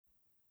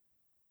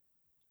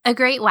A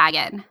Great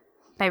Wagon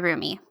by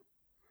Rumi.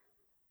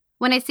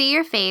 When I see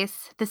your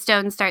face, the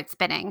stones start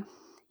spinning.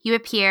 You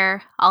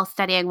appear, all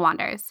steadying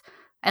wanders.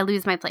 I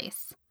lose my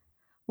place.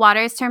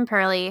 Waters turn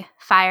pearly,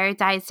 fire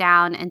dies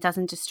down and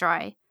doesn't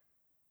destroy.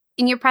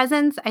 In your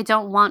presence, I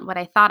don't want what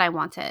I thought I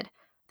wanted,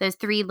 those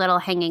 3 little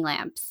hanging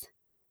lamps.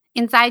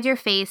 Inside your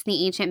face,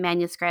 the ancient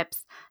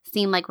manuscripts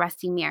seem like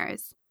rusty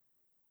mirrors.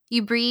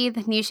 You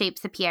breathe, new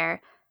shapes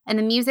appear, and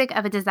the music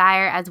of a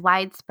desire as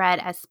widespread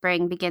as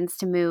spring begins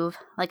to move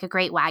like a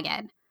great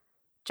wagon.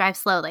 Drive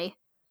slowly.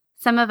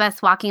 Some of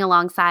us walking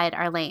alongside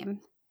are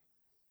lame.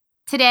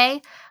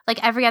 Today,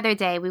 like every other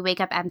day, we wake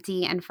up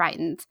empty and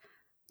frightened.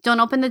 Don't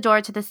open the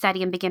door to the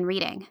study and begin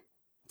reading.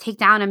 Take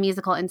down a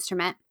musical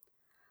instrument.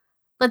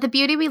 Let the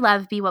beauty we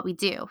love be what we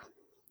do.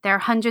 There are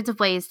hundreds of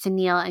ways to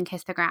kneel and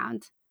kiss the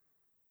ground.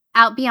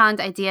 Out beyond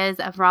ideas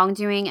of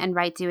wrongdoing and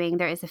right-doing,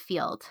 there is a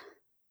field.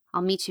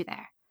 I'll meet you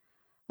there.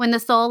 When the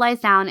soul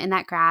lies down in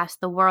that grass,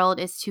 the world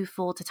is too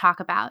full to talk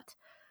about.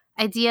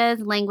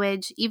 Ideas,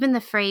 language, even the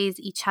phrase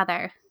each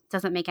other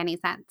doesn't make any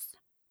sense.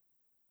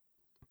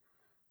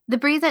 The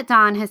breeze at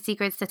dawn has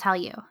secrets to tell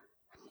you.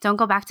 Don't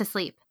go back to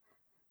sleep.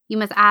 You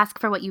must ask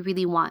for what you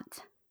really want.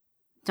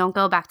 Don't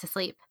go back to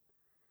sleep.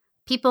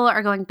 People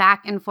are going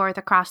back and forth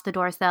across the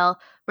doorsill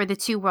where the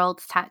 2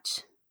 worlds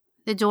touch.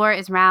 The door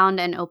is round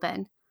and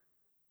open.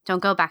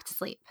 Don't go back to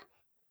sleep.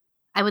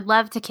 I would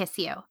love to kiss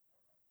you.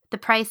 The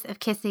price of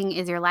kissing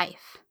is your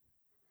life.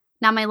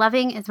 Now my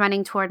loving is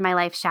running toward my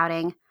life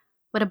shouting,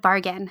 "What a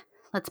bargain.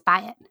 Let's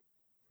buy it."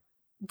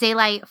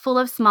 Daylight, full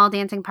of small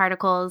dancing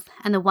particles,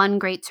 and the one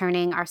great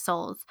turning, our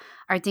souls,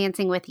 are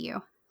dancing with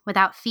you.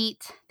 Without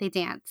feet, they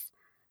dance.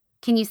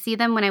 Can you see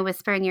them when I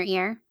whisper in your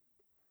ear?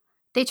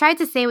 They tried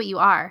to say what you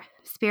are,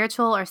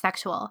 spiritual or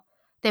sexual.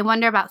 They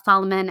wonder about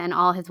Solomon and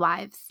all his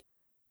wives.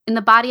 In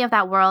the body of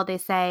that world, they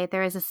say,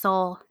 there is a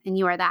soul, and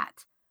you are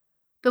that.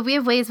 But we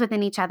have ways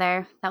within each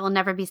other that will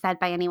never be said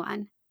by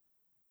anyone.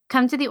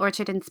 Come to the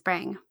orchard in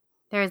spring.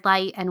 There is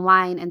light and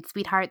wine and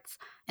sweethearts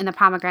and the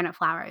pomegranate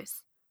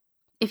flowers.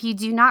 If you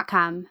do not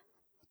come,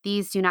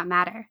 these do not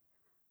matter.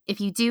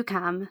 If you do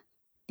come,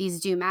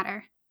 these do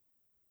matter.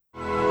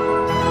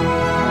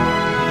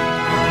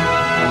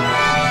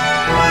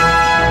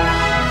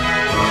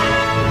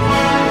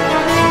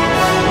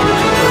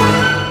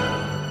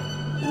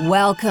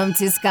 Welcome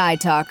to Sky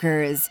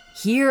Talkers.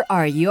 Here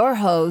are your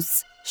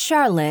hosts,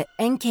 Charlotte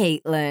and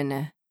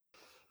Caitlin.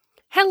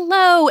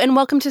 Hello, and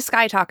welcome to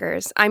Sky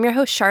Talkers. I'm your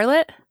host,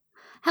 Charlotte.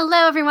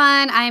 Hello,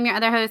 everyone. I am your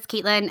other host,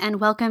 Caitlin, and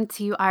welcome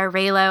to our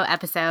Reylo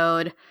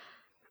episode.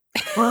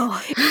 Whoa.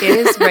 It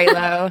is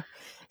Reylo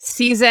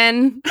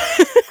season.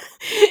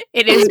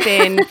 It has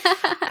been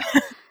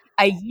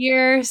a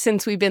year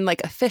since we've been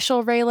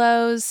official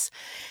Reylos.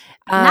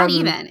 Not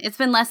even. It's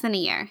been less than a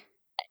year.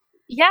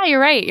 Yeah,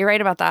 you're right. You're right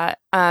about that.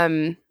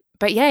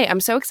 But yay, I'm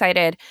so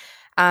excited.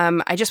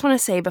 I just want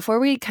to say before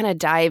we kind of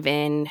dive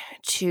in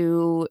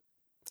to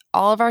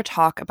all of our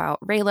talk about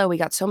Reylo, we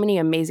got so many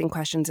amazing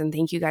questions, and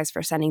thank you guys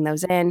for sending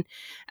those in.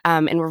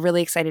 And we're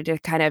really excited to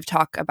kind of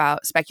talk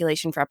about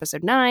speculation for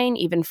episode 9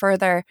 even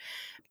further.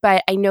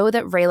 But I know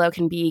that Reylo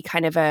can be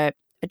kind of a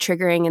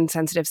triggering and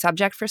sensitive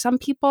subject for some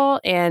people,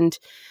 and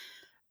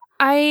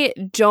I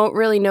don't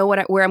really know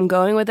where I'm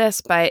going with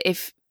this, but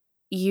if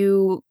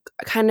you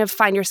kind of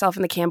find yourself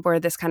in the camp where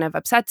this kind of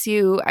upsets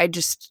you, I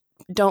just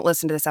don't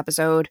listen to this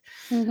episode.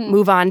 Mm-hmm.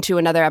 Move on to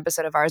another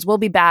episode of ours. We'll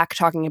be back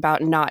talking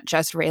about not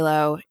just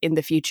Reylo in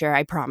the future,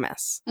 I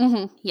promise.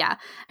 Mm-hmm. Yeah.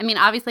 I mean,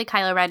 obviously,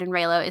 Kylo Ren and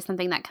Reylo is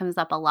something that comes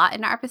up a lot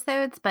in our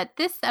episodes, but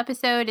this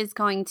episode is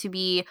going to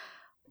be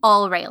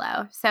all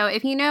Reylo. So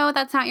if you know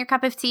that's not your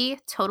cup of tea,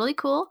 totally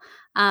cool.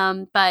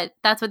 But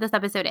that's what this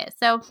episode is.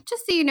 So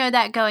just so you know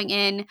that going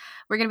in,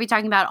 we're going to be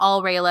talking about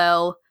all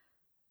Reylo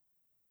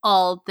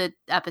all the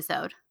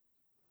episode.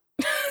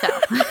 So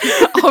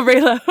all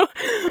Reylo,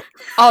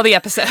 all the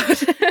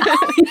episode.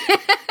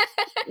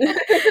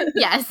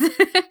 Yes.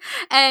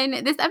 And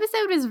this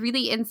episode was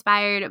really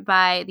inspired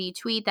by the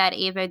tweet that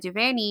Ava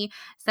DuVernay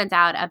sent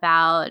out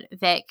about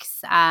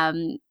Vic's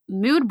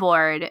mood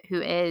board,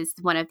 who is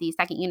one of the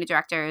second unit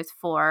directors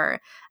for,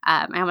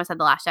 I almost said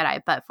The Last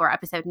Jedi, but for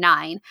episode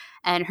 9.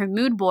 And her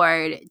mood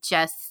board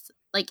just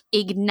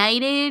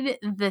ignited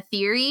the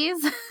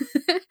theories.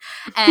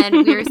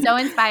 And we were so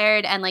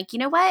inspired. And you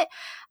know what?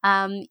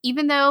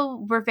 Even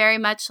though we're very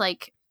much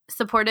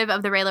supportive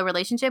of the Reylo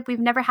relationship, we've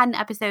never had an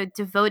episode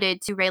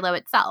devoted to Reylo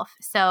itself.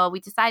 So we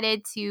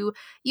decided to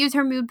use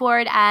her mood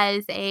board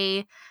as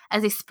a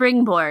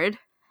springboard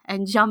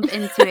and jump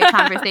into a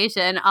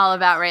conversation all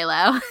about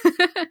Reylo.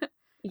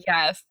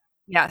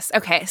 Yes.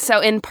 Okay.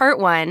 So in part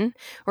 1,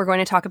 we're going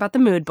to talk about the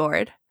mood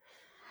board.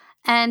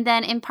 And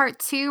then in part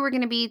 2, we're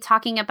going to be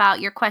talking about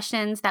your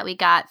questions that we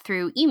got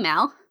through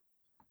email.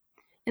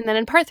 And then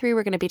in part 3,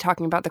 we're going to be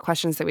talking about the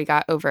questions that we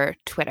got over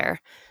Twitter.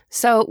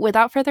 So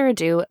without further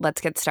ado,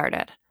 let's get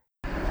started.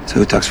 So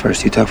who talks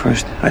first? You talk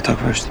first? I talk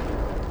first?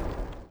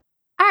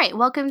 All right,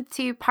 welcome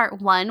to part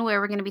 1,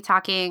 where we're going to be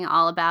talking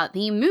all about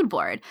the mood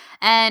board.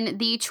 And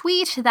the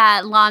tweet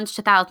that launched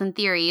 1,000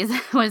 theories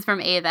was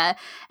from Ava,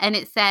 and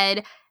it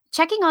said,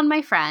 checking on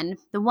my friend,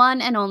 the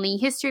one and only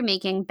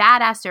history-making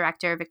badass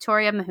director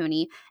Victoria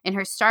Mahoney in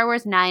her Star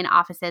Wars 9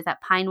 offices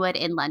at Pinewood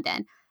in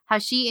London. How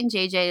she and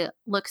JJ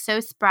look so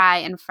spry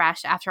and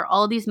fresh after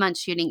all these months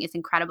shooting is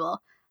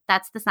incredible.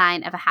 That's the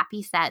sign of a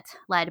happy set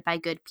led by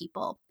good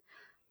people.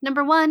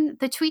 Number one,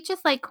 the tweet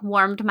just like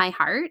warmed my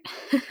heart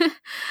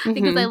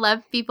because I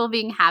love people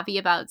being happy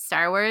about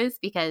Star Wars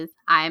because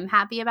I'm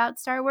happy about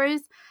Star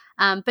Wars.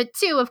 But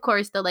two, of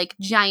course, the like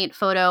giant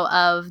photo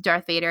of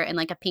Darth Vader in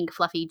like a pink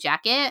fluffy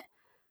jacket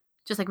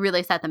just like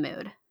really set the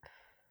mood.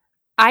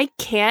 I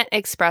can't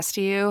express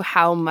to you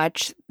how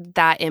much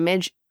that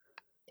image,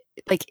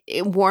 like,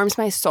 it warms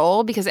my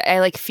soul because I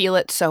like feel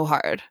it so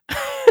hard.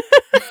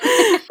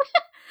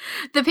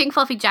 The pink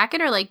fluffy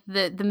jacket or like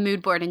the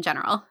mood board in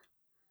general?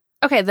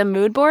 Okay, the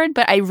mood board,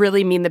 but I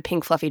really mean the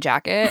pink fluffy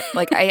jacket.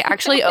 Like, I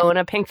actually own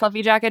a pink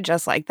fluffy jacket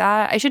just like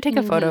that. I should take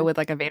a photo with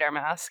like a Vader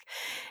mask.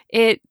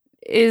 It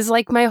is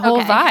like my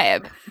whole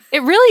vibe.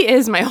 It really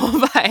is my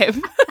whole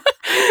vibe.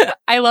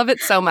 I love it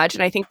so much.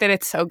 And I think that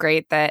it's so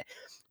great that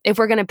if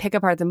we're going to pick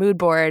apart the mood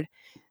board,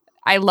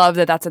 I love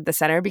that that's at the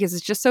center because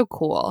it's just so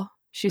cool.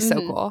 She's so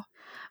cool.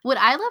 What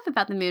I love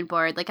about the mood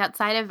board, like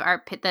outside of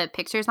the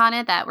pictures on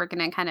it that we're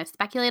going to kind of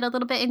speculate a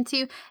little bit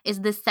into,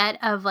 is the set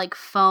of like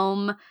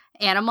foam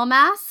animal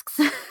masks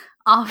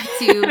off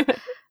to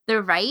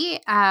the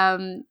right.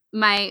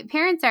 My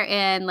parents are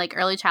in like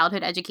early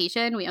childhood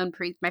education.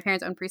 My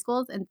parents own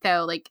preschools. And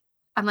so like,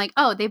 I'm like,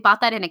 oh, they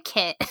bought that in a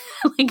kit,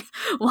 like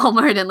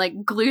Walmart, and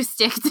like glue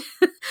sticked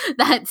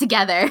that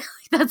together.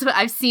 That's what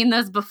I've seen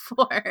those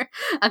before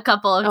a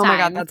couple of times. Oh my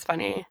God, that's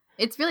funny.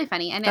 It's really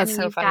funny. And that's I mean,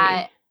 so you've funny.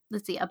 got,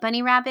 let's see, a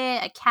bunny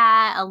rabbit, a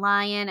cat, a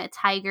lion, a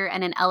tiger,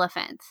 and an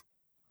elephant.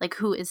 Like,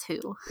 who is who?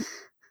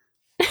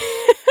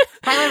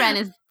 Kylo Ren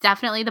is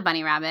definitely the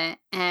bunny rabbit,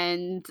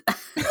 and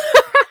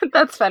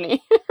that's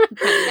funny.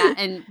 yeah,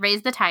 and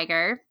Rey's the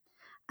tiger.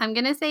 I'm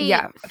gonna say,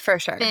 yeah, for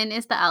sure. Finn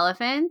is the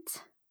elephant.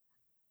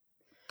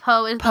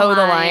 Poe is the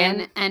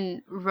lion,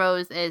 and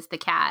Rose is the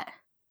cat.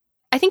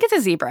 I think it's a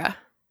zebra.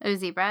 Oh,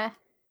 zebra.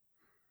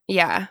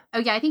 Yeah. Oh,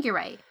 yeah. I think you're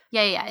right.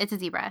 Yeah. It's a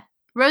zebra.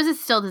 Rose is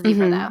still the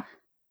zebra, though.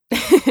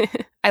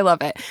 I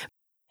love it.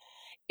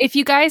 If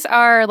you guys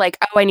are like,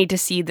 oh, I need to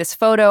see this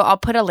photo, I'll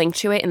put a link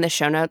to it in the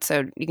show notes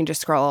so you can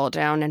just scroll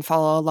down and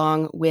follow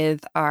along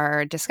with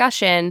our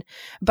discussion.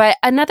 But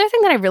another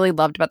thing that I really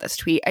loved about this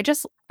tweet,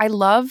 I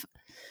love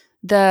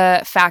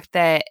the fact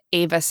that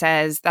Ava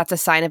says that's a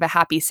sign of a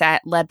happy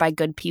set led by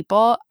good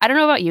people. I don't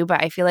know about you,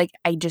 but I feel like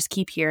I just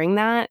keep hearing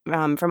that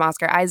from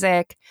Oscar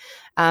Isaac,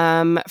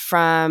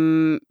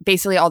 from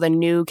basically all the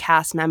new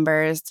cast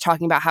members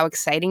talking about how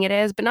exciting it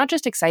is, but not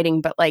just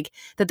exciting, but like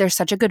that there's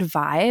such a good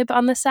vibe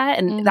on the set.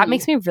 And that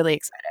makes me really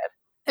excited.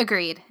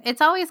 Agreed.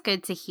 It's always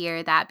good to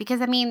hear that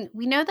because, I mean,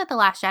 we know that The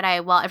Last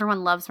Jedi, while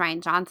everyone loves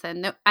Rian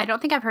Johnson, I don't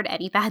think I've heard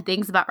any bad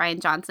things about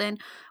Rian Johnson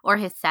or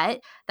his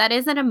set. That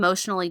is an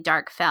emotionally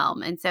dark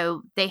film. And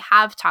so they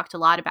have talked a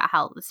lot about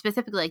how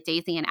specifically like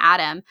Daisy and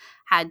Adam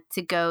had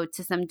to go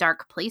to some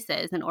dark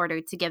places in order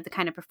to give the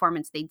kind of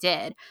performance they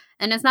did.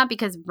 And it's not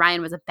because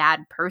Rian was a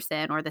bad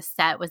person or the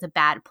set was a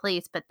bad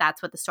place, but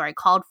that's what the story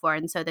called for.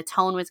 And so the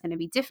tone was going to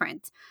be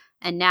different.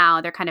 And now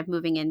they're kind of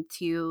moving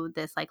into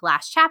this like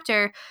last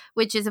chapter,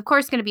 which is of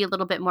course going to be a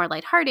little bit more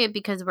lighthearted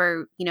because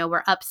we're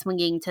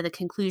upswinging to the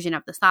conclusion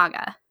of the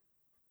saga.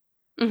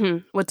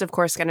 What's of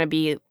course going to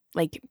be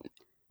like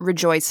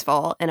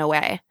rejoiceful in a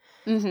way.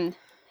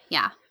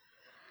 Yeah.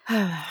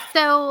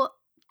 So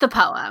the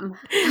poem.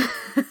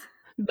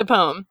 The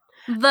poem.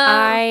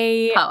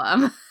 I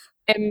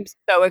am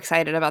so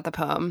excited about the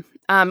poem.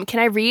 Can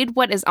I read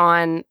what is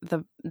on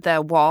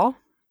the wall?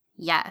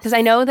 Yes. Because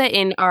I know that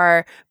in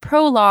our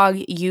prologue,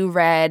 you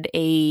read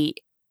a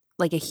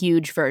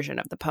huge version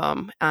of the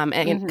poem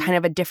and kind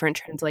of a different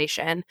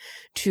translation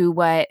to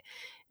what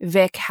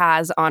Vic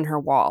has on her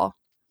wall.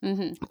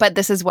 But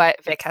this is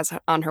what Vic has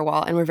on her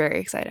wall, and we're very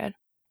excited.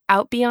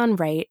 Out beyond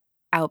right,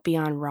 out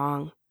beyond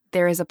wrong,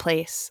 there is a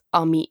place.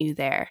 I'll meet you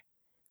there.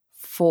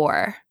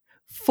 4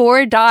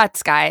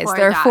 dots, guys.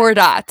 There are 4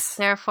 dots.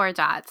 There are 4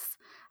 dots.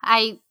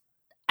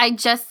 I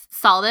just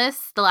saw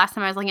this the last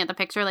time I was looking at the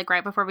picture, like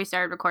right before we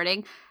started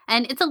recording,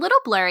 and it's a little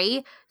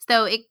blurry,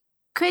 so it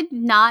could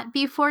not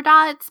be 4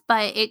 dots,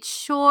 but it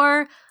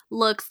sure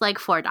looks like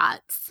 4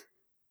 dots.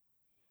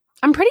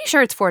 I'm pretty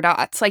sure it's 4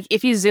 dots. Like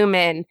if you zoom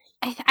in,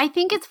 I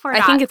think it's 4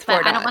 dots. I think it's 4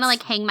 dots. I don't want to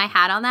like hang my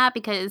hat on that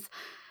because,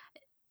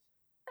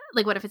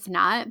 like, what if it's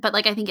not? But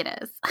like, I think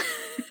it is.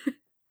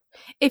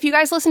 If you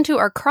guys listen to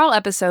our crawl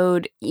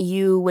episode,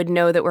 you would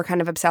know that we're kind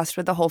of obsessed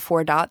with the whole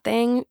 4 dot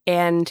thing,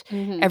 and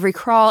every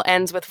crawl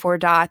ends with 4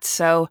 dots.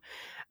 So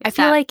I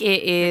feel like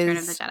it is Return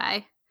of the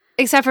Jedi.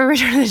 Except for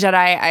Return of the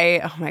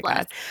Jedi, oh my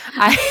God.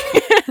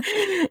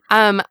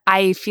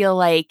 I feel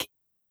like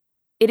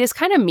it is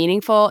kind of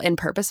meaningful and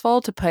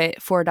purposeful to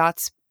put 4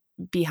 dots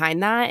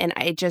behind that, and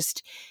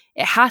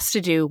it has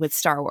to do with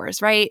Star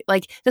Wars, right?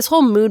 Like this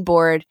whole mood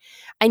board,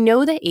 I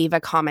know that Ava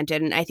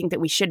commented, and I think that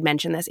we should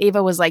mention this.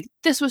 Ava was like,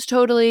 this was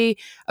totally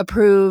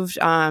approved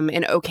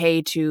and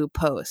okay to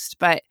post.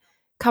 But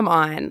come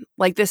on.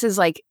 Like, this is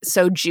like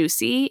so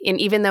juicy.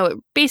 And even though it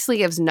basically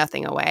gives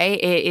nothing away,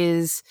 it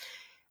is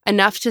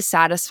enough to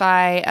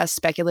satisfy us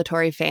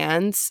speculatory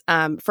fans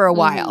for a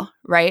while,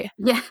 right?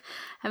 Yeah.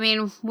 I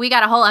mean, we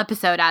got a whole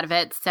episode out of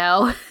it,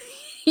 so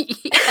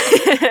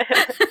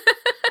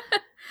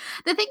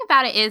the thing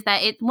about it is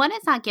that it's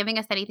not giving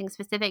us anything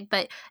specific,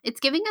 but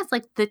it's giving us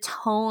like the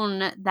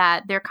tone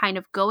that they're kind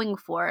of going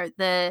for,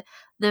 the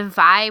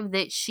vibe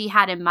that she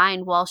had in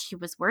mind while she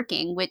was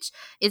working, which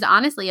is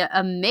honestly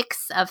a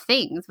mix of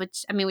things.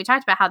 Which, I mean, we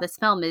talked about how this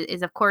film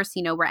is of course,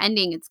 we're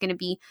ending. It's going to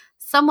be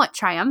somewhat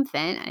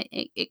triumphant.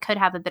 It could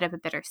have a bit of a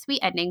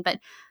bittersweet ending, but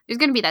there's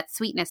going to be that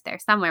sweetness there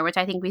somewhere, which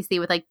I think we see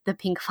with like the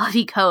pink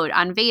fluffy coat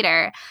on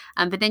Vader.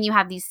 But then you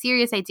have these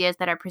serious ideas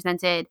that are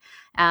presented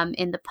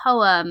in the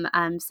poem.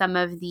 Some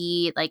of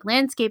the like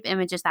landscape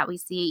images that we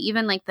see,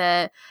 even like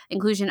the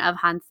inclusion of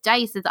Hans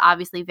Dice is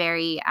obviously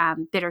very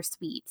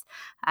bittersweet,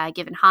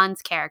 given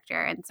Han's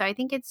character. And so I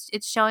think it's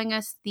showing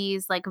us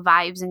these like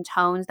vibes and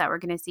tones that we're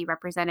going to see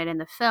represented in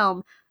the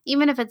film,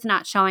 even if it's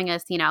not showing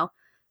us,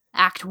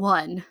 Act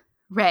 1,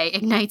 Rey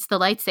ignites the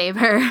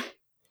lightsaber.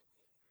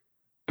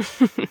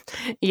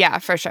 Yeah,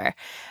 for sure.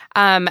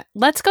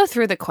 Let's go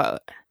through the quote.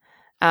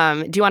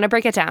 Do you want to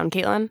break it down,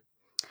 Caitlin?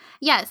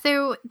 Yeah,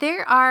 so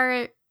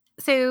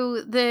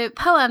the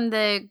poem,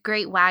 The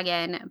Great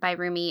Wagon by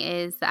Rumi,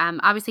 is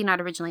obviously not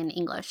originally in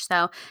English.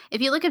 So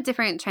if you look at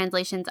different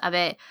translations of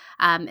it,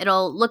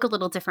 it'll look a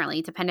little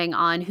differently depending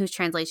on whose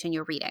translation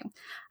you're reading.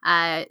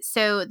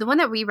 So the one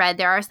that we read,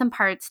 there are some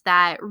parts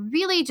that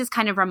really just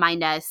kind of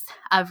remind us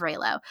of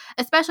Reylo,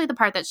 especially the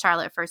part that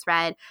Charlotte first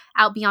read,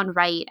 out beyond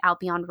right, out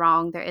beyond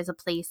wrong, there is a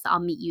place, I'll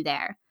meet you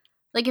there.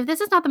 Like, if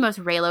this is not the most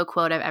Reylo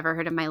quote I've ever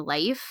heard in my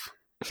life,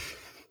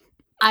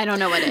 I don't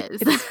know what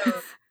is.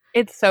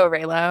 It's so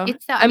Reylo.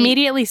 It's so,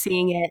 immediately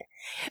seeing it.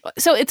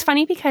 So it's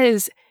funny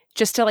because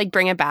just to like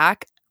bring it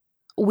back,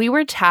 we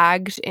were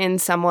tagged in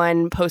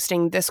someone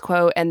posting this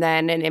quote and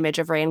then an image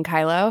of Rey and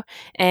Kylo,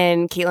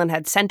 and Caitlin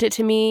had sent it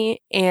to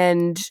me,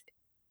 and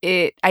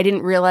I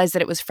didn't realize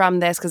that it was from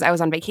this because I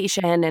was on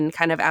vacation and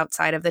kind of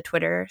outside of the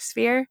Twitter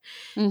sphere,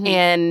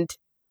 and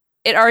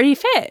it already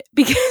fit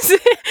because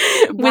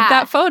with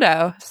that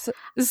photo.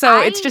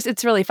 So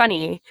it's really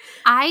funny.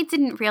 I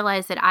didn't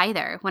realize it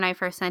either when I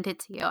first sent it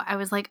to you. I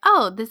was like,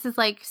 oh, this is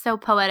like so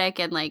poetic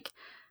and like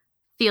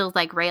feels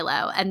like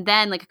Reylo. And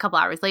then like a couple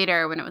hours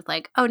later when it was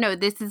like, oh no,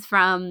 this is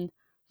from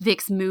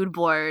Vic's mood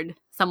board,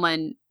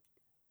 someone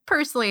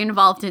personally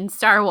involved in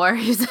Star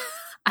Wars.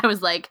 I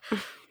was like,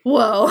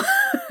 whoa.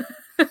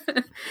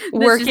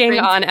 Working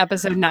on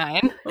episode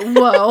 9.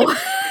 Whoa.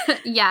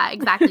 Yeah,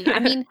 exactly. I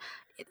mean,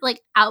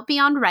 like, out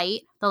beyond right,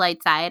 the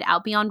light side,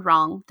 out beyond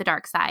wrong, the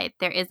dark side,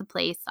 there is a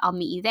place, I'll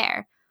meet you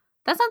there.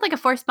 That sounds like a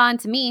Force bond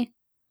to me.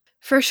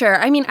 For sure.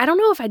 I mean, I don't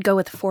know if I'd go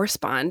with Force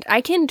bond.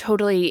 I feel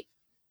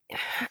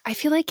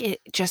like it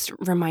just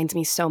reminds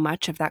me so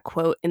much of that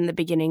quote in the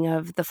beginning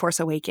of The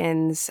Force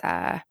Awakens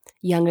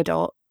young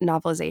adult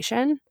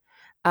novelization.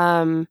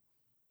 And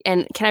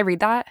can I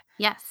read that?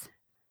 Yes.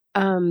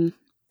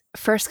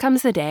 First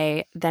comes the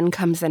day, then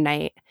comes the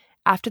night.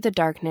 After the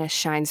darkness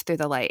shines through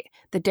the light.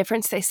 The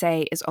difference, they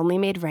say, is only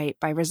made right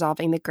by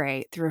resolving the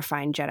gray through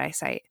refined Jedi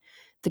sight.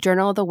 The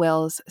Journal of the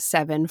Whills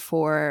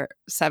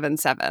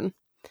 7477.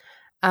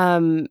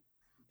 And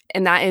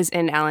that is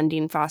in Alan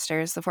Dean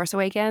Foster's The Force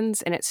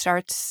Awakens, and it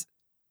starts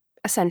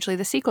essentially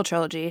the sequel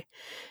trilogy.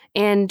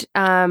 And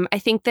I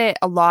think that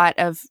a lot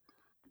of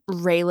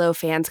Reylo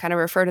fans kind of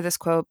refer to this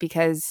quote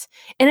because,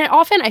 and it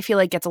often I feel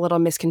like gets a little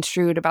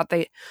misconstrued about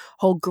the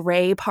whole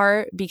gray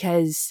part,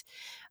 because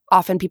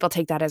often people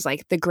take that as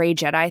like the gray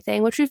Jedi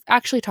thing, which we've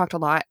actually talked a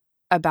lot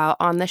about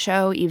on the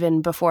show,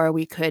 even before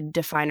we could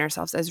define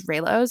ourselves as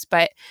Reylos.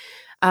 But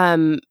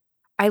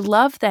I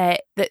love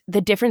that the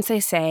difference,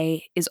 they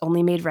say, is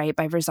only made right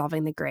by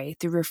resolving the gray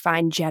through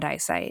refined Jedi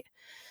sight.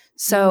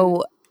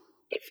 So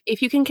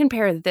if you can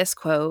compare this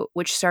quote,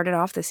 which started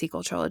off the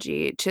sequel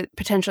trilogy, to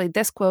potentially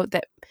this quote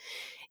that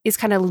is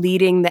kind of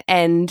leading the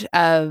end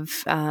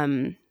of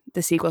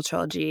the sequel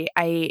trilogy,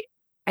 I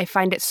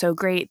find it so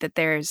great that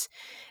there's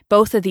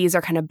both of these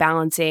are kind of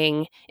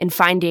balancing and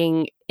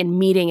finding and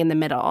meeting in the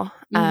middle.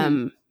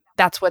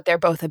 That's what they're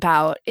both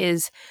about,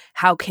 is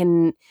how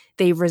can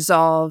they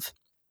resolve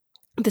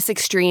this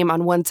extreme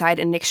on one side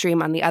and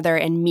extreme on the other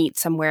and meet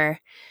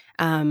somewhere.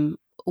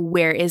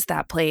 Where is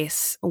that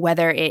place,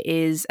 whether it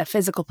is a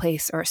physical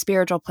place or a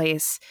spiritual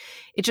place?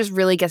 It just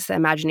really gets the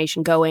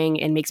imagination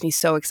going and makes me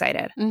so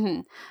excited.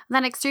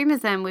 That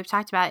extremism we've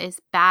talked about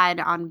is bad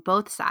on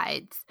both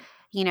sides.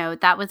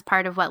 That was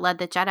part of what led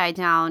the Jedi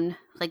down,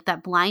 like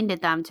that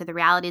blinded them to the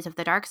realities of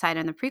the dark side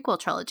in the prequel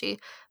trilogy,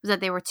 was that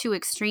they were too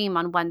extreme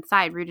on one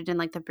side, rooted in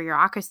like the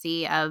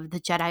bureaucracy of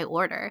the Jedi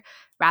Order,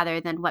 rather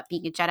than what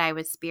being a Jedi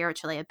was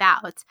spiritually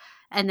about.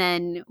 And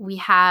then we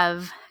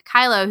have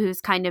Kylo,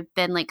 who's kind of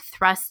been like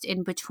thrust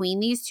in between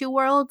these two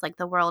worlds, like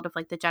the world of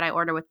like the Jedi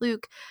Order with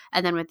Luke,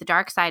 and then with the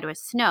dark side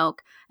with Snoke.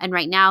 And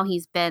right now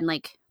he's been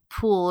like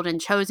pooled and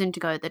chosen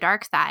to go to the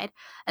dark side.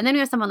 And then we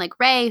have someone like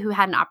Rey, who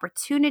had an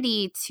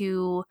opportunity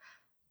to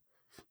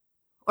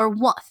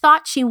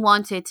thought she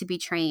wanted to be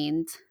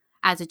trained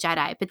as a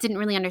Jedi, but didn't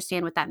really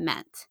understand what that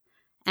meant.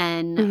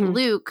 And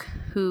Luke,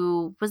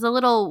 who was a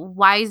little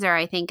wiser,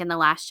 I think, in The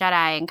Last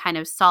Jedi and kind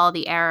of saw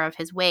the error of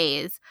his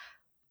ways,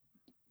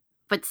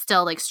 but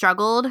still like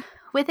struggled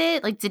with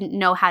it, like didn't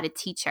know how to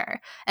teach her.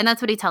 And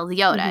that's what he tells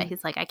Yoda.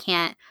 He's like, I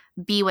can't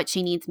be what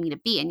she needs me to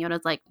be. And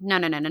Yoda's like, no,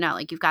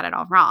 like you've got it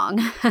all wrong.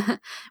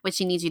 What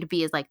she needs you to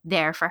be is like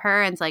there for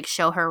her and to like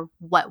show her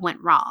what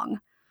went wrong.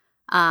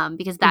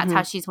 Because that's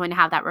how she's going to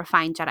have that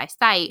refined Jedi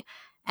sight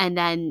and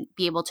then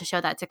be able to show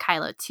that to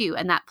Kylo too.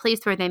 And that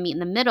place where they meet in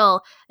the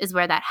middle is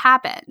where that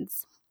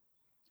happens.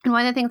 And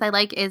one of the things I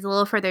like is a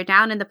little further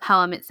down in the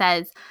poem, it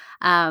says,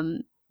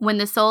 when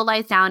the soul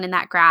lies down in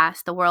that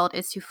grass, the world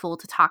is too full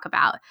to talk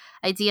about.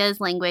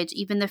 Ideas, language,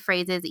 even the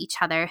phrases each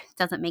other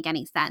doesn't make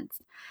any sense.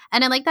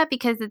 And I like that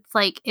because it's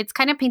like, it's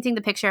kind of painting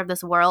the picture of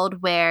this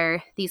world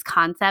where these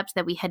concepts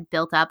that we had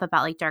built up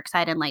about like dark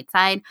side and light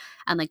side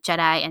and like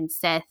Jedi and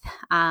Sith,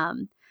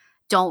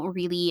 don't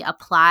really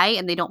apply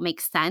and they don't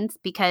make sense,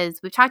 because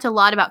we've talked a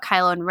lot about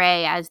Kylo and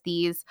Rey as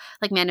these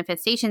like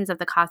manifestations of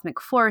the cosmic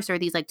force, or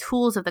these like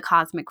tools of the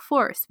cosmic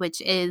force, which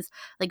is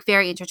like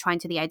very intertwined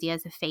to the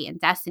ideas of fate and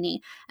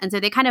destiny. And so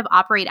they kind of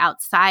operate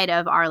outside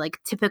of our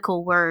like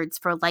typical words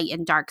for light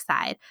and dark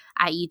side,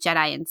 i.e.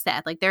 Jedi and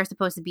Sith. Like they're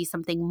supposed to be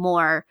something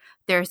more.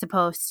 They're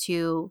supposed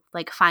to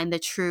like find the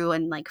true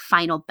and like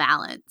final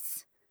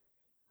balance.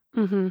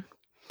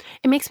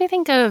 It makes me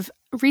think of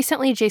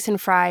recently Jason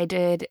Fry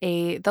did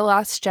The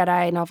Last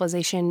Jedi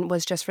novelization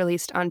was just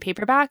released on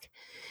paperback.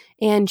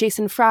 And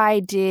Jason Fry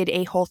did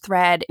a whole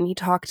thread and he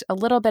talked a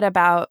little bit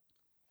about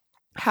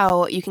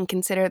how you can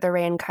consider the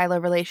Rey and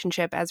Kylo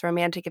relationship as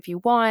romantic if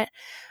you want,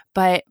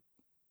 but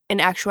in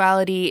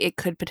actuality, it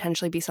could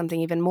potentially be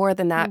something even more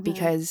than that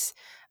because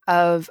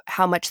of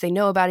how much they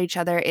know about each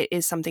other. It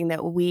is something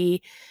that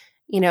we,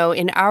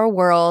 in our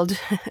world,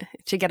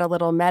 to get a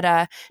little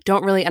meta,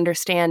 don't really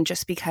understand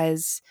just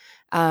because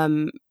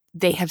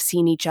they have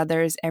seen each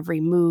other's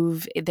every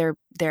move, their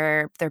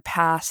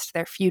past,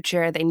 their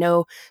future. They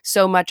know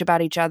so much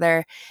about each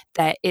other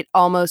that it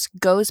almost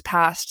goes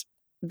past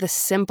the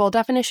simple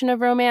definition of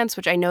romance,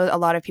 which I know a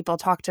lot of people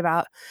talked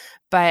about.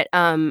 But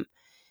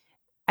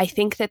I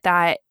think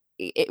that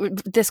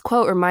this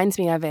quote reminds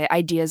me of it.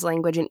 Ideas,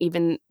 language, and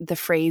even the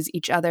phrase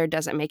each other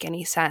doesn't make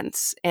any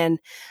sense. And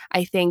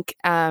I think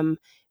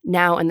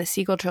now in the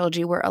sequel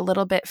trilogy, we're a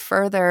little bit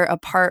further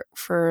apart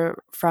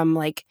from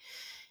like,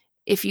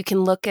 if you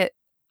can look at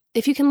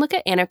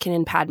Anakin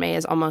and Padme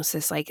as almost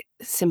this like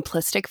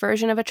simplistic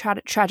version of a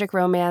tragic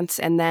romance,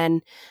 and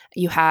then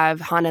you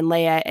have Han and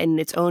Leia in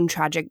its own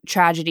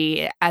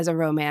tragedy as a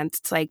romance.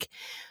 It's like,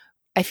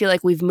 I feel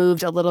like we've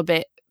moved a little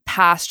bit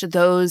past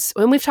those,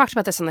 and we've talked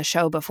about this on the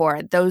show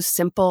before, those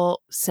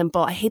simple,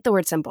 I hate the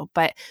word simple,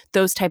 but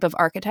those type of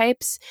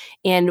archetypes,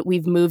 and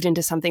we've moved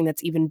into something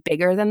that's even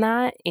bigger than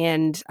that.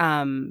 And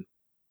I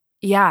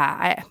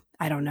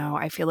don't know.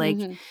 I feel like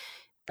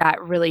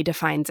that really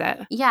defines it.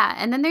 Yeah.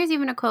 And then there's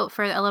even a quote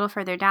for a little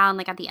further down,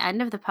 like at the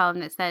end of the poem,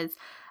 that says,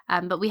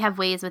 but we have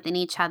ways within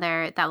each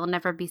other that will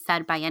never be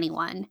said by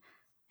anyone.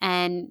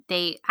 And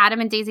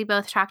Adam and Daisy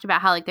both talked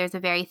about how like there's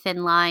a very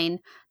thin line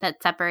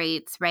that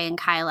separates Rey and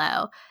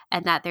Kylo,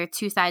 and that they're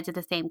two sides of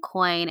the same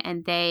coin,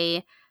 and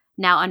they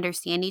now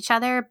understand each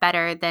other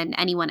better than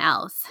anyone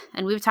else.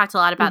 And we've talked a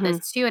lot about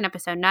this too in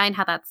episode 9,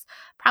 how that's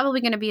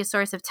probably going to be a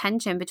source of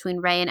tension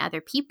between Rey and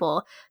other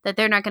people, that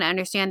they're not going to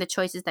understand the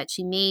choices that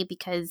she made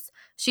because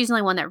she's the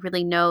only one that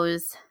really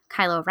knows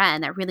Kylo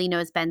Ren, that really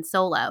knows Ben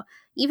Solo,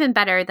 even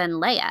better than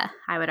Leia,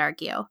 I would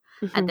argue,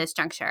 at this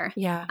juncture.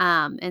 Yeah.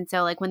 And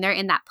so like when they're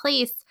in that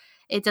place,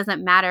 it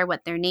doesn't matter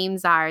what their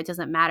names are. It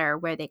doesn't matter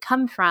where they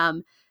come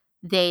from.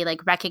 They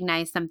like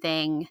recognize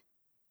something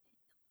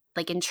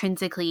like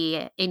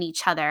intrinsically in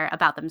each other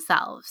about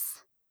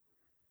themselves.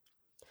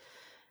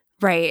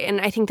 Right.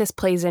 And I think this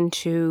plays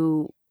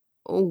into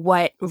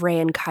what Rey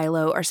and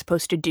Kylo are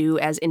supposed to do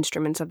as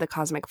instruments of the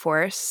cosmic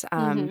force.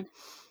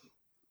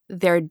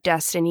 Their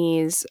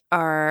destinies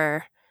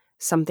are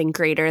something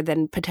greater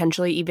than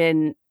potentially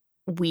even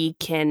we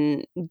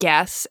can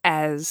guess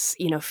as,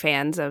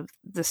 fans of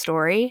the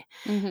story.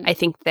 I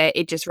think that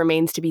it just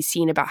remains to be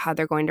seen about how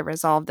they're going to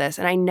resolve this.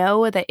 And I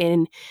know that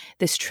in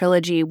this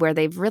trilogy where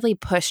they've really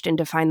pushed and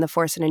defined the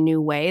Force in a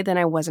new way than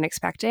I wasn't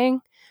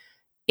expecting,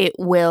 it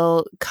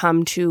will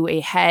come to a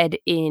head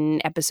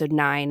in episode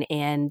 9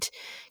 and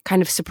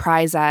kind of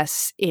surprise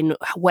us in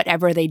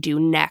whatever they do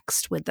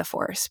next with the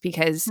Force,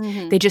 because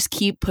they just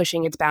keep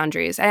pushing its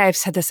boundaries. I've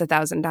said this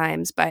 1,000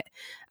 times, but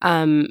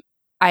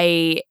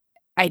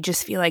I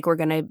just feel like we're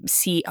going to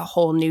see a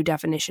whole new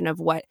definition of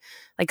what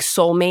like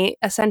soulmate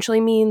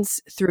essentially means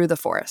through the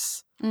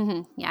Force.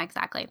 Yeah,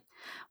 exactly.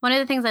 One of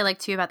the things I like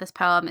too about this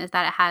poem is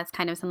that it has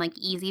kind of some like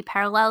easy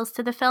parallels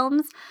to the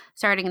films,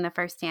 starting in the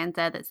first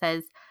stanza that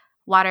says,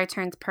 water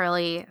turns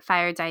pearly,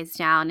 fire dies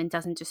down and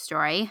doesn't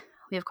destroy.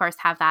 We of course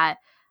have that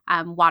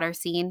water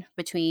scene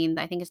between,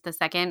 I think it's the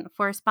second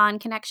Force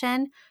Bond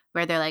connection,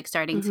 where they're like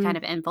starting to kind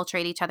of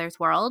infiltrate each other's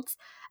worlds.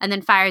 And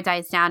then fire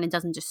dies down and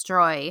doesn't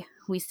destroy.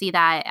 We see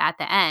that at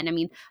the end. I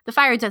mean, the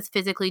fire does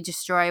physically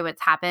destroy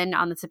what's happened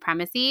on the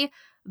Supremacy,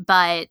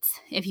 but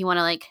if you want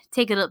to like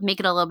make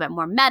it a little bit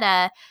more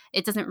meta,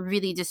 it doesn't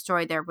really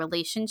destroy their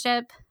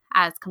relationship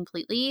as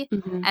completely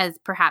as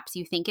perhaps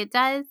you think it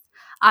does.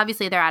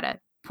 Obviously, they're at a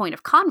point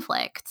of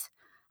conflict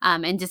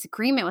and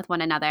disagreement with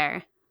one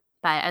another.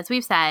 But as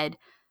we've said,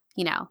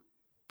 you know,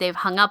 they've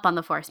hung up on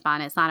the Force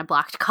Bond. It's not a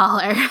blocked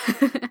caller.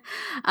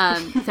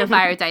 So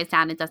fire dies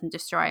down. It doesn't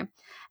destroy.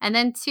 And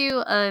then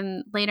too,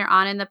 later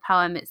on in the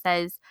poem, it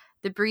says,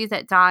 "The breeze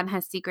at dawn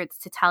has secrets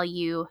to tell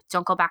you.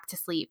 Don't go back to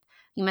sleep.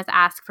 You must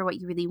ask for what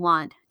you really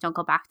want. Don't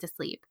go back to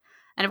sleep."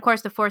 And of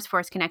course, the Force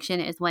connection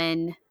is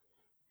when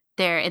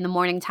they're in the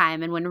morning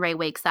time and when Rey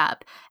wakes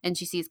up and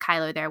she sees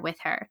Kylo there with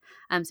her.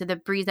 So the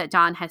breeze at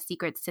dawn has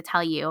secrets to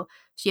tell you.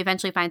 She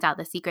eventually finds out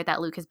the secret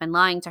that Luke has been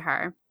lying to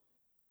her.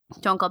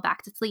 Don't go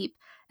back to sleep.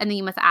 And then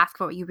you must ask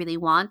for what you really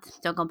want.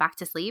 Don't go back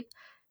to sleep.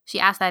 She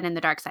asks that in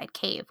the dark side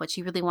cave. What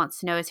she really wants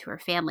to know is who her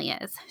family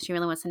is. She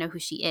really wants to know who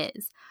she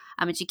is.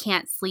 And she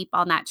can't sleep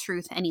on that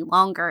truth any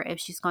longer if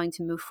she's going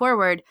to move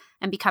forward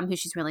and become who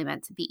she's really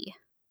meant to be.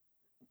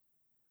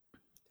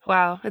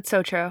 Wow, it's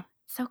so true.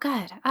 So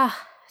good.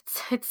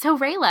 It's so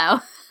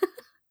Reylo.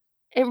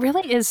 It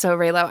really is so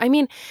Reylo. I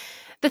mean,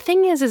 the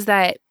thing is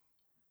that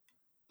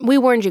we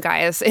warned you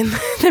guys in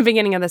the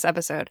beginning of this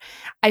episode.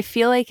 I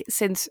feel like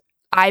since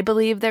I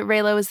believe that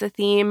Reylo is the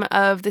theme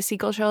of the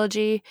sequel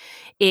trilogy,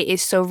 it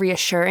is so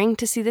reassuring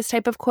to see this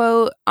type of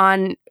quote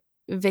on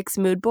Vic's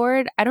mood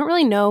board. I don't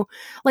really know.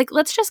 Like,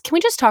 can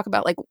we just talk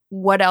about like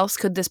what else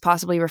could this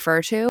possibly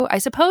refer to? I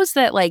suppose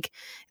that like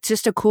it's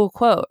just a cool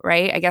quote,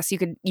 right? I guess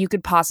you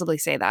could possibly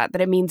say that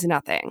it means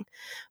nothing.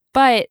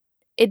 But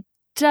it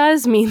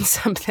does mean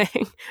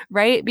something,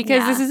 right?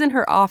 Because this is in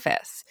her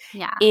office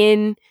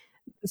in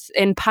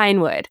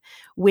Pinewood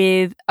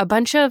with a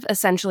bunch of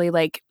essentially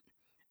like,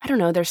 I don't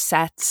know, there's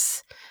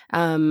sets,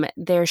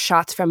 there's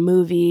shots from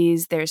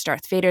movies, there's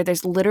Darth Vader,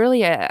 there's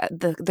literally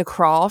the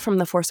crawl from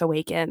The Force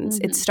Awakens.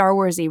 It's Star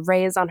Wars-y.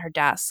 Rey is on her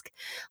desk.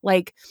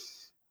 Like,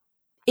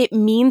 it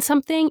means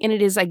something, and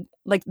it is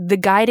like the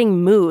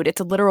guiding mood.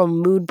 It's a literal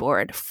mood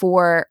board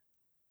for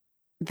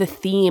the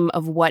theme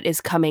of what is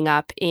coming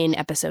up in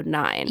episode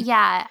 9.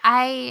 Yeah,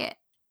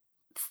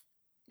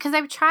 because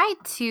I've tried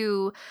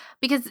to,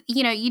 because,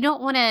 you know, you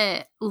don't want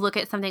to look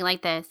at something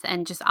like this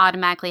and just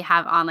automatically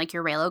have on like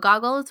your Reylo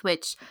goggles,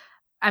 which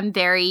I'm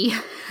very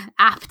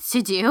apt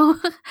to do,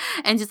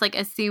 and just like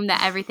assume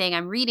that everything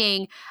I'm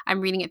reading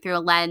it through a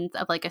lens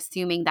of like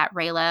assuming that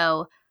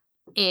Reylo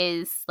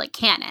is like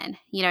canon,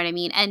 you know what I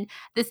mean? And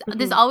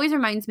this always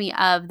reminds me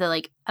of the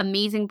like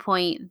amazing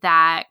point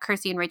that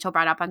Kirsty and Rachel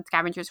brought up on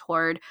Scavenger's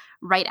Hoard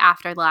right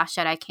after The Last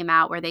Jedi came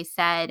out, where they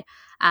said,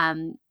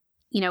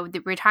 you know,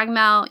 we're talking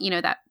about, you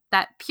know,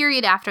 that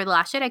period after The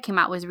Last Jedi came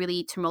out was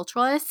really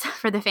tumultuous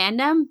for the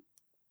fandom.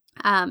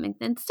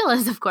 And still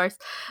is, of course,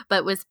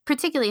 but was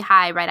particularly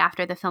high right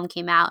after the film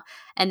came out.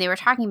 And they were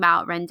talking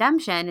about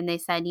Redemption, and they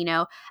said, you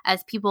know,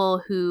 as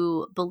people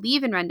who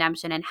believe in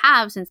Redemption and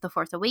have since The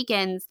Force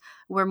Awakens,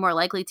 we're more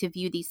likely to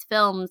view these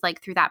films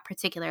like through that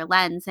particular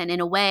lens. And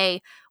in a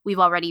way, we've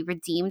already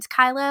redeemed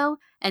Kylo.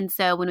 And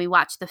so when we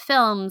watch the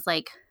films,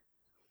 like,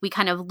 we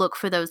kind of look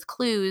for those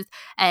clues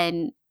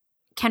and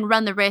can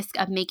run the risk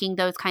of making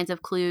those kinds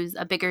of clues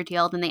a bigger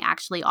deal than they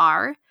actually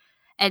are.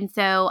 And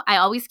so I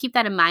always keep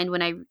that in mind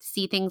when I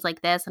see things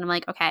like this. And I'm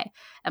like, okay,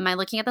 am I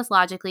looking at this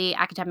logically,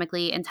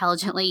 academically,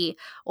 intelligently?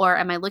 Or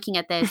am I looking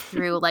at this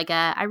through like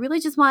I really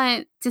just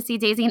want to see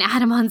Daisy and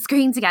Adam on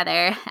screen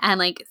together and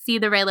like see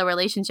the Reylo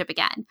relationship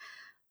again.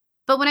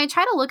 But when I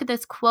try to look at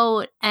this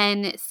quote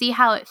and see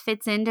how it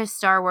fits into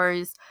Star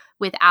Wars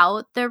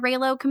without the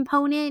Reylo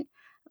component,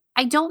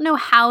 I don't know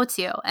how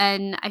to.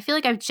 And I feel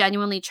like I've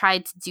genuinely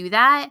tried to do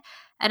that.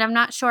 And I'm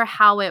not sure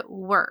how it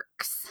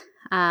works.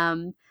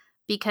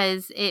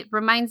 Because it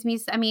reminds me,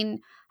 I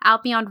mean,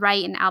 Out Beyond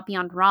Right and Out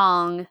Beyond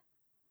Wrong,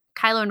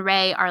 Kylo and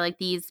Rey are like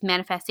these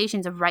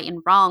manifestations of right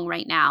and wrong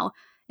right now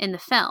in the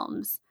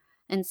films.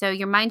 And so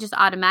your mind just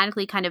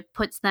automatically kind of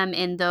puts them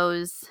in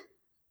those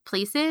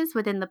places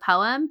within the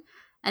poem.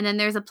 And then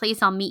there's a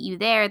place I'll meet you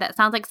there that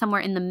sounds like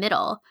somewhere in the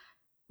middle,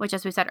 which,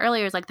 as we said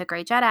earlier, is like the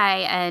Grey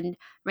Jedi. And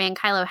Rey and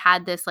Kylo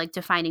had this like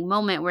defining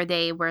moment where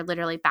they were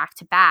literally back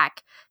to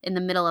back in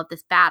the middle of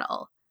this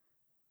battle.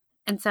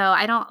 And so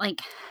I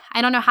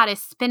don't know how to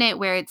spin it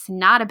where it's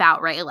not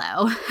about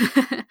Reylo,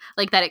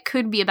 like that it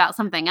could be about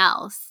something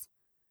else.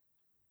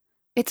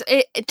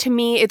 To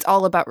me, it's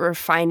all about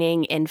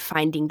refining and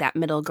finding that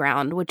middle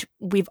ground, which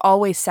we've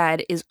always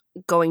said is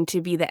going to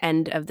be the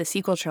end of the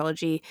sequel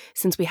trilogy,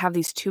 since we have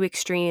these two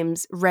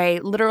extremes, Rey,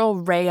 literal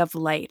ray of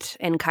light,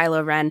 and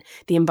Kylo Ren,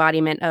 the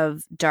embodiment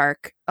of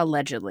dark,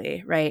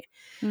 allegedly, right?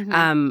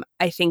 Mm-hmm.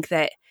 I think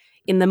that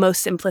in the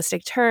most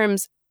simplistic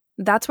terms,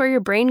 that's where your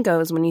brain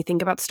goes when you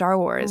think about Star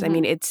Wars. Mm-hmm. I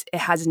mean, it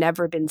has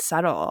never been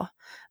subtle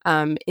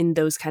in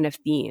those kind of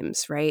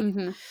themes, right?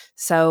 Mm-hmm.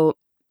 So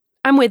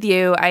I'm with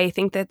you. I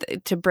think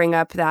that to bring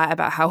up that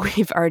about how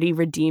we've already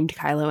redeemed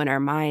Kylo in our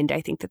mind,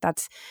 I think that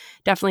that's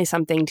definitely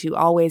something to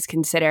always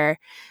consider.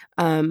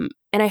 And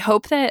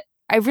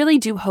I really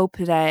do hope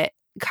that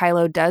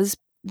Kylo does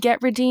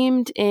get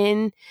redeemed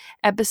in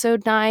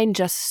episode 9,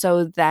 just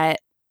so that,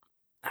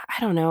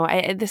 I don't know.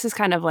 This is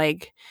kind of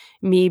like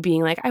me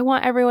being like, I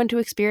want everyone to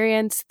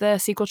experience the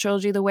sequel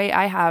trilogy the way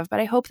I have, but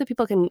I hope that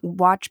people can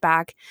watch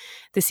back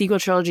the sequel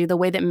trilogy the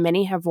way that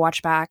many have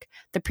watched back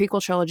the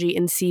prequel trilogy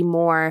and see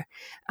more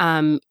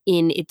in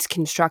its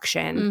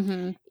construction.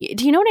 Mm-hmm.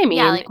 Do you know what I mean?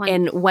 Yeah, like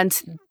and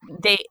once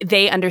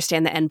they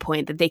understand the end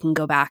point, that they can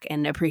go back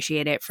and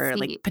appreciate it for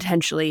like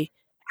potentially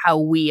how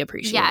we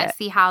appreciate it.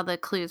 See how the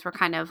clues were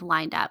kind of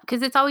lined up,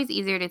 because it's always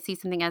easier to see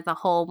something as a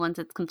whole once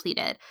it's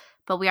completed,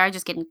 but we are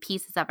just getting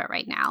pieces of it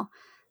right now,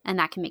 and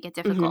that can make it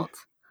difficult.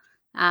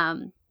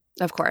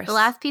 Of course. The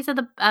last piece of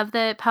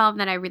the poem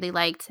that I really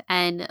liked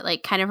and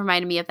like kind of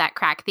reminded me of that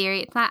crack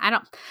theory. It's not, I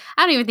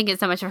don't even think it's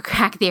so much of a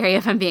crack theory,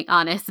 if I'm being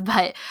honest,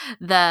 but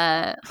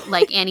the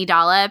like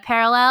Amidala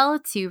parallel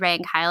to Rey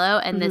and Kylo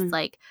and this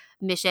like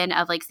mission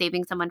of like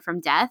saving someone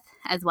from death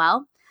as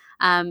well.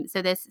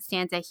 So this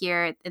stanza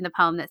here in the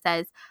poem that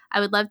says, I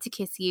would love to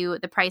kiss you.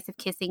 The price of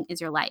kissing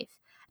is your life.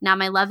 Now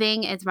my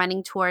loving is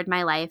running toward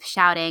my life,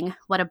 shouting,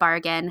 what a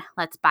bargain.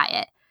 Let's buy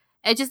it.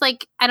 It just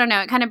like, I don't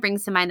know, it kind of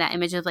brings to mind that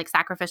image of like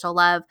sacrificial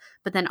love,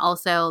 but then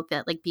also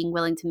that like being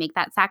willing to make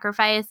that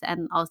sacrifice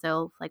and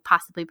also like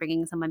possibly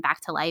bringing someone back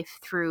to life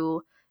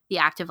through the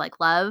act of like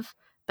love.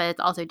 But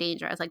it's also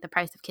dangerous. Like the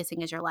price of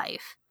kissing is your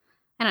life.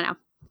 I don't know.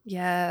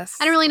 Yes.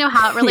 I don't really know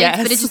how it relates,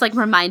 but it just like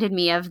reminded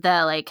me of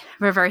the like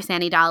reverse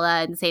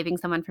Amidala and saving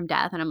someone from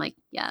death. And I'm like,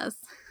 yes,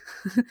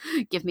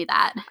 give me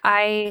that.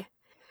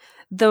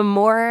 The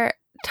more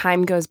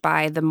time goes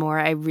by, the more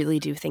I really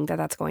do think that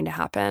that's going to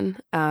happen.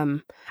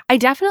 I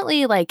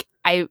definitely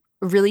I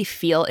really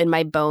feel in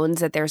my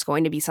bones that there's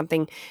going to be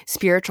something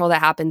spiritual that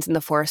happens in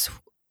the Force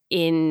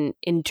in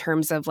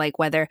terms of like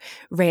whether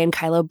Rey and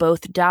Kylo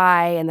both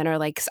die and then are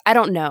like, I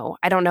don't know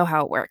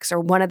how it works, or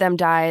one of them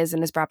dies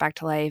and is brought back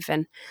to life.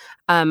 And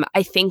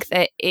I think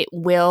that it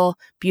will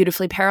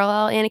beautifully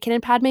parallel Anakin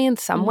and Padme in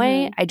some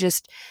way. I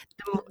just,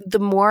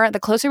 the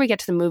closer we get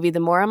to the movie, the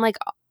more I'm like,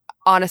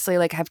 honestly,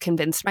 like have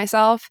convinced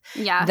myself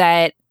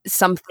that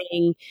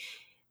something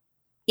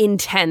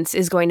intense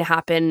is going to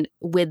happen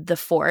with the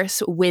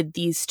Force with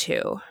these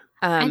two.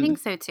 I think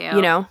so too.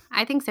 You know?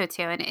 I think so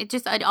too. And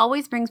it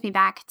always brings me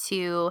back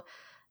to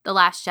The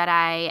Last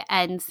Jedi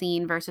end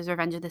scene versus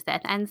Revenge of the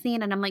Sith end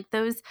scene. And I'm like,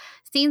 those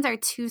scenes are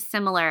too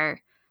similar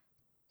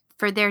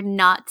for there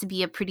not to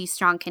be a pretty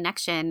strong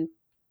connection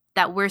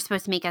that we're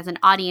supposed to make as an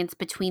audience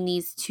between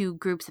these two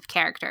groups of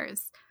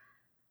characters.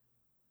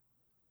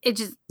 It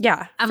just...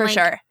 Yeah, for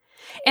sure.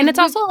 And it's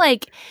also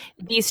like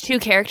these two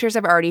characters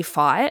have already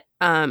fought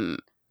in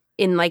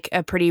like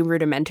a pretty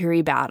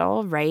rudimentary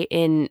battle, right?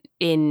 In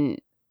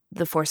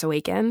The Force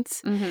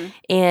Awakens.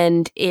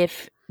 And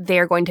if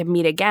they're going to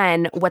meet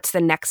again, what's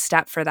the next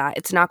step for that?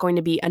 It's not going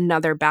to be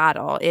another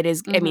battle. It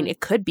is, I mean, it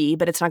could be,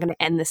 but it's not going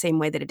to end the same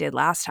way that it did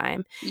last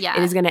time. Yeah.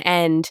 It is going to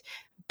end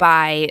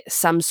by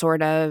some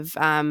sort of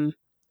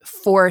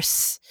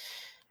Force,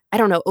 I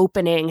don't know,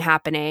 opening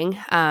happening.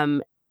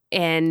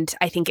 And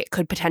I think it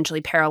could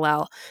potentially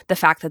parallel the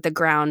fact that the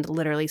ground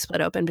literally split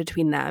open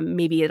between them.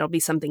 Maybe it'll be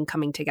something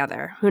coming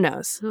together. Who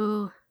knows?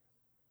 Ooh.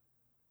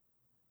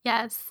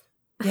 Yes.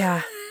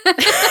 Yeah.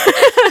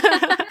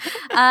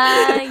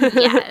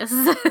 Yes.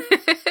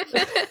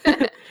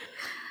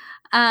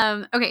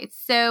 Okay,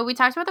 so we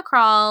talked about the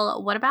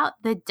crawl. What about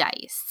the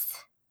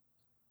dice?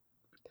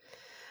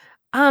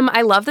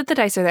 I love that the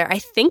dice are there. I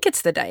think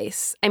it's the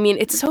dice. I mean,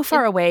 it's so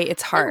far away,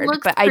 it's hard.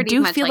 But I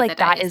do feel like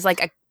that is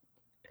like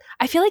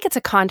I feel like it's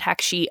a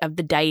contact sheet of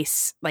the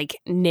dice, like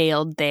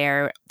nailed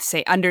there,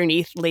 say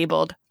underneath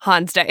labeled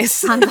Han's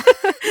dice.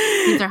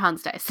 These are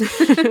Han's dice.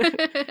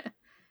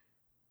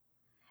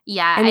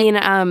 Yeah. I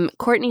mean,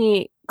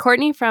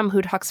 Courtney from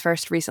Who Talks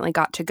First recently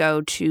got to go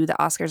to the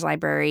Oscars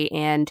library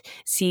and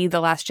see The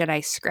Last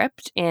Jedi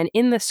script. And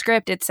in the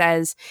script, it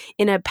says,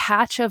 in a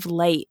patch of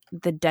light,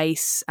 the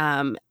dice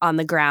on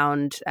the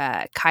ground,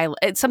 Kylo,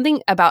 it's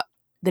something about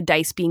the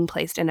dice being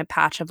placed in a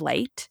patch of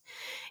light.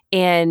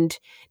 And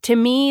to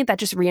me, that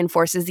just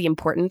reinforces the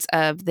importance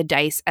of the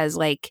dice as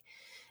like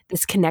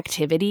this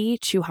connectivity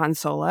to Han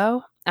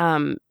Solo.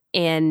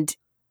 And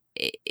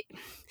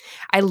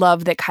I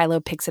love that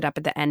Kylo picks it up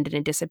at the end and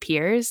it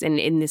disappears. And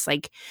in this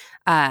like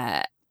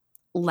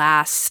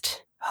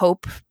last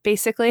hope,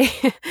 basically.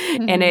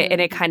 And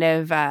it kind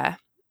of, I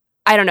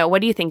don't know.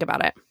 What do you think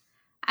about it?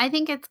 I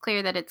think it's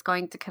clear that it's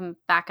going to come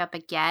back up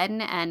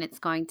again, and it's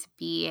going to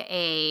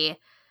be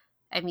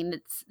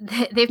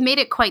they've made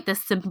it quite the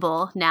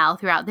symbol now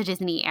throughout the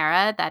Disney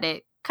era that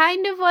it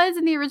kind of was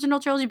in the original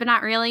trilogy, but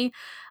not really.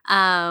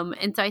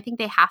 And so I think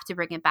they have to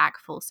bring it back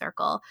full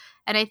circle.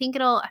 And I think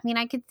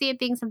I could see it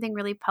being something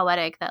really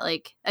poetic that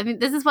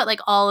this is what like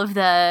all of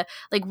the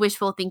like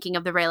wishful thinking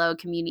of the Reylo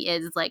community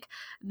is like.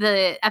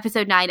 The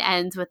episode 9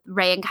 ends with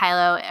Rey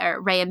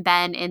and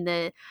Ben in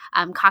the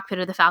cockpit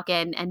of the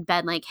Falcon, and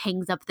Ben like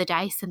hangs up the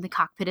dice in the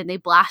cockpit and they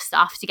blast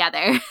off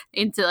together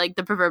into like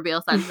the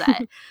proverbial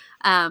sunset.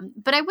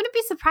 But I wouldn't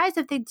be surprised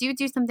if they do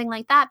something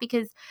like that,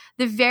 because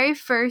the very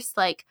first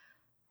like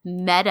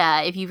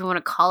meta, if you even want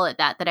to call it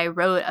that I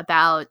wrote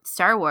about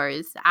Star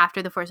Wars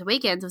after The Force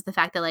Awakens was the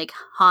fact that like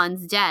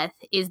Han's death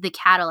is the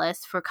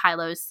catalyst for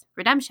Kylo's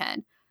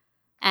redemption.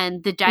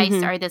 And the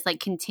dice are this like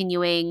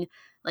continuing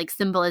like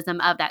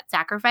symbolism of that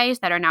sacrifice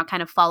that are now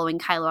kind of following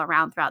Kylo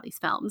around throughout these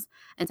films.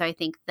 And so I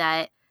think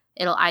that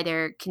it'll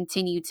either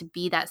continue to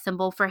be that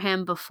symbol for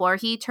him before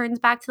he turns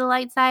back to the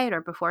light side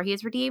or before he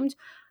is redeemed,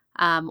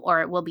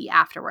 or it will be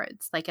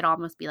afterwards. Like it'll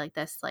almost be like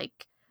this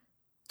like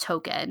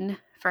token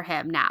for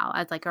him now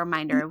as like a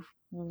reminder of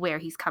where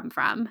he's come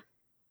from.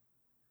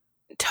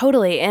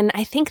 Totally. And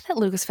I think that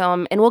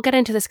Lucasfilm, and we'll get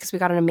into this because we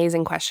got an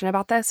amazing question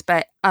about this,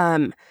 but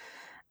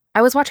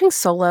I was watching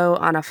Solo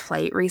on a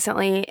flight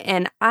recently,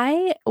 and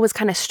I was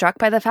kind of struck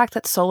by the fact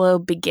that Solo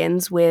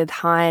begins with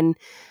Han,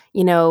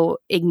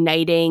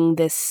 igniting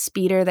this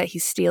speeder that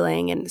he's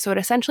stealing. And so it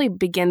essentially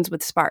begins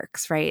with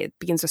sparks, right? It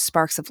begins with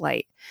sparks of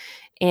light.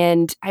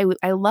 And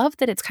I love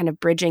that it's kind of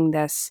bridging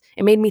this.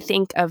 It made me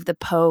think of the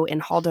Poe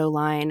and Holdo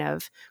line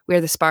of "We're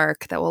the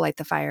spark that will light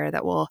the fire,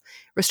 that will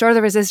restore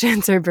the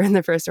resistance or burn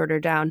the First Order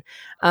down."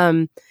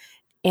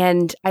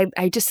 And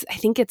I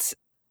think it's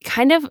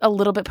kind of a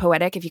little bit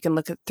poetic if you can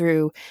look at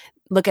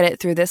it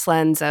through this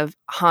lens of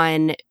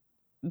Han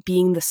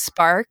being the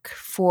spark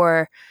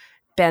for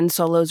Ben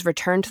Solo's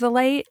return to the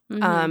light,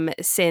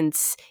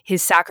 since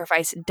his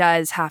sacrifice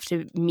does have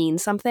to mean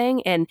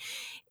something. And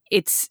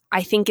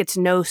I think it's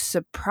no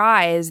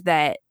surprise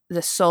that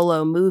the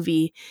Solo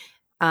movie,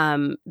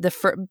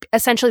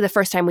 essentially the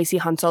first time we see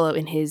Han Solo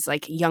in his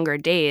like younger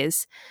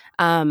days,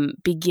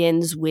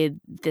 begins with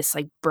this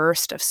like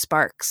burst of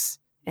sparks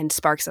and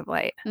sparks of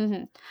light.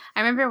 I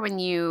remember when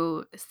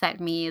you sent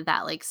me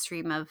that like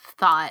stream of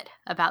thought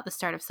about the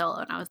start of Solo,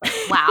 and I was like,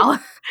 wow,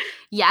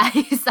 yes,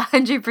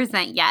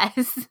 100%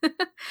 yes.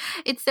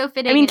 It's so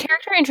fitting. I mean,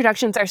 character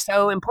introductions are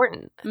so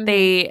important.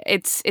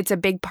 It's a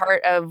big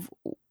part of,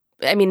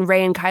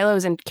 Rey and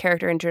Kylo's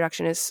character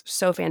introduction is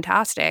so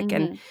fantastic.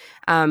 And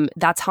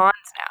that's Han's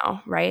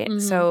now, right?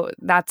 So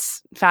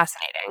that's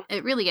fascinating.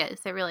 It really is.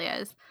 It really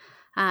is.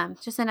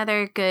 Just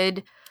another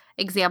good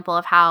example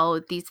of how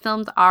these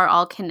films are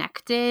all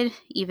connected,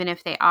 even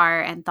if they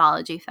are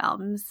anthology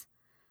films,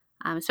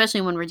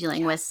 especially when we're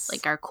dealing with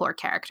like our core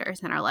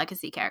characters and our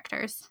legacy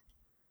characters.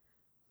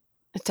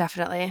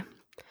 Definitely.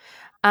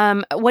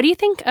 What do you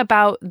think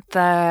about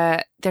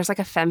there's like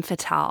a femme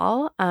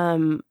fatale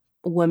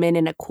woman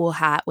in a cool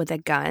hat with a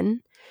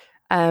gun?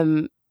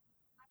 I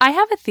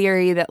have a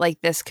theory that like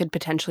this could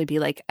potentially be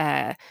like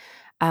I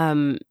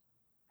don't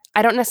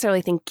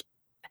necessarily think,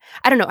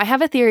 I don't know. I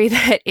have a theory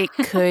that it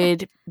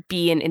could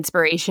be an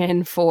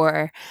inspiration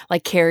for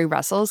like Kerry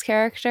Russell's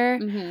character.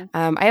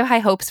 I have high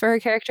hopes for her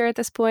character at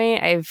this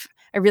point. I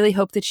really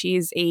hope that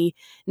she's a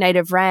Knight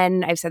of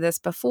Ren. I've said this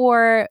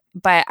before,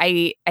 but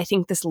I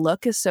think this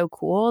look is so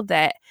cool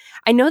that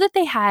I know that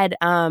they had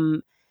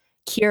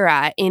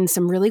Kira in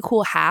some really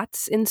cool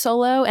hats in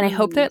Solo, and I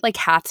hope that like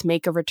hats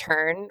make a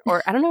return.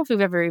 Or I don't know if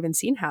we've ever even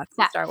seen hats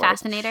in Star Wars.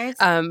 Fascinators.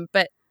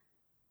 But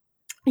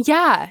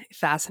yeah,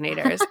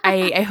 Fascinators.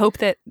 I hope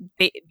that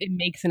it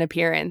makes an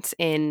appearance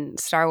in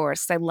Star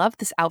Wars, because I love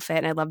this outfit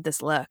and I love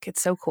this look.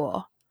 It's so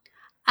cool.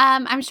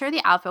 I'm sure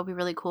the outfit will be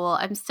really cool.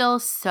 I'm still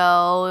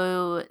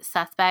so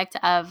suspect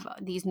of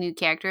these new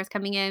characters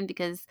coming in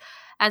because,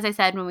 as I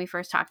said when we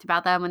first talked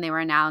about them, when they were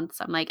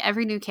announced, I'm like,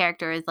 every new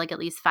character is like at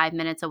least 5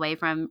 minutes away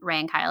from Rey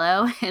and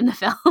Kylo in the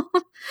film.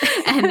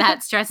 And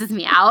that stresses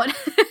me out.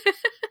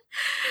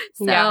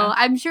 So yeah.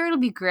 I'm sure it'll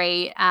be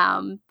great.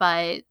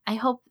 But I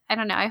hope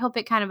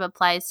it kind of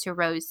applies to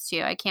Rose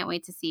too. I can't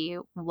wait to see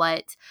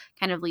what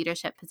kind of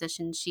leadership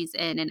position she's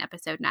in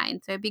episode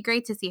 9. So it'd be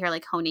great to see her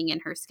like honing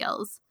in her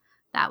skills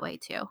that way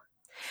too.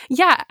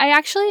 Yeah, I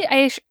actually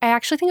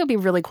think it would be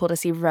really cool to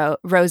see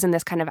Rose in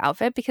this kind of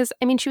outfit, because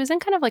she was in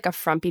kind of like a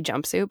frumpy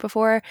jumpsuit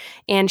before,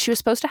 and she was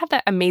supposed to have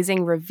that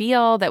amazing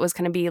reveal that was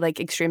going to be like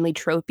extremely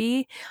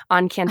tropey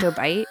on Canto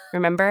Bight,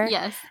 remember?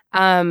 Yes.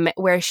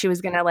 Where she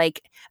was going to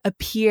like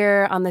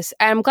appear on this.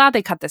 I'm glad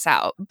they cut this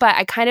out, but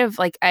I kind of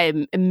like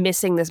I'm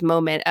missing this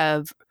moment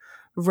of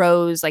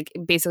Rose like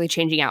basically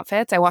changing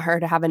outfits. I want her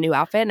to have a new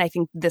outfit, and I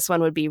think this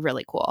one would be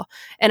really cool.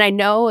 And I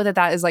know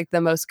that is like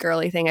the most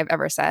girly thing I've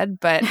ever said,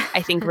 but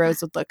I think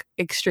Rose would look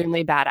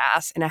extremely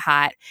badass in a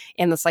hat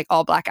and this like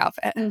all black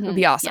outfit. It would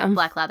be awesome. Yeah,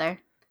 black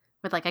leather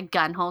with like a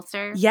gun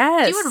holster.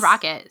 Yes, she would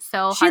rock it.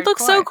 So she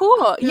looks so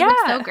cool. She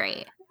looks so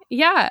great.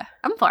 Yeah,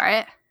 I'm for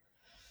it.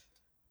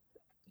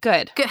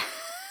 Good.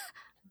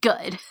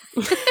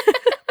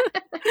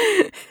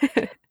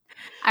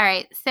 All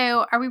right,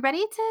 so are we ready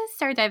to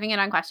start diving in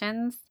on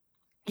questions?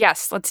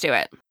 Yes, let's do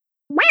it.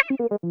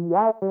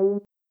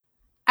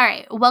 All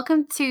right,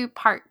 welcome to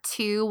part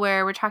 2,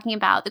 where we're talking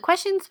about the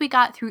questions we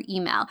got through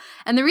email.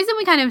 And the reason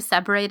we kind of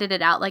separated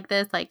it out like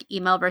this, like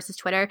email versus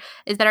Twitter,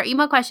 is that our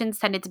email questions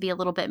tended to be a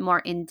little bit more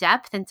in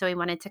depth. And so we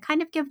wanted to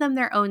kind of give them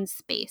their own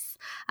space.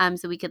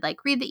 So we could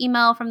like read the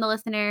email from the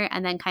listener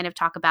and then kind of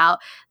talk about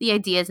the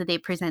ideas that they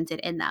presented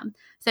in them.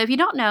 So if you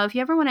don't know, if you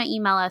ever want to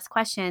email us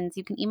questions,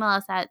 you can email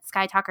us at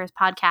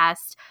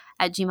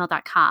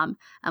skytalkerspodcast@gmail.com.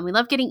 We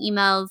love getting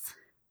emails.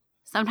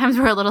 Sometimes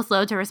we're a little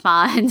slow to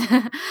respond,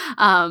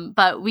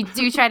 but we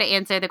do try to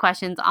answer the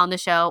questions on the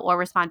show or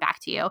respond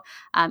back to you,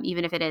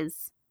 even if it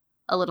is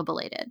a little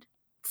belated.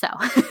 So,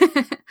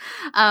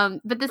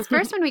 but this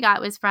first one we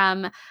got was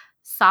from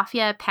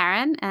Safia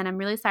Perrin, and I'm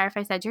really sorry if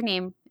I said your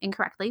name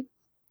incorrectly.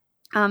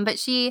 But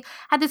she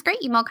had this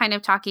great email kind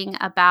of talking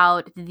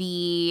about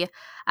the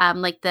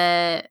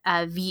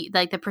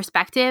the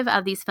perspective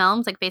of these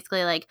films, like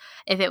basically like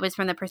if it was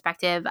from the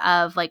perspective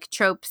of like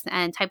tropes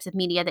and types of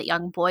media that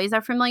young boys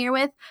are familiar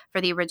with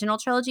for the original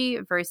trilogy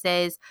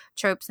versus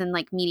tropes and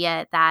like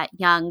media that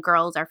young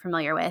girls are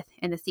familiar with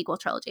in the sequel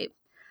trilogy.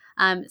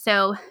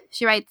 So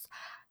she writes,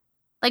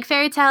 like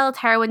fairy tales,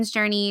 heroines'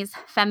 journeys,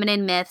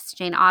 feminine myths,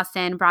 Jane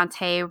Austen,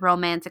 Bronte,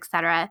 romance,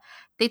 etc.,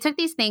 they took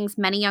these things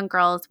many young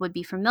girls would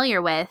be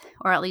familiar with,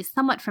 or at least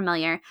somewhat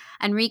familiar,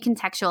 and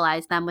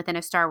recontextualized them within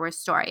a Star Wars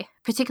story,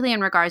 particularly in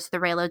regards to the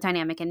Reylo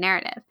dynamic and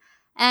narrative.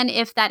 And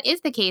if that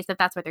is the case, if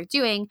that's what they're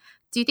doing,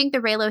 do you think the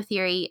Reylo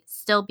theory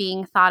still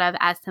being thought of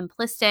as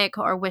simplistic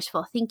or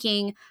wishful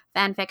thinking,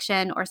 fan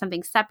fiction, or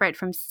something separate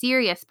from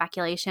serious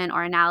speculation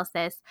or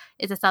analysis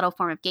is a subtle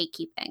form of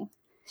gatekeeping?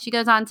 She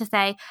goes on to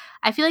say,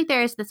 I feel like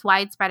there is this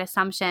widespread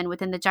assumption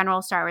within the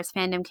general Star Wars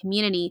fandom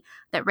community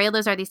that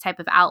Reylos are these type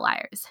of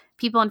outliers,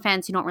 people and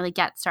fans who don't really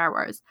get Star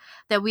Wars,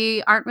 that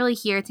we aren't really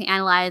here to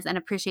analyze and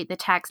appreciate the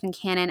text and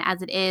canon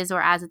as it is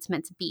or as it's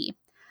meant to be.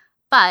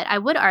 But I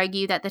would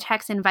argue that the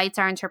text invites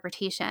our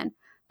interpretation.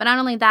 But not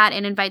only that,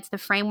 it invites the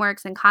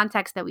frameworks and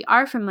context that we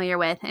are familiar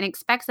with and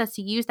expects us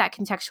to use that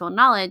contextual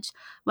knowledge,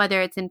 whether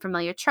it's in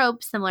familiar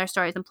tropes, similar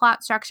stories and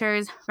plot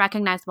structures,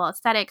 recognizable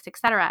aesthetics,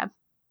 etc.,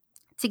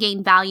 to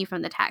gain value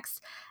from the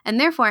text, and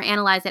therefore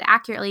analyze it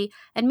accurately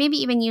and maybe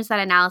even use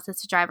that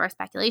analysis to drive our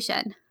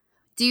speculation.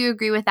 Do you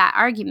agree with that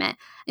argument?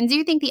 And do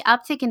you think the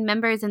uptick in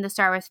members in the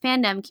Star Wars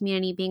fandom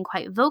community being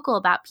quite vocal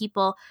about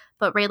people,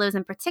 but Reylos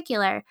in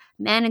particular,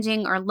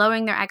 managing or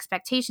lowering their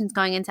expectations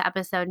going into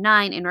Episode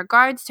 9 in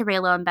regards to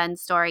Reylo and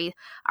Ben's story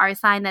are a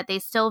sign that they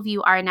still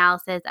view our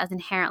analysis as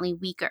inherently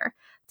weaker,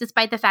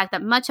 despite the fact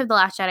that much of The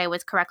Last Jedi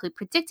was correctly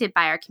predicted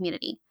by our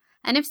community?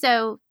 And if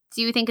so,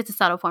 do you think it's a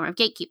subtle form of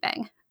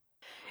gatekeeping?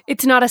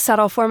 It's not a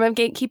subtle form of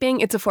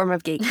gatekeeping. It's a form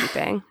of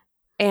gatekeeping.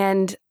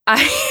 And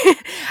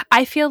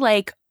I feel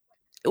like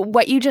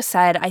what you just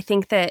said, I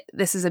think that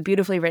this is a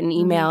beautifully written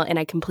email, and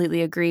I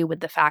completely agree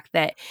with the fact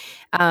that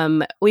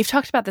we've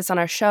talked about this on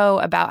our show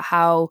about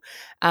how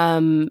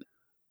the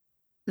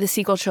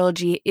sequel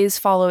trilogy is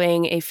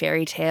following a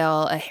fairy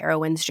tale, a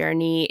heroine's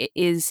journey. It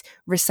is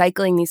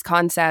recycling these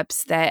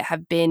concepts that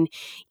have been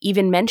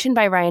even mentioned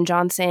by Rian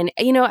Johnson.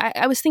 You know,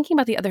 I was thinking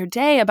about the other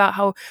day about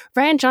how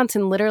Rian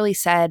Johnson literally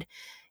said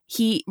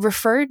he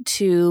referred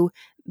to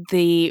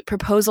the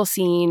proposal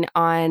scene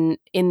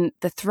in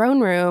the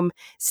throne room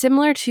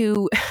similar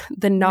to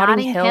the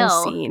Notting Hill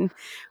scene.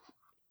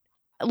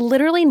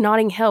 Literally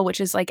Notting Hill,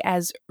 which is like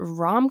as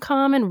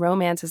rom-com and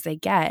romance as they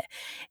get.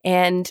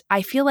 And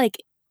I feel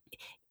like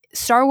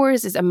Star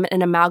Wars is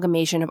an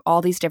amalgamation of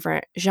all these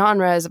different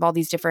genres, of all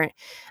these different,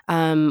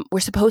 we're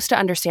supposed to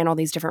understand all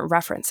these different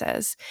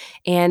references.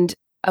 And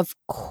of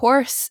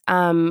course,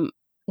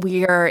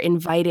 we are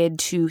invited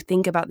to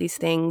think about these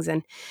things.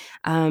 And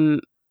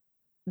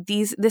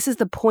this is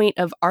the point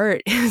of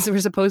art, is we're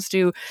supposed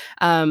to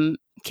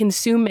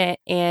consume it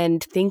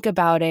and think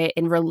about it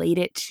and relate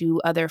it to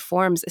other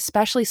forms,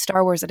 especially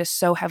Star Wars that is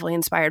so heavily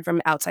inspired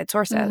from outside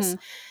sources.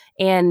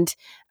 And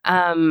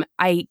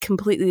I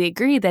completely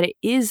agree that it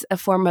is a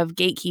form of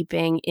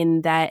gatekeeping,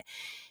 in that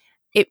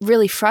it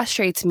really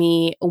frustrates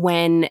me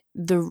when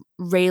the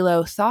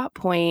Reylo thought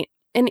point,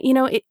 and you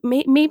know, it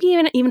maybe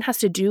even has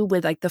to do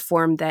with like the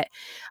form that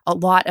a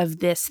lot of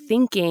this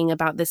thinking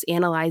about this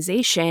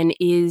analyzation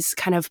is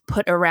kind of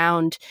put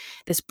around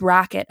this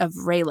bracket of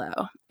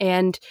Reylo.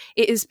 And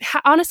it is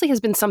honestly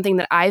has been something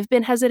that I've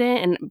been hesitant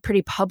and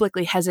pretty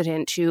publicly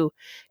hesitant to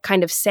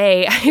kind of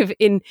say.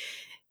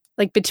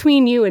 Like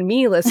between you and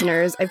me,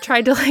 listeners, I've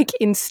tried to like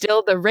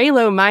instill the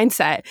Reylo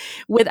mindset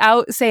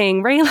without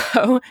saying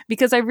Reylo,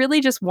 because I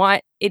really just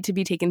want it to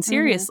be taken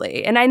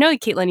seriously. And I know,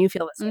 Caitlin, you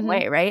feel the same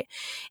way, right?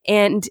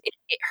 And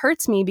it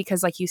hurts me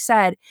because, like you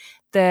said,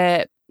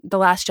 the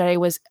Last Jedi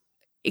was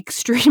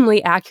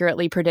extremely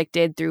accurately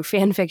predicted through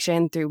fan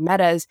fiction, through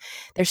metas.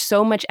 There's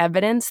so much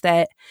evidence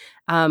that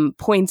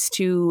points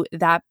to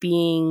that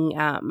being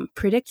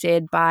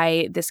predicted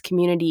by this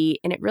community,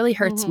 and it really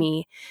hurts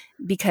me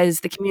because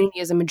the community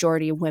is a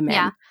majority of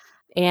women.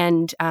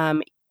 And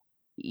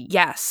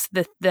yes,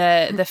 the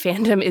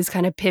fandom is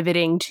kind of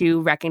pivoting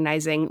to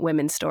recognizing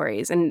women's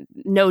stories, and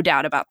no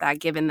doubt about that,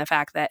 given the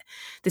fact that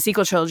the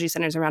sequel trilogy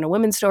centers around a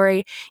women's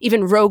story.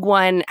 Even Rogue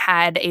One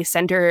had a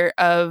center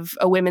of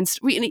a women's.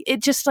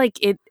 It just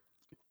like it.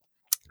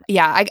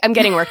 Yeah, I'm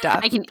getting worked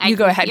up. I go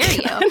can ahead.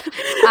 Hear you.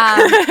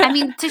 I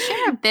mean, to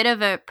share a bit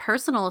of a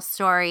personal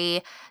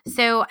story.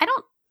 So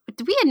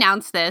did we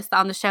announce this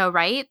on the show,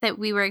 right? That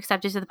we were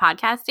accepted to the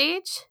podcast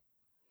stage?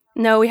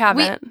 No, we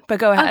haven't, but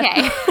go ahead.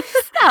 Okay.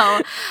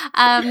 So,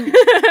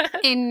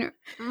 in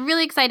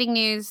really exciting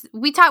news,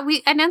 we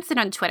announced it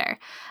on Twitter.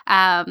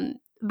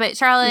 But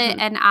Charlotte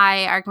and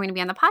I are going to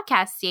be on the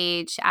podcast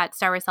stage at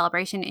Star Wars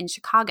Celebration in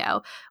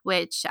Chicago,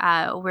 which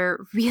we're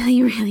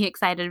really, really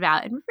excited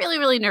about and really,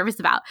 really nervous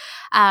about.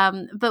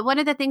 But one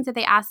of the things that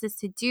they asked us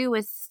to do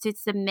was to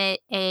submit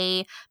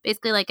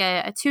basically like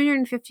a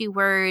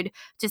 250-word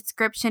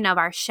description of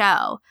our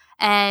show.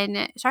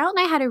 And Charlotte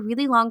and I had a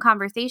really long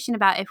conversation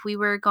about if we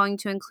were going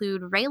to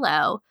include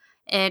Reylo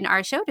in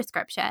our show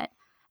description.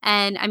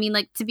 And I mean,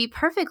 like, to be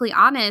perfectly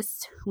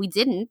honest, we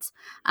didn't,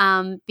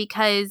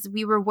 because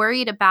we were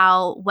worried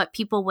about what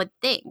people would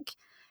think.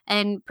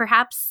 And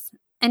perhaps,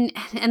 and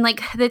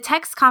like the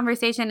text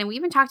conversation, and we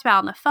even talked about it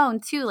on the phone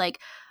too,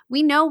 like,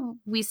 we know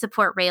we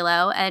support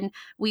Reylo, and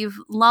we've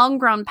long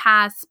grown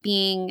past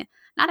being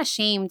not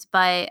ashamed,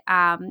 but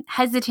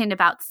hesitant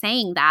about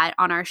saying that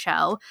on our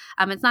show.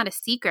 It's not a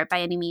secret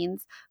by any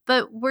means,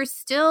 but we're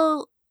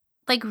still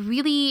like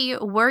really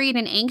worried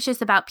and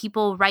anxious about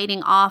people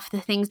writing off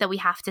the things that we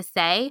have to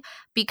say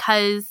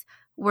because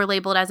we're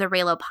labeled as a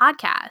Reylo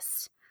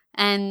podcast.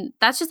 And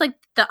that's just like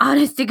the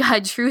honest to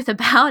God truth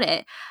about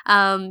it,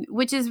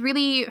 which is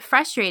really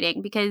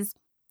frustrating because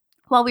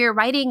while we were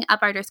writing up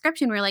our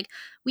description, we were like,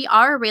 we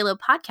are a Reylo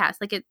podcast.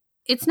 Like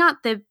it's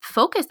not the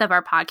focus of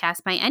our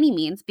podcast by any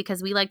means,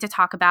 because we like to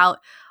talk about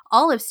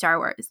all of Star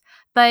Wars.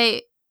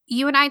 But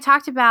you and I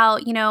talked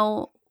about,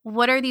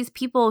 what are these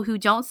people who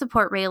don't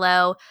support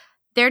Reylo?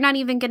 They're not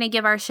even going to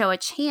give our show a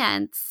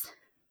chance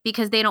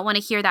because they don't want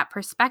to hear that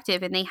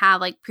perspective, and they have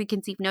like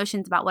preconceived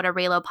notions about what a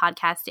Reylo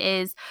podcast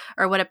is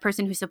or what a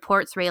person who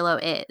supports Reylo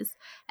is.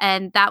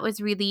 And that was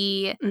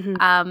really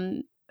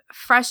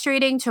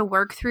frustrating to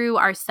work through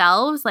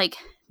ourselves, like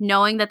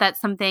knowing that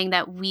that's something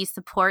that we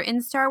support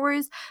in Star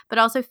Wars, but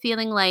also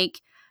feeling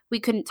like we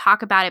couldn't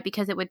talk about it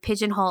because it would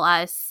pigeonhole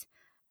us.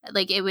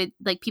 Like it would,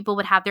 like people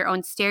would have their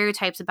own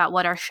stereotypes about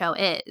what our show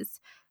is.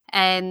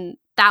 And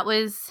that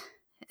was...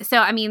 So,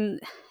 I mean,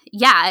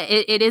 yeah,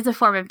 it is a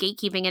form of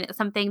gatekeeping, and it's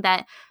something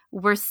that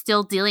we're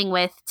still dealing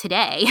with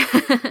today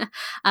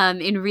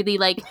in really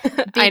like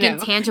big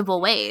and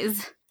tangible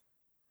ways.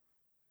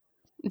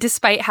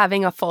 Despite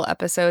having a full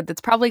episode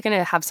that's probably going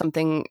to have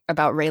something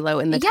about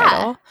Reylo in the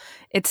title,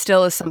 it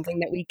still is something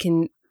that we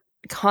can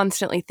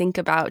constantly think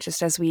about,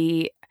 just as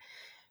we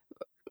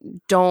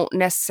don't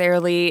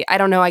necessarily, I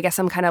don't know, I guess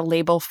I'm kind of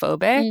label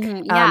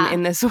phobic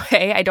in this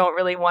way. I don't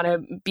really want to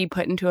be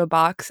put into a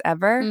box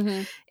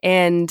ever.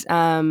 And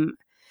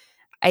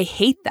I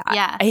hate that.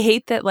 Yeah. I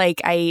hate that, like,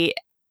 I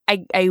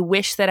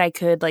wish that I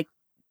could like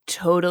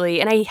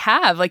totally, and I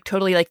have like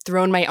totally like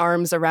thrown my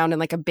arms around in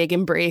like a big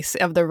embrace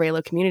of the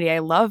Reylo community. I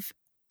love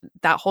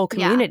that whole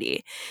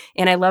community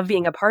and I love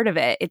being a part of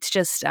it. It's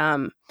just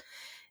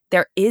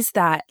there is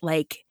that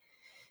like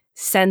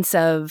sense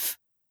of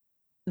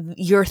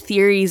your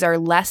theories are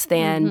less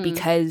than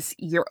because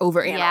you're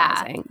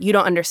overanalyzing. You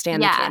don't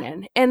understand the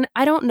canon. And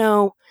I don't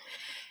know.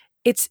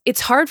 It's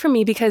hard for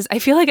me because I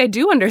feel like I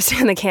do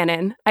understand the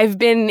canon. I've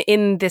been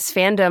in this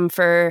fandom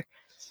for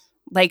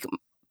like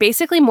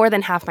basically more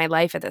than half my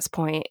life at this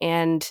point.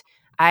 And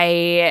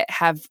I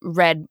have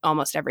read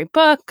almost every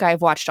book.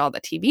 I've watched all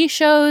the TV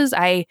shows.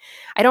 I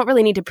don't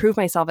really need to prove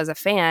myself as a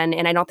fan.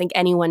 And I don't think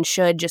anyone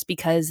should just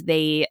because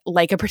they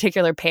like a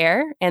particular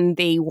pair and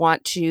they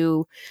want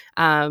to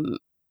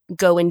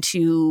go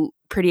into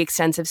pretty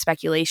extensive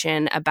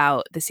speculation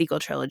about the sequel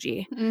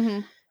trilogy.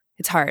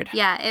 It's hard.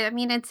 Yeah, I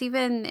mean,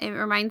 it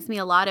reminds me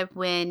a lot of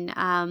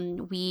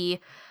when we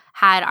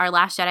had our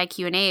Last Jedi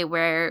Q&A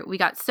where we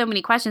got so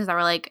many questions that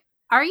were like,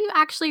 are you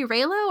actually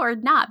Reylo or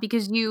not?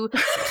 Because you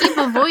keep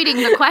avoiding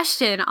the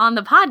question on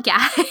the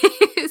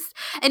podcast.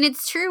 And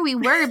it's true, we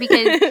were,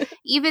 because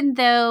even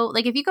though,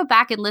 like, if you go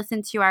back and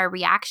listen to our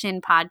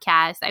reaction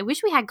podcast, I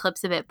wish we had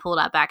clips of it pulled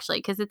up, actually,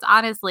 because it's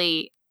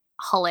honestly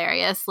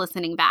hilarious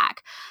listening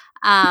back.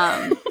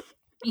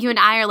 You and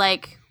I are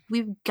like,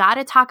 we've got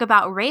to talk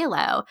about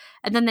Reylo.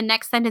 And then the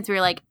next sentence we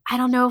were like, I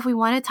don't know if we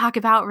want to talk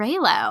about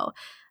Reylo.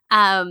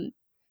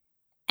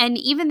 And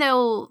even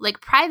though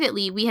like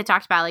privately we had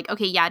talked about like,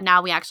 okay, yeah,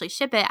 now we actually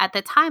ship it, at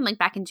the time, like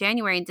back in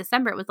January and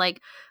December, it was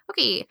like,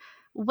 okay,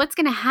 what's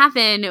going to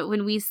happen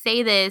when we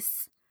say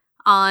this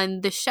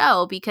on the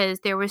show? Because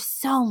there was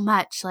so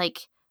much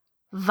like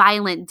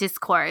violent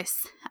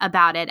discourse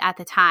about it at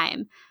the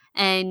time.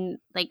 And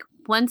like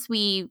once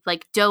we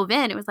like dove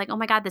in, it was like, oh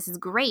my God, this is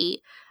great.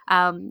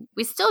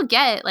 We still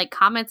get like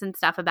comments and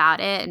stuff about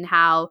it, and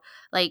how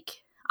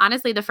like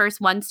honestly the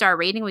first 1-star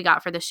rating we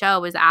got for the show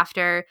was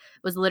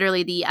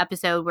literally the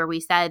episode where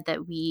we said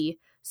that we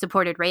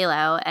supported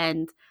Reylo.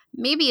 And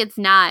maybe it's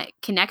not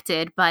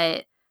connected,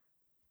 but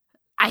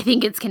I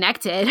think it's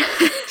connected.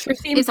 Sure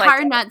seems It's like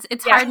hard it. not.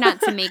 It's Yeah. hard not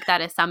to make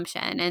that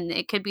assumption, and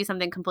it could be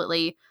something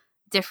completely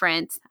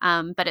different.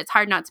 But it's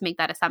hard not to make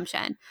that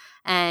assumption.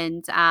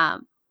 And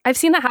I've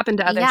seen that happen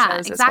to other Yeah,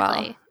 shows as well.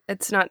 exactly.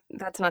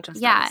 That's not just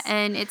yeah, us.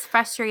 and it's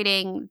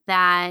frustrating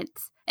that.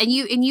 And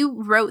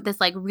you wrote this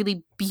like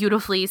really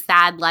beautifully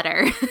sad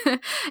letter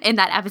in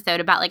that episode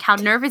about like how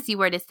nervous you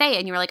were to say it.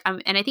 And you were like,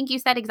 and I think you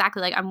said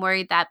exactly like, I'm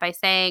worried that by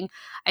saying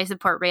I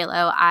support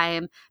Reylo, I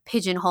am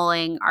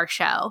pigeonholing our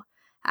show.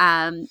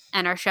 And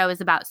our show is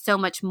about so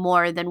much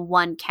more than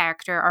one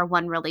character or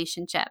one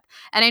relationship.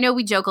 And I know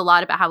we joke a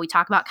lot about how we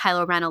talk about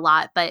Kylo Ren a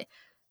lot, but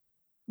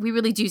we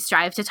really do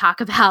strive to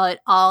talk about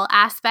all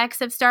aspects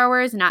of Star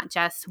Wars, not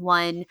just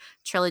one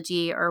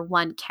trilogy or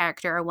one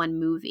character or one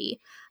movie.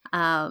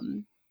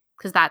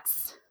 Because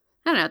that's,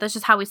 I don't know, that's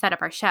just how we set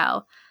up our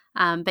show.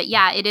 But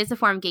yeah, it is a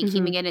form of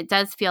gatekeeping, and it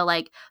does feel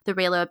like the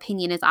Reylo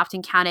opinion is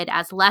often counted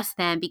as less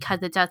than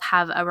because it does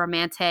have a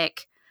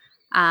romantic,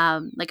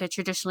 like a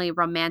traditionally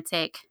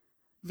romantic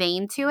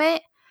vein to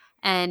it,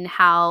 and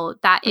how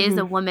that is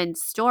a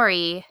woman's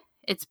story.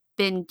 It's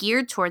been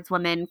geared towards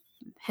women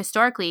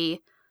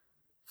historically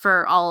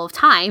for all of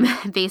time,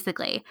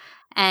 basically,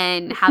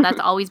 and how that's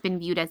always been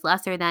viewed as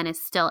lesser than it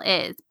still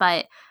is.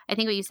 But I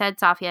think what you said,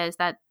 Safia, is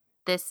that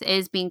this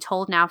is being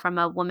told now from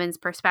a woman's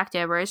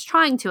perspective, or is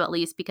trying to at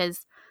least,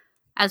 because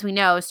as we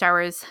know, Star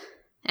Wars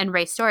and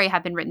Rey's story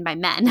have been written by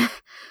men,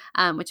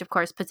 which of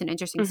course puts an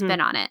interesting spin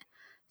on it.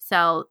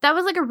 So that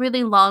was like a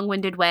really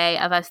long-winded way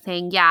of us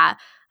saying, yeah,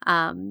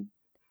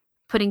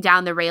 putting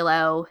down the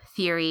Reylo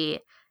theory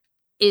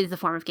is a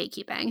form of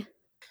gatekeeping.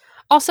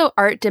 Also,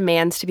 art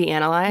demands to be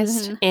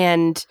analyzed.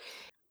 And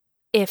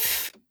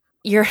if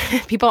your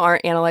people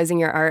aren't analyzing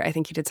your art, I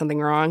think you did something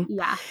wrong.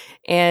 Yeah.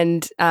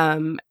 And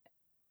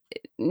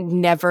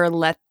never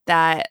let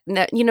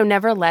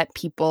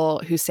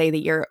people who say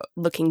that you're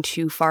looking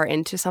too far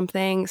into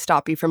something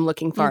stop you from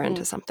looking far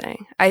into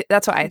something.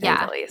 That's what I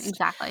think, at least.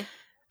 Exactly.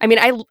 I mean,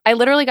 I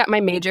literally got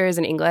my majors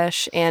in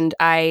English, and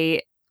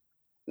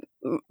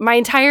my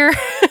entire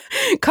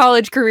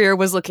college career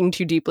was looking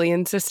too deeply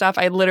into stuff.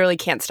 I literally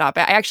can't stop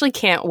it. I actually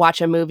can't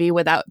watch a movie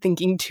without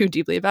thinking too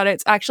deeply about it.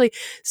 It's actually,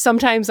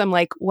 sometimes I'm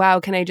like, wow,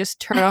 can I just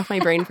turn off my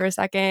brain for a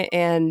second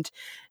and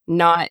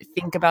not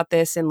think about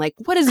this, and like,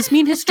 what does this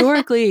mean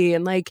historically,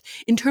 and like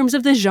in terms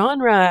of the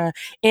genre,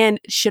 and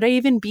should I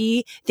even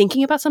be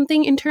thinking about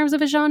something in terms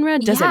of a genre?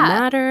 Does it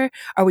matter?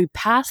 Are we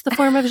past the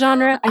form of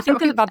genre? I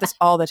think about this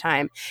all the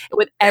time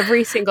with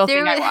every single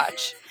thing I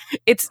watch.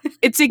 It's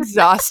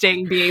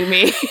exhausting being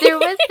me. There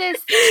was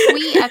this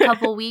tweet a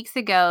couple weeks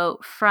ago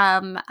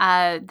from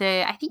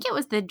I think it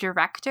was the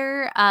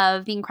director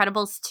of The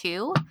Incredibles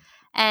 2,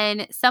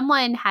 and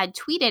someone had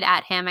tweeted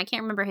at him, I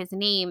can't remember his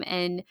name,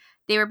 and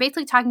they were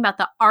basically talking about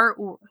the art.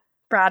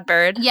 Brad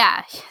Bird.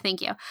 Yeah, thank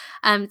you.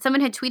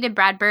 Someone had tweeted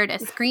Brad Bird a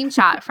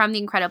screenshot from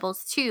The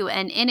Incredibles 2,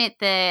 and in it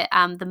the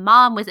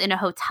mom was in a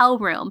hotel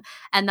room,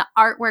 and the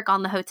artwork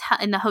on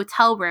the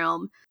hotel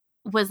room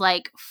was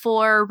like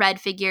 4 red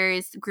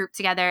figures grouped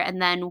together,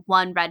 and then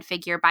 1 red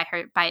figure by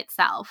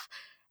itself.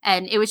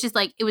 And it was just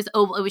like, it was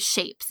oval, it was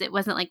shapes. It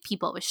wasn't like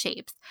people, it was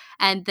shapes.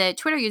 And the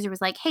Twitter user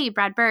was like, hey,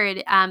 Brad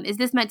Bird, is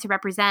this meant to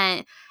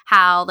represent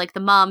how like the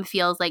mom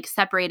feels like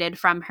separated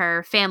from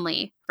her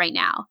family right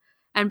now?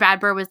 And Brad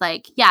Bird was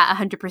like, yeah,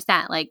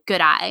 100%, like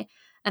good eye.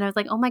 And I was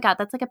like, oh my God,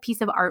 that's like a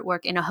piece of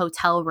artwork in a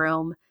hotel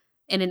room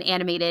in an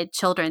animated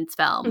children's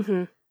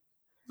film.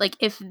 Like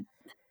if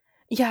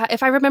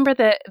I remember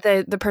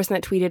the person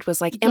that tweeted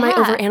was like, am I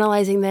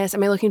overanalyzing this?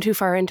 Am I looking too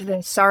far into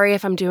this? Sorry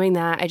if I'm doing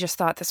that. I just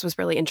thought this was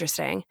really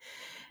interesting.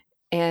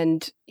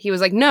 And he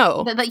was like,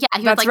 no. He was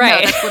like,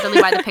 right. No, that's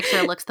literally why the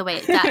picture looks the way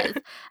it does.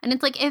 And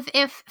it's like,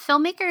 if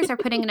filmmakers are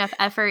putting enough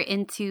effort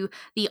into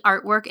the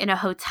artwork in a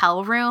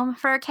hotel room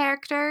for a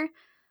character,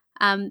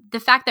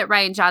 the fact that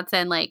Rian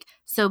Johnson like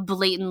so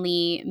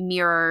blatantly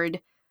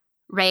mirrored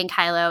Rey and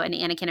Kylo and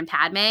Anakin and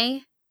Padme,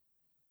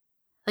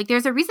 like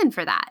there's a reason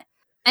for that.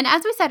 And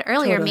as we said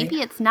earlier, maybe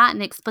it's not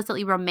an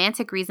explicitly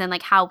romantic reason,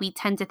 like how we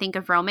tend to think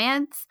of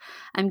romance,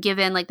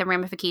 given like the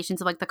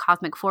ramifications of like the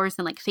cosmic force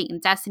and like fate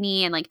and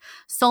destiny, and like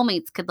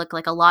soulmates could look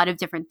like a lot of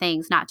different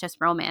things, not just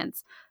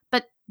romance.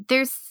 But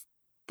there's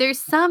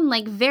some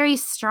like very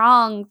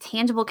strong,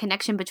 tangible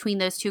connection between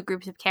those two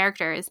groups of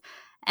characters.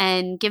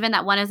 And given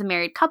that one is a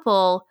married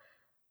couple,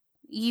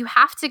 you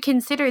have to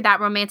consider that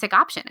romantic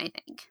option, I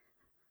think.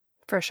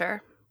 For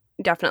sure.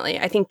 Definitely.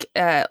 I think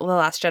The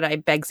Last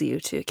Jedi begs you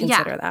to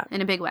consider that.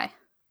 In a big way.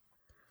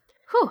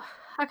 Whew.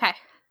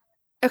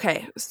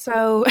 Okay.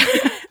 So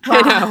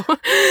I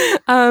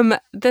know.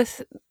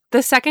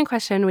 The second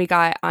question we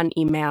got on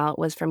email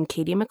was from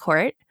Katie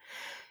McCourt.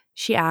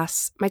 She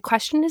asks, my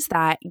question is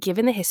that,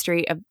 given the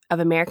history of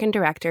American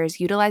directors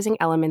utilizing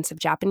elements of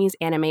Japanese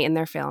anime in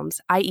their films,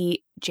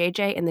 i.e.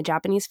 JJ in the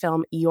Japanese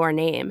film Your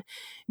Name,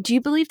 do you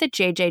believe that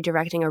JJ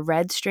directing a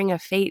Red String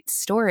of Fate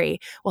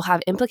story will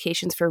have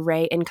implications for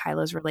Rey and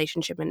Kylo's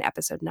relationship in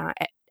episode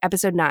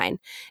 9,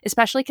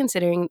 especially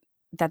considering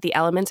that the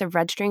elements of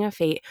Red String of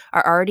Fate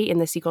are already in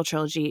the sequel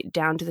trilogy,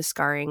 down to the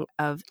scarring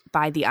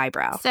by the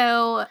eyebrow.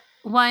 So,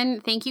 one,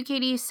 thank you,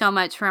 Katie, so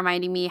much for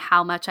reminding me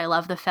how much I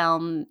love the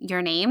film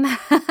Your Name.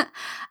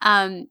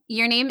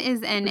 Your Name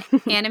is an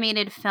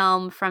animated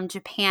film from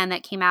Japan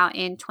that came out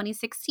in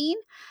 2016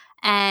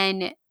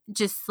 and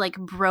just like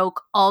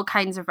broke all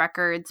kinds of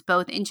records,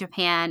 both in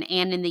Japan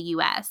and in the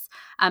US.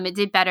 It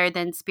did better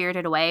than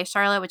Spirited Away,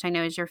 Charlotte, which I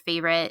know is your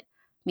favorite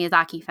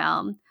Miyazaki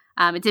film.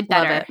 It did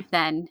better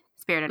than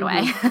Spirited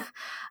Away.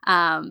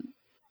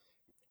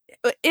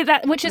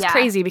 Which is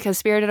crazy because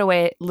Spirited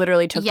Away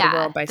literally took the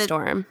world by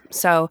storm.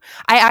 So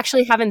I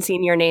actually haven't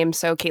seen Your Name.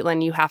 So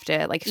Caitlin, you have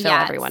to like fill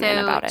everyone in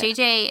about it.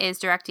 JJ is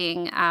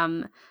directing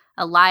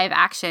a live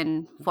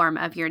action form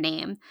of Your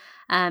Name.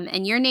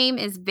 And Your Name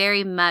is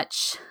very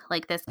much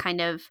like this kind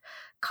of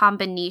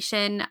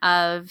combination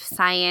of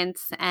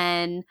science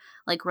and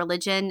like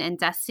religion and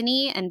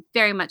destiny, and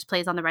very much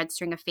plays on the Red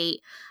String of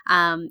Fate.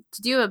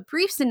 To do a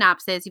brief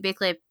synopsis, you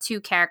basically have two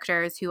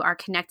characters who are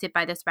connected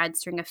by this Red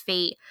String of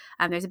Fate.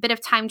 There's a bit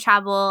of time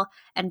travel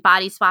and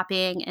body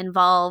swapping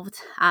involved.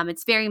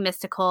 It's very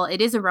mystical.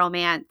 It is a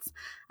romance,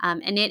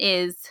 and it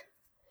is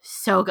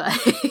so good.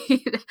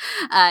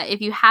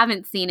 If you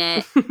haven't seen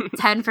it,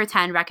 10 for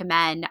 10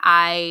 recommend.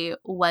 I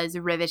was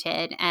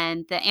riveted,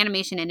 and the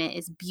animation in it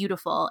is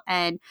beautiful.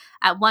 And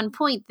at one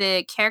point,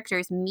 the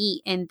characters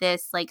meet in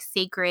this like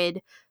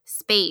sacred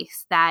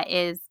space that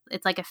is,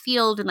 it's like a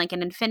field and like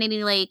an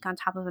infinity lake on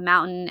top of a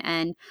mountain,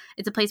 and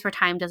it's a place where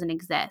time doesn't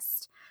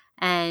exist.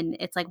 And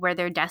it's like where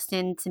they're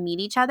destined to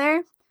meet each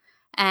other.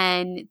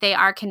 And they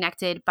are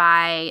connected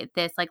by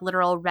this like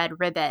literal red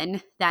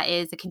ribbon that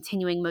is a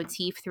continuing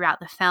motif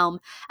throughout the film,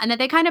 and that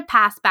they kind of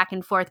pass back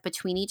and forth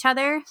between each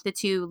other, the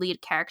two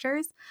lead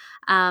characters.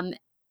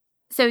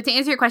 So to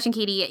answer your question,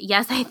 Katie,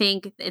 yes, I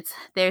think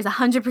there's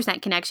 100%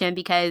 connection,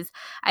 because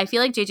I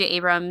feel like J.J.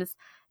 Abrams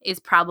is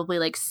probably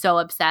like so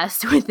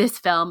obsessed with this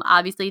film,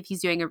 obviously if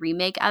he's doing a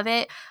remake of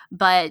it,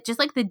 but just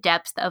like the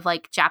depth of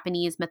like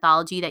Japanese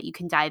mythology that you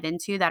can dive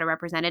into that are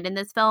represented in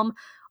this film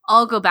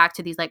all go back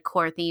to these like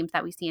core themes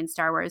that we see in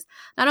Star Wars.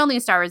 Not only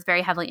is Star Wars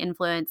very heavily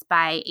influenced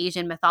by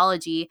Asian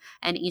mythology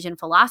and Asian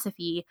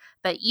philosophy,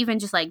 but even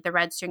just like the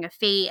Red String of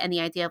Fate and the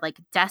idea of like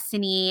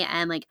destiny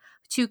and like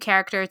two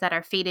characters that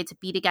are fated to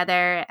be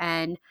together.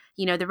 And,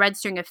 you know, the Red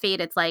String of Fate,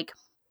 it's like,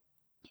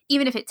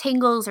 even if it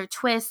tangles or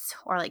twists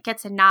or like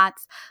gets in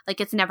knots, like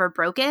it's never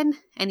broken.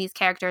 And these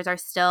characters are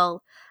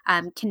still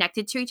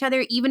connected to each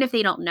other, even if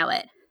they don't know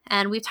it.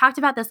 And we've talked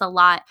about this a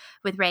lot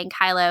with Rey and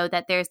Kylo,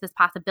 that there's this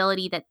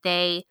possibility that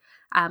they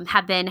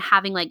have been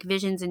having like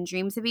visions and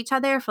dreams of each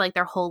other for like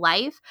their whole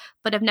life,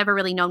 but have never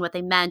really known what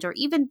they meant, or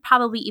even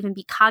probably even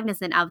be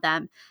cognizant of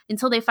them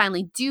until they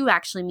finally do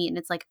actually meet. And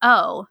it's like,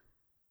 oh,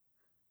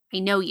 I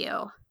know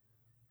you.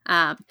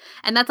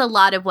 And that's a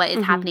lot of what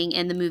is happening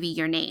in the movie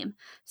Your Name.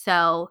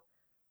 So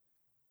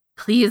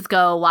please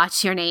go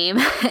watch Your Name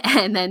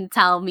and then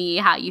tell me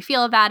how you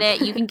feel about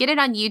it. You can get it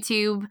on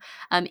YouTube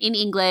in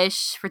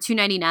English for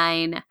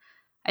 $2.99.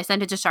 I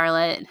sent it to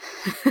Charlotte,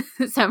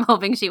 so I'm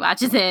hoping she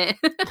watches it.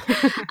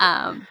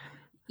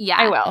 Yeah,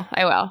 I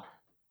will.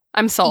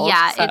 I'm sold.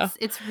 Yeah, so.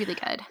 it's really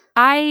good.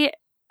 I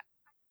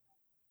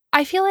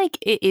feel like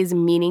it is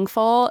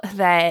meaningful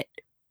that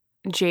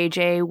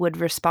JJ would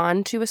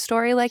respond to a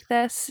story like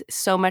this,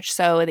 so much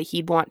so that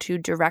he'd want to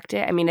direct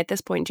it. I mean, at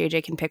this point,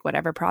 JJ can pick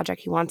whatever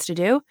project he wants to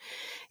do.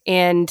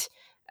 And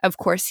of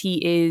course,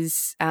 he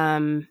is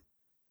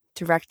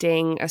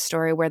directing a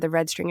story where the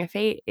Red String of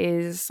Fate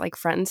is like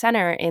front and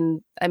center.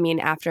 And I mean,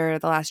 after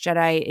The Last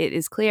Jedi, it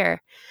is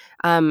clear.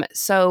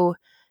 So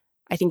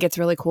I think it's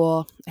really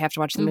cool. I have to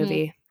watch the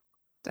movie.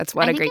 That's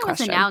what a great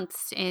question. I think it was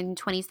announced in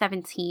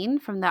 2017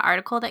 from the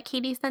article that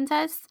Katie sent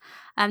us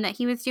that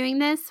he was doing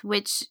this,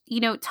 which, you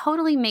know,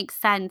 totally makes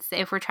sense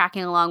if we're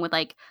tracking along with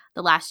like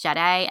The Last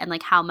Jedi and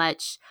like how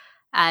much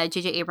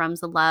J.J.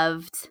 Abrams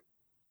loved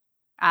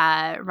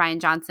Rian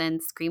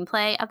Johnson's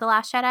screenplay of The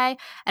Last Jedi.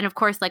 And of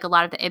course, like a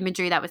lot of the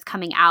imagery that was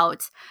coming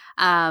out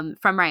from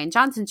Rian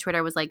Johnson's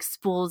Twitter was like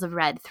spools of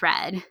red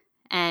thread.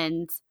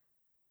 And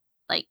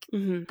like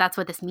that's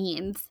what this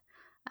means.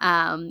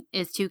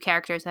 Is two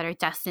characters that are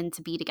destined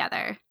to be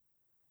together.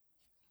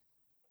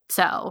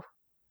 So,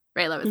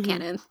 Reylo is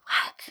canon.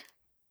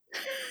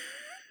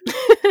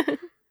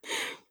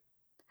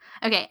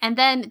 Okay, and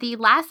then the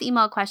last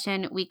email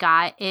question we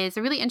got is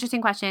a really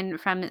interesting question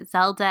from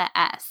Zelda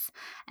S.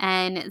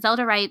 And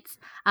Zelda writes,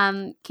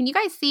 can you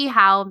guys see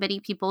how many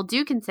people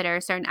do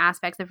consider certain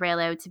aspects of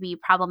Reylo to be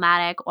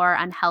problematic or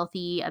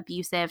unhealthy,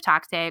 abusive,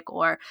 toxic,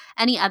 or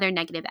any other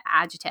negative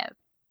adjective?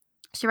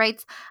 She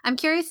writes, I'm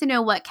curious to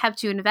know what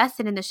kept you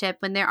invested in the ship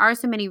when there are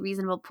so many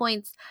reasonable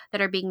points that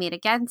are being made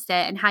against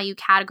it, and how you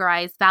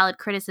categorize valid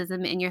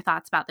criticism in your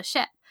thoughts about the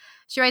ship.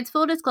 She writes,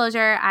 full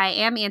disclosure, I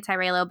am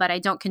anti-Reylo, but I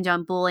don't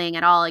condone bullying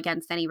at all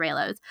against any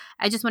Reylos.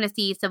 I just want to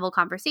see civil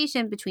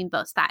conversation between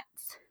both sides.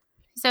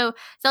 So,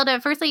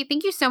 Zelda, firstly,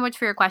 thank you so much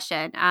for your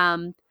question.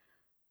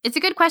 it's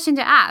a good question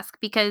to ask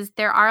because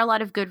there are a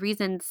lot of good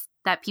reasons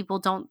that people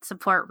don't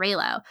support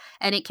Reylo,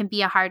 and it can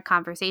be a hard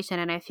conversation.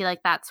 And I feel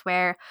like that's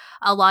where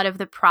a lot of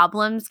the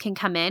problems can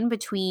come in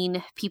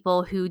between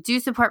people who do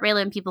support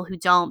Reylo and people who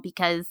don't,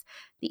 because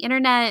the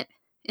internet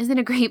isn't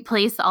a great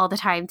place all the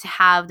time to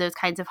have those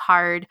kinds of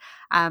hard,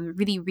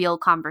 really real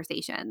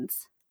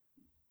conversations.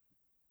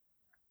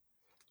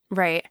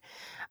 Right.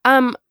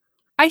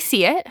 I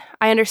see it.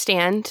 I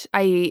understand.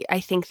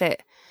 I think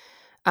that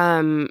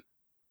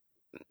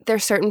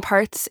there's certain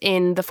parts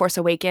in The Force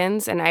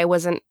Awakens, and I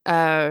wasn't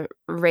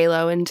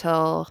Reylo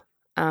until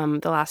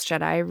The Last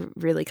Jedi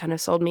really kind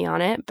of sold me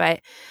on it.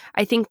 But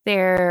I think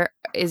there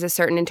is a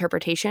certain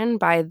interpretation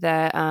by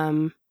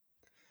the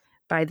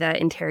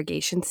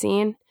interrogation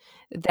scene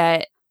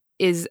that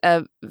is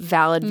a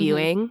valid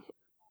viewing.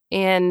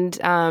 And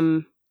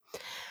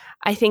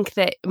I think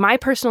that my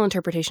personal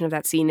interpretation of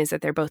that scene is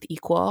that they're both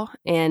equal,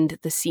 and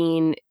the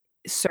scene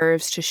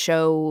serves to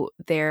show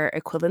their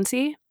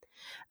equivalency.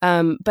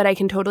 But I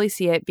can totally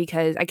see it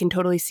because I can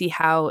totally see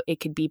how it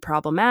could be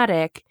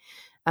problematic.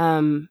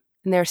 And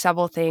there are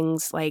several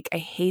things, like I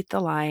hate the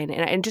line,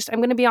 and I'm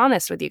going to be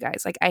honest with you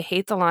guys. Like, I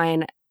hate the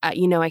line,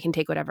 I can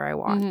take whatever I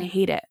want. I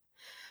hate it.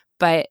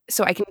 But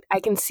so I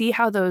can see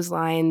how those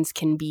lines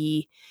can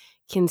be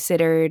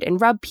considered and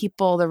rub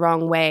people the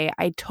wrong way.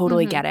 I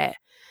totally get it.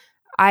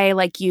 I,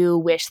 like you,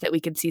 wish that we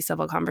could see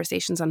civil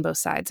conversations on both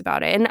sides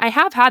about it. And I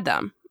have had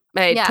them.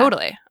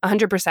 Totally,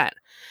 100%.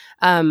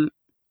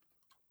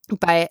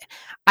 But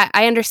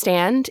I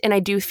understand, and I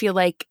do feel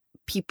like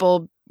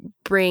people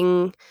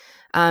bring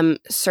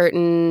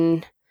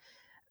certain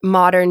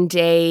modern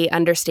day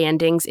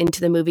understandings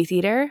into the movie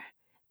theater,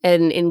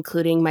 and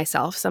including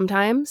myself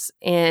sometimes.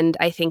 And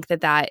I think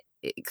that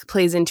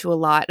plays into a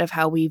lot of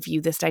how we view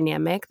this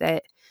dynamic,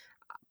 that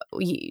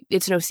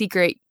it's no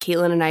secret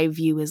Caitlin and I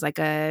view as like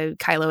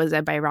Kylo as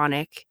a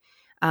Byronic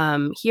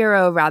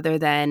hero rather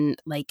than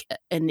like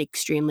an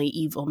extremely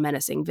evil,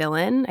 menacing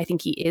villain. I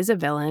think he is a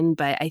villain,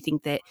 but I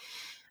think that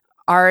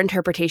our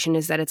interpretation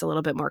is that it's a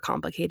little bit more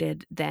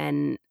complicated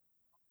than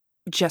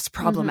just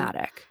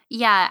problematic.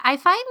 Yeah, I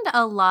find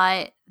a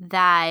lot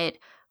that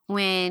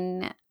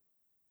when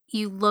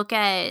you look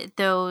at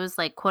those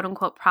like quote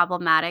unquote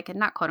problematic, and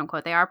not quote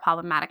unquote, they are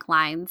problematic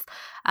lines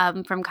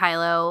from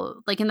Kylo,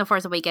 like in The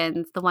Force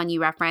Awakens, the one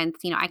you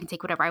referenced, I can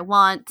take whatever I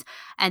want.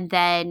 And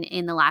then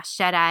in The Last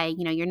Jedi,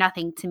 you're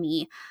nothing to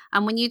me.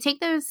 When you take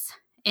those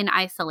in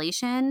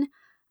isolation,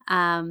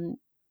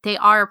 they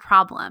are a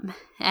problem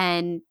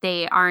and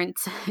they aren't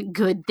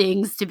good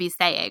things to be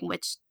saying,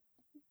 which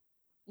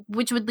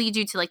would lead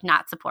you to like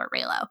not support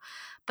Reylo.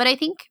 But I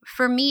think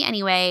for me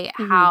anyway,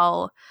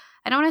 how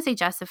I don't want to say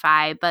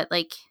justify, but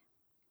like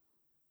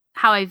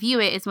how I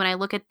view it is when I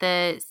look at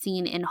the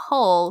scene in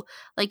whole,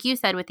 like you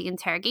said with the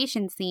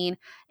interrogation scene,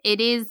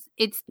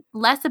 it's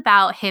less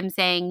about him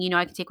saying,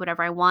 I can take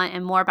whatever I want,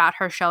 and more about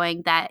her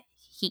showing that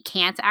he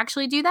can't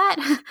actually do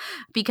that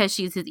because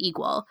she's his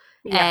equal.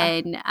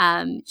 Yeah.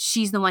 And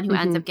she's the one who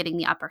ends up getting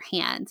the upper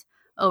hand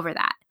over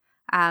that.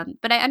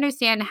 But I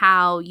understand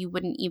how you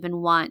wouldn't even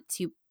want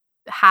to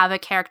have a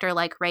character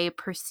like Rey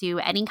pursue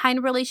any kind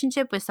of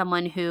relationship with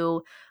someone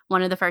who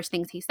one of the first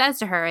things he says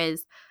to her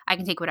is, I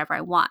can take whatever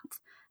I want.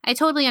 I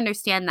totally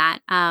understand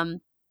that.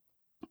 And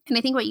I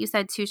think what you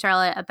said too,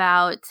 Charlotte,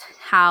 about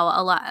how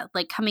a lot,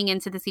 like coming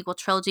into the sequel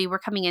trilogy, we're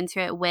coming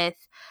into it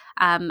with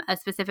a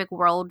specific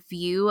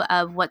worldview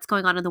of what's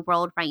going on in the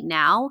world right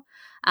now,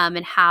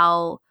 and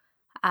how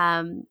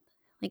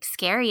like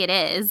scary it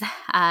is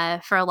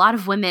for a lot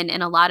of women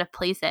in a lot of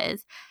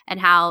places,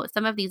 and how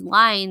some of these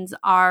lines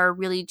are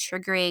really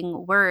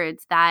triggering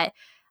words that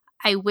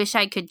I wish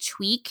I could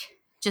tweak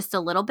just a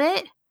little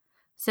bit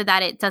so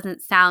that it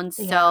doesn't sound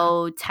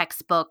so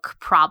textbook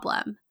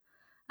problem.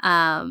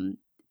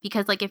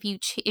 Because like if you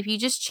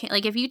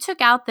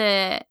took out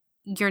the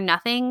 "you're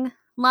nothing"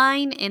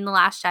 line in The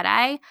Last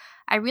Jedi,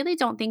 I really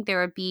don't think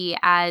there would be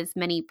as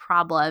many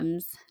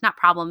not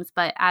problems,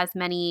 but as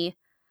many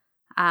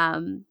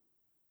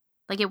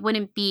like it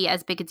wouldn't be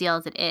as big a deal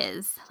as it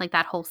is, like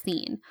that whole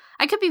scene.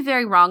 I could be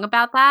very wrong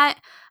about that,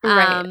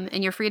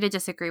 and you're free to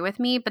disagree with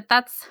me, but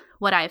that's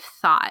what I've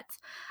thought.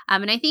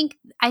 And I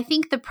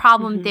think the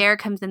problem there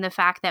comes in the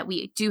fact that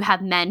we do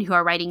have men who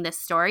are writing this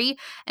story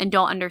and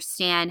don't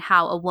understand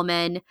how a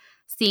woman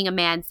seeing a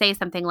man say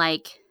something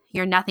like,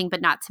 "You're nothing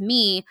but not to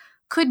me,"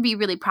 could be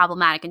really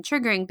problematic and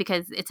triggering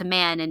because it's a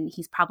man and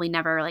he's probably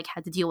never like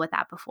had to deal with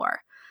that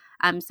before.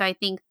 So I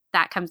think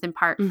that comes in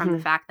part from the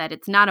fact that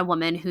it's not a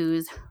woman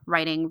who's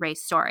writing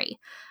Rey's story.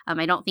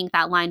 I don't think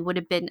that line would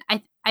have been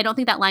I don't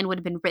think that line would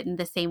have been written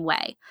the same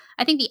way.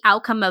 I think the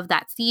outcome of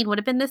that scene would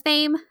have been the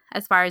same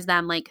as far as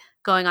them like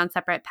going on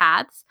separate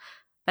paths,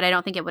 but I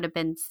don't think it would have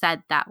been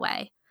said that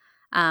way.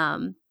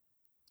 And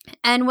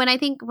when I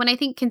think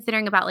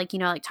considering about like,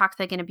 like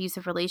toxic and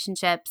abusive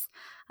relationships,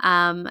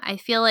 I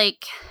feel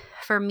like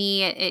for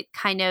me it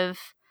kind of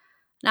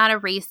not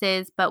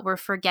erases, but we're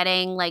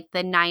forgetting like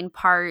the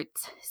 9-part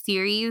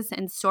series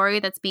and story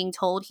that's being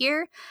told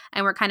here.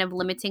 And we're kind of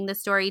limiting the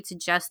story to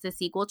just the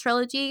sequel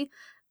trilogy.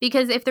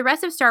 Because if the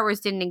rest of Star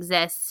Wars didn't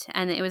exist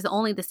and it was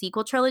only the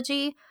sequel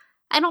trilogy,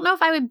 I don't know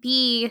if I would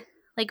be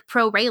like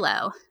pro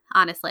Reylo,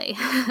 honestly,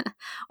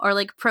 or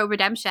like pro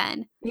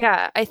redemption.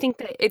 Yeah, I think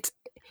that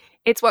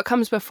it's what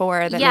comes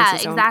before that makes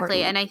it so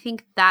exactly. important. And I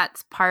think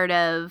that's part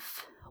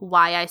of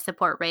why I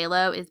support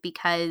Reylo, is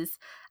because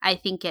I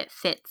think it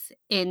fits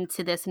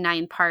into this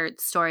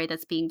 9-part story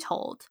that's being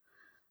told.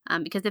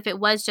 Because if it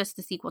was just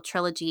the sequel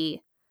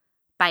trilogy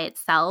by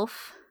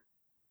itself,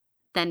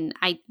 then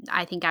I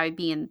think I would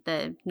be in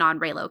the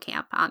non-Reylo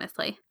camp,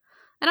 honestly.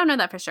 I don't know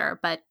that for sure,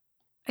 but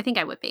I think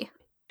I would be.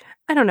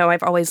 I don't know.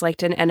 I've always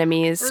liked an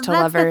enemies to That's the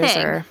lovers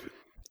thing. or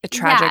a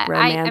tragic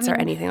romance I or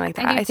mean, anything like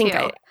that. I do think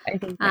too. I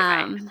think they're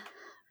fine.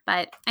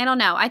 But I don't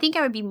know. I think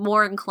I would be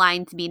more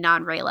inclined to be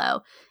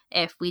non-Reylo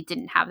if we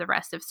didn't have the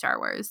rest of Star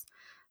Wars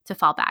to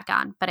fall back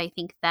on. But I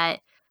think that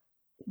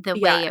the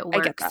way it I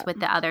get works that. with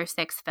the other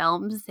 6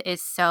 films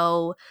is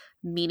so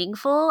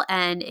meaningful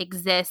and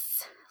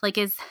exists, like,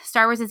 is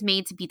Star Wars is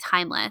made to be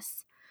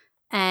timeless.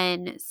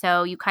 And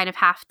so you kind of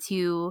have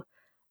to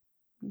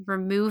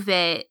remove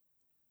it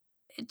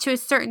to a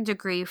certain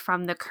degree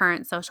from the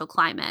current social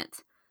climate.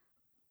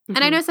 And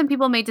I Mhm. know some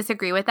people may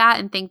disagree with that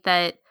and think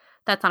that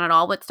that's not at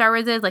all what Star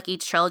Wars is. Like,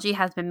 each trilogy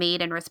has been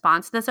made in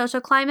response to the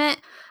social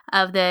climate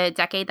of the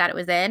decade that it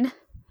was in.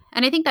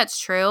 And I think that's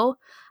true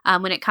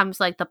when it comes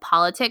to, like, the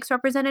politics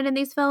represented in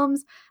these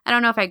films. I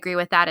don't know if I agree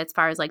with that as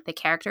far as, like, the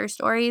character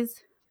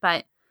stories,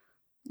 but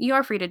you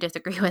are free to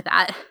disagree with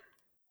that.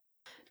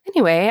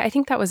 Anyway, I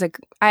think that was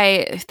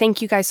I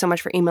thank you guys so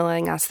much for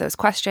emailing us those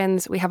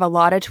questions. We have a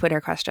lot of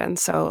Twitter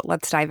questions, so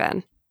let's dive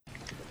in.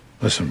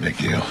 Listen, big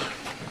deal.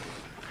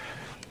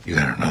 You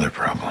got another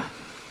problem.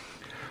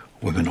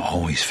 Women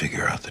always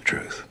figure out the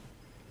truth.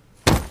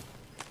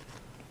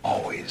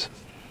 Always.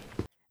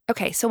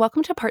 Okay, so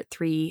welcome to part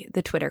 3,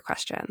 the Twitter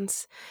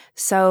questions.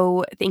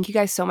 So thank you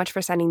guys so much for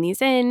sending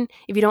these in.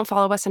 If you don't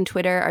follow us on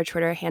Twitter, our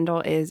Twitter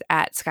handle is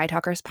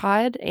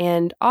 @SkyTalkersPod.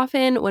 And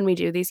often when we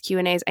do these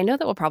Q&As, I know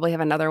that we'll probably have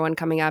another one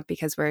coming up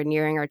because we're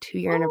nearing our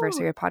 2-year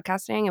anniversary of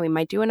podcasting, and we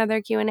might do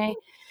another Q&A.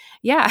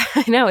 Yeah,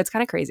 I know, it's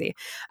kind of crazy.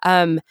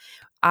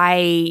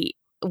 I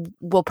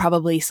will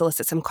probably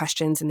solicit some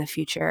questions in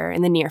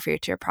the near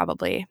future,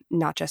 probably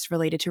not just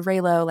related to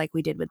Reylo like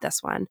we did with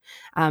this one.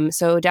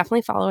 So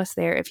definitely follow us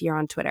there if you're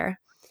on Twitter.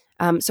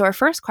 So our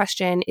first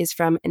question is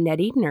from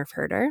Nettie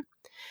Nerfherder.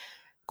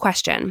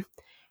 Question: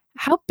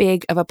 how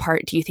big of a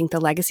part do you think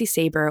the Legacy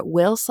Saber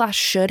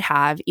will/should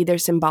have, either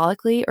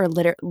symbolically or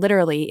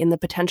literally, in the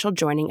potential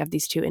joining of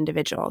these 2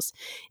 individuals?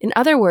 In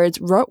other words,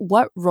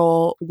 what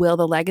role will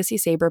the Legacy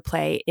Saber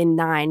play in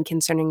 9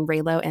 concerning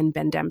Reylo and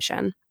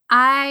Bendemption?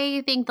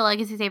 I think the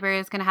Legacy Saber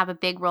is going to have a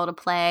big role to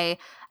play.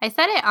 I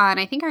said it on,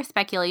 I think, our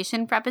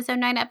speculation for episode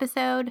 9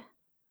 episode.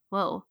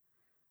 Whoa.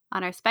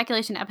 On our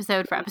speculation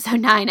episode for episode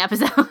 9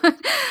 episode.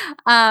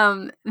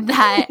 That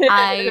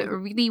I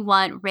really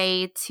want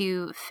Rey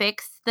to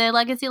fix the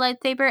Legacy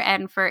lightsaber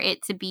and for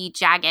it to be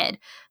jagged,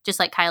 just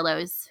like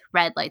Kylo's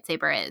red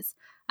lightsaber is.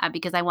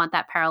 Because I want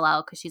that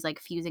parallel, because she's like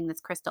fusing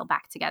this crystal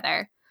back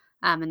together.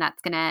 And it's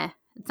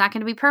not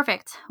gonna be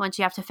perfect once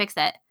you have to fix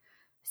it.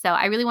 So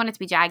I really want it to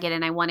be jagged,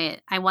 and I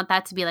want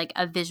that to be like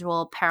a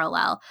visual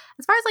parallel.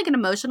 As far as like an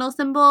emotional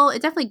symbol,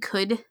 it definitely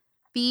could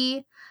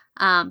be,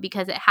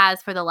 because it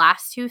has for the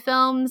last 2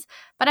 films,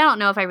 but I don't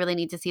know if I really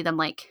need to see them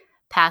like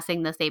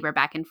passing the saber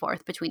back and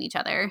forth between each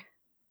other.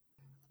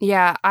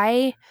 Yeah,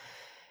 I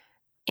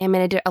am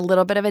in a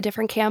little bit of a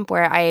different camp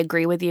where I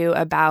agree with you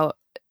about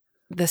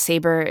the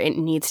saber. It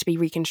needs to be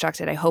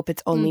reconstructed. I hope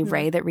it's only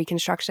Rey that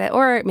reconstructs it,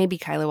 or maybe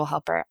Kylo will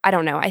help her. I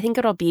don't know. I think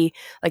it'll be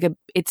like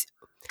it's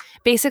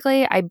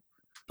basically, I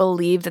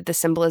believe that the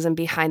symbolism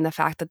behind the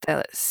fact that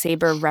the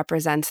saber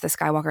represents the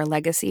Skywalker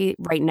legacy.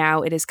 Right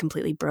now, it is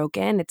completely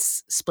broken.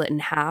 It's split in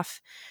half.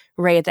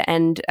 Rey at the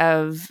end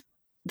of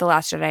The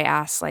Last Jedi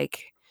asks,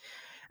 like,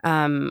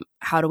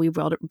 how do we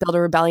build a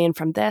rebellion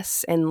from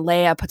this? And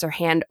Leia puts her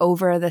hand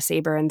over the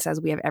saber and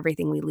says, we have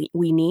everything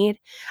we need.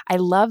 I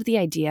love the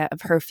idea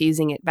of her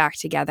fusing it back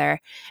together,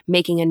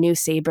 making a new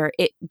saber,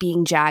 it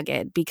being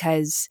jagged,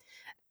 because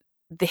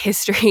the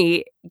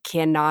history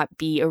cannot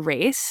be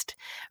erased,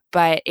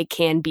 but it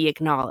can be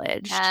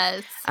acknowledged.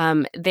 Yes.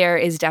 There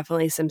is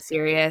definitely some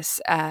serious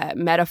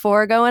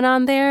metaphor going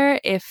on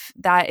there, if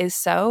that is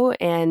so,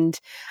 and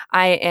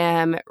I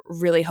am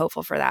really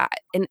hopeful for that.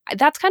 And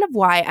that's kind of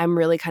why I'm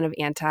really kind of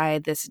anti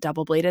this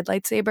double-bladed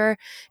lightsaber,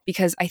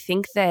 because I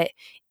think that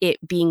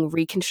it being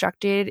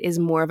reconstructed is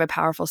more of a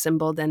powerful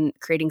symbol than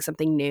creating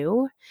something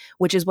new,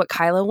 which is what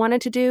Kylo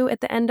wanted to do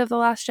at the end of The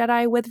Last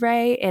Jedi with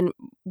Rey. And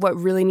what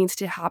really needs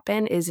to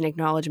happen is an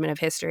acknowledgement of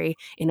history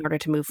in order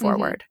to move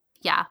forward.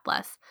 Yeah,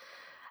 bless.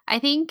 I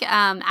think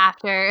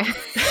after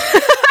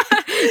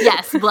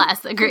yes,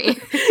 bless, agree.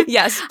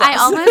 Yes, bless. I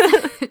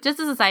almost, just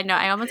as a side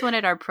note, I almost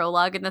wanted our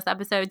prologue in this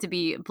episode to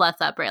be bless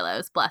up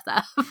Reylos, bless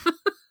up.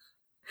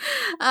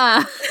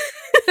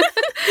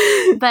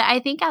 But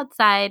I think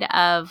outside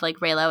of like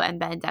Reylo and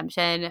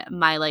Bendemption,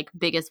 my like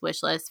biggest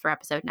wish list for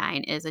episode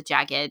 9 is a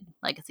jagged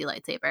Legacy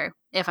lightsaber,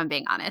 if I'm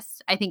being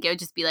honest. I think it would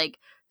just be like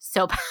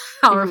so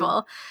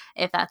powerful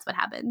if that's what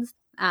happens.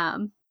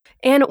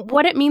 And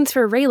what it means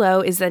for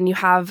Reylo is then you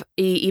have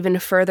a even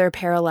further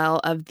parallel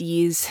of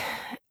these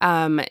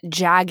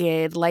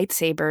jagged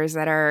lightsabers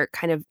that are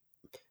kind of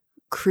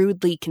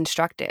crudely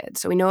constructed.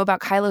 So we know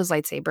about Kylo's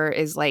lightsaber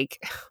is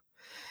like,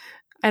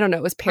 I don't know,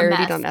 it was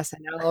parodied on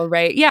SNL,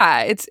 right?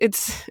 Yeah, it's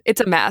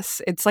a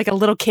mess. It's like a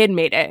little kid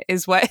made it,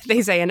 is what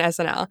they say in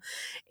SNL.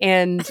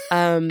 And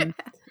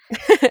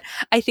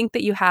I think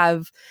that you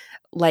have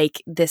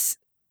like this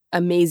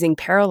amazing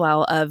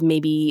parallel of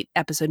maybe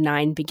episode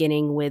 9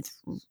 beginning with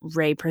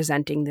Rey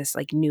presenting this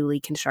like newly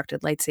constructed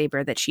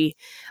lightsaber that she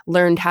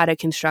learned how to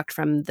construct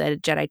from the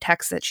Jedi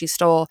text that she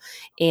stole.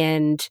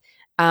 And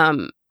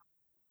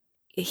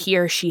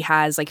here she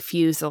has like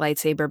fused the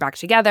lightsaber back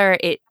together.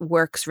 It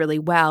works really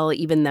well,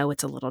 even though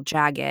it's a little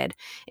jagged.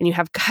 And you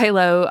have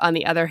Kylo, on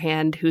the other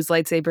hand, whose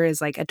lightsaber is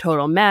like a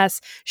total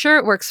mess. Sure,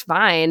 it works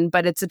fine,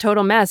 but it's a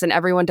total mess and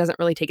everyone doesn't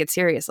really take it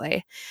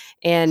seriously.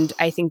 And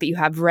I think that you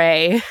have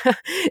Rey.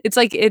 It's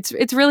like, it's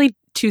really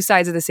two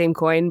sides of the same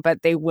coin,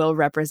 but they will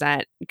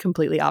represent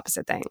completely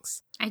opposite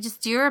things. I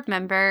just do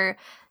remember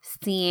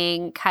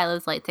seeing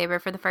Kylo's lightsaber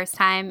for the first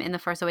time in the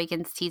Force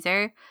Awakens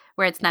teaser,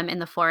 where it's them in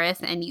the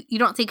forest, and you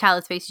don't see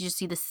Kylo's face, you just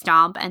see the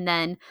stomp and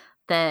then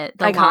the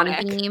long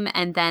beam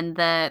and then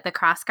the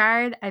cross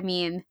guard. I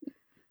mean,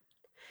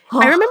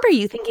 I remember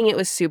you thinking it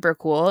was super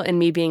cool and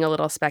me being a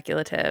little not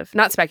speculative,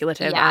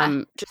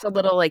 just a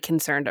little like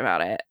concerned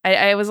about it.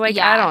 I was like,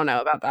 I don't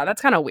know about that.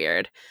 That's kind of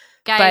weird.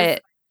 Guys,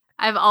 but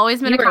I've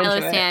always been a Kylo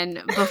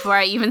stan before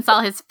I even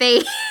saw his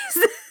face.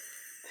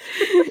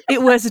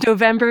 It was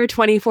November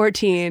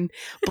 2014,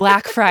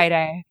 Black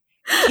Friday.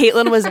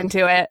 Caitlin was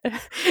into it,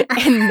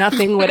 and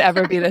nothing would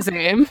ever be the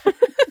same.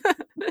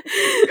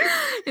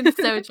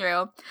 It's so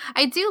true.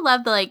 I do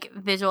love the like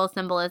visual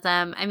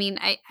symbolism. I mean,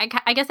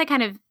 I guess I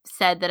kind of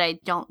said that I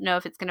don't know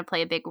if it's going to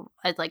play a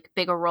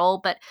bigger role,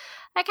 but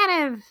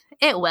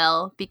it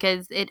will,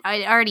 because it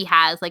already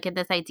has, like, in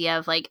this idea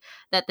of like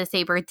that the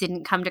saber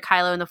didn't come to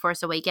Kylo in The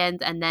Force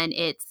Awakens, and then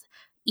it's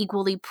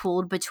equally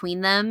pooled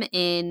between them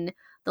in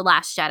The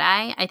Last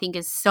Jedi, I think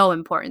is so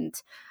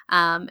important.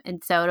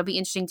 And so it'll be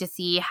interesting to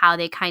see how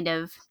they kind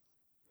of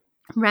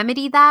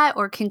remedy that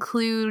or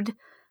conclude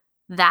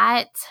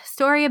that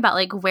story about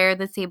like where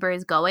the saber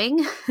is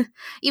going.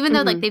 Even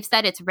though like they've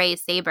said it's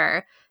Rey's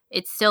saber,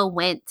 it still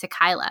went to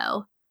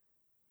Kylo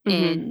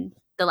in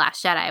The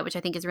Last Jedi, which I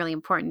think is really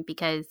important,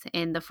 because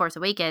in The Force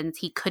Awakens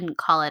he couldn't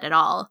call it at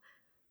all,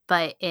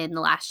 but in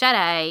The Last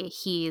Jedi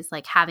he's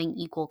like having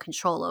equal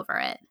control over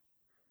it.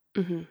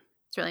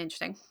 It's really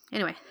interesting.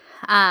 Anyway,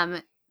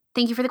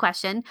 thank you for the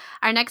question.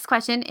 Our next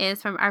question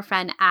is from our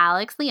friend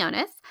Alex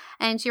Leonis,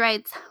 and she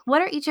writes,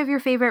 what are each of your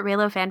favorite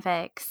Reylo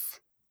fanfics?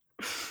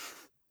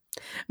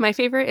 My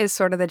favorite is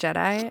Sword of the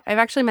Jedi. I've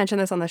actually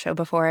mentioned this on the show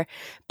before,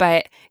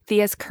 but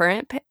Thea's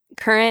current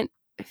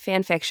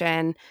fan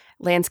fiction,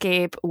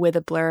 Landscape with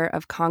a Blur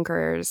of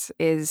Conquerors,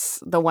 is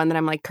the one that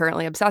I'm like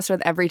currently obsessed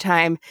with. Every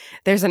time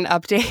there's an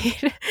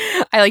update,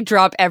 I like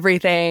drop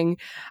everything.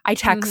 I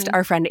text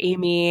our friend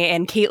Amy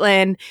and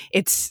Caitlin.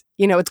 It's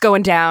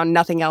going down.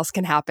 Nothing else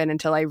can happen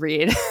until I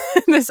read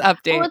this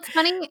update. Well, what's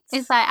funny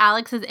is that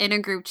Alex is in a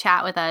group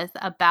chat with us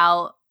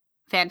about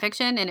fan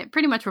fiction, and it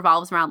pretty much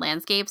revolves around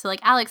Landscape. So like,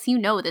 Alex,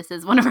 this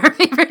is one of our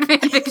favorite fan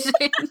fictions.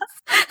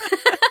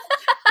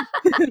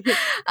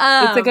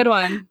 It's a good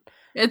one.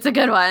 It's a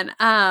good one.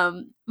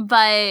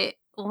 But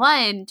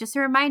one, just a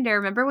reminder,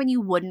 remember when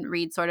you wouldn't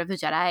read Sword of the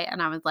Jedi?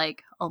 And I was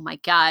like, oh my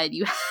God,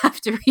 you have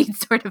to read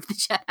Sword of the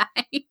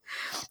Jedi.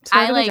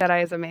 Sword of the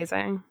Jedi is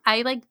amazing.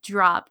 I like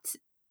dropped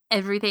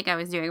everything I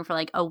was doing for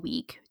like a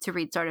week to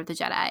read Sword of the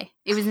Jedi.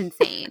 It was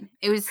insane.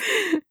 It was,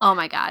 oh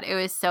my God, it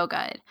was so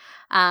good.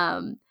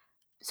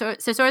 So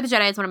Sword of the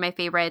Jedi is one of my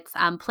favorites.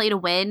 Play to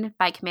Win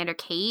by Commander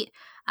Kate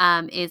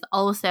is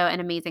also an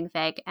amazing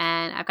fic,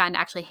 and I've gotten to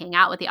actually hang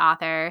out with the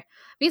author.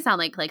 We sound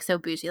like so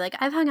bougie, like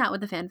I've hung out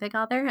with the fanfic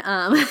author.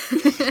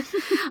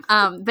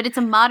 But it's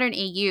a modern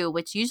AU,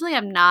 which usually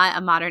I'm not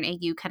a modern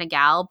AU kind of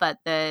gal, but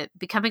the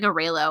Becoming a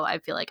Reylo, I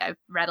feel like I've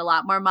read a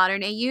lot more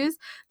modern AUs,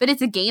 but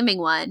it's a gaming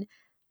one.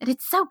 And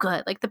it's so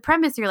good. Like the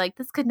premise, you're like,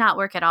 this could not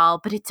work at all,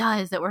 but it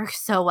does. It works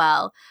so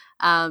well.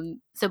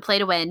 So Play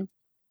to Win,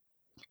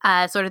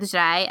 Sword of the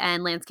Jedi,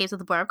 and Landscapes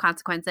with a Blur of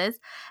Consequences.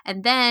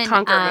 And then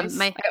I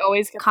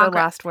always get the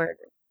last word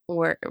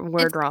wrong.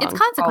 It's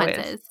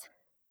Consequences. Always.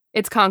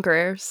 It's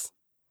Conquerors.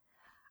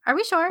 Are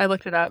we sure? I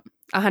looked it up.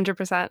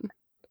 100%.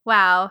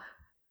 Wow.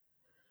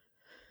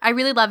 I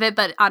really love it,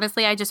 but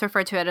honestly, I just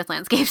refer to it as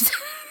Landscapes.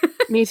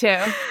 Me too.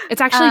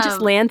 It's actually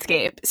just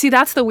Landscape. See,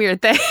 that's the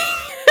weird thing.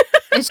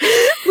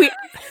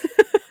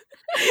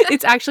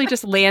 It's actually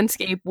just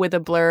Landscape with a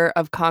Blur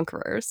of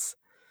Conquerors.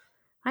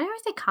 Why do I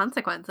say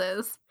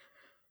Consequences?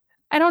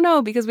 I don't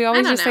know, because we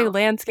always just say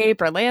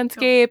Landscape or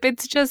Landscape.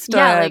 It's just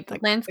Landscape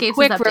is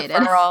updated.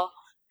 Referral.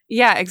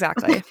 Yeah,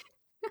 exactly.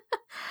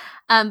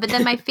 But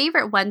then my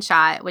favorite one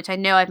shot, which I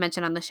know I've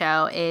mentioned on the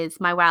show, is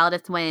My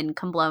Wildest Wind,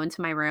 Come Blow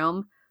Into My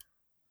Room.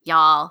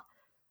 Y'all,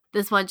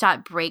 this one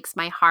shot breaks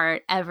my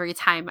heart every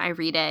time I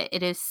read it.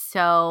 It is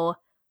so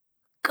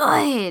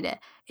good.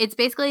 It's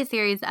basically a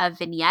series of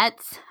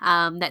vignettes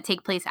that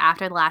take place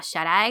after The Last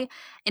Jedi,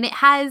 and it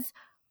has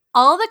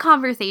all the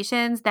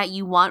conversations that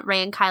you want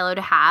Rey and Kylo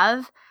to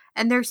have,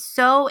 and they're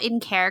so in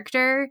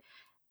character,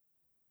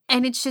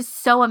 and it's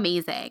just so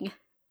amazing.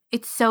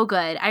 It's so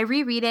good. I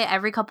reread it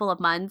every couple of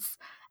months,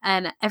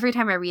 and every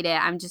time I read it,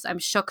 I'm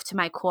shook to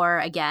my core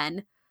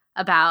again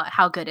about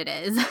how good it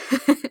is.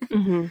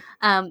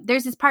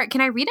 There's this part.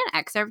 Can I read an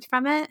excerpt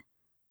from it?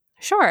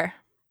 Sure.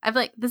 I've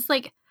like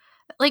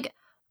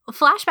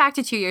flashback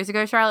to 2 years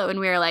ago, Charlotte, when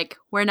we were like,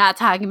 we're not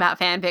talking about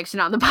fan fiction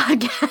on the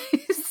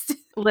podcast.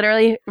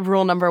 Literally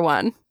rule number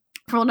 1.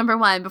 Rule number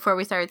 1 before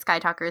we started Sky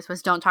Talkers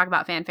was don't talk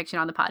about fan fiction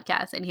on the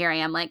podcast. And here I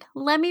am like,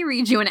 let me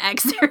read you an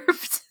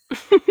excerpt.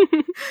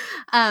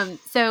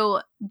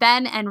 So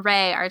Ben and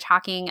Rey are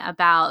talking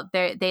about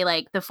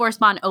the Force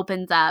bond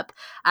opens up.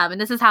 And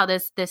this is how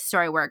this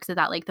story works, is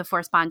that like the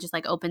Force bond just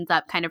like opens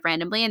up kind of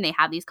randomly, and they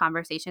have these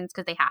conversations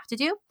because they have to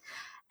do.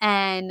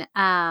 And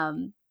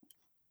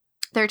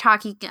they're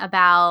talking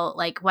about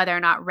like whether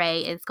or not Rey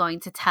is going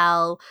to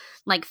tell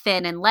like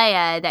Finn and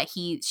Leia that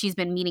she's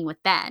been meeting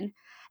with Ben.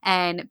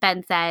 And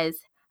Ben says,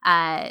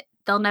 they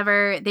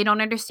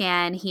don't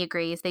understand. He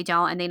agrees. They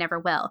don't, and they never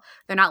will.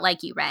 They're not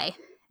like you, Rey.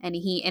 And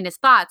in his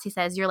thoughts, he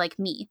says, you're like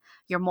me.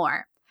 You're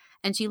more.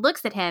 And she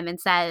looks at him and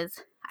says,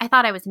 I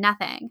thought I was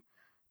nothing.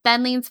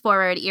 Ben leans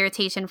forward,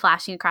 irritation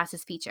flashing across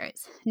his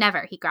features.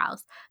 Never, he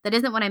growls. That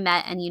isn't what I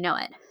meant, and you know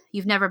it.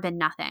 You've never been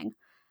nothing.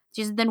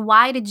 She says, then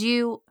why did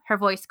you? Her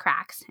voice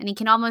cracks, and he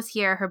can almost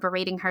hear her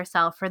berating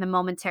herself for the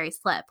momentary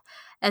slip,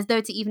 as though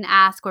to even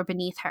ask were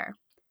beneath her.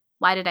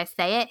 Why did I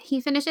say it?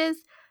 He finishes.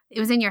 It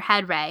was in your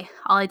head, Rey.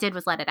 All I did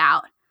was let it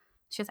out.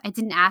 She says, I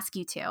didn't ask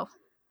you to.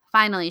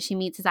 Finally, she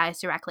meets his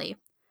eyes directly.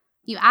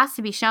 You asked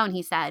to be shown,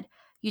 he said.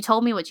 You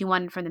told me what you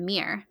wanted from the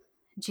mirror.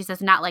 And she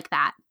says, not like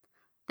that.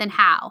 Then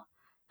how?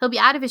 He'll be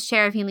out of his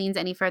chair if he leans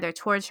any further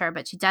towards her,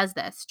 but she does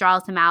this,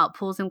 draws him out,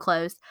 pulls him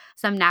close,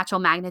 some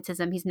natural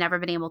magnetism he's never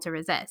been able to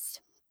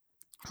resist.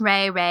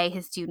 Rey,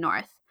 his due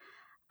north.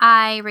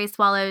 Rey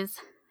swallows,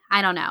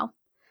 I don't know.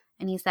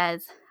 And he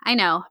says, I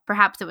know,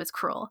 perhaps it was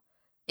cruel.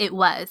 It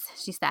was,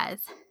 she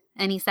says.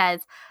 And he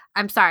says,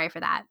 I'm sorry for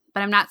that,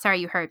 but I'm not sorry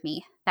you heard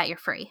me, that you're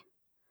free.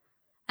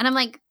 And I'm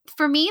like,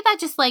 for me, that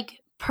just like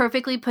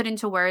perfectly put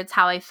into words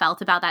how I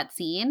felt about that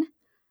scene.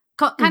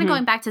 Kind of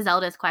going back to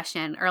Zelda's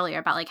question earlier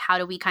about like how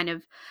do we kind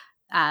of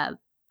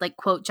like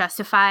quote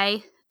justify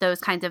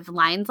those kinds of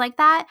lines like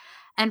that.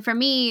 And for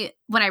me,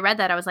 when I read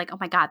that, I was like, oh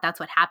my God, that's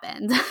what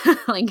happened.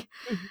 Like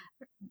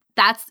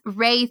that's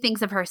Rey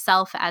thinks of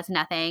herself as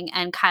nothing,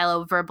 and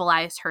Kylo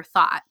verbalized her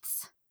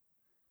thoughts.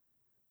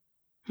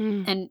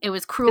 And it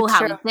was cruel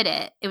how he did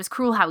it. It was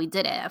cruel how he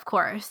did it, of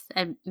course.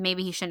 And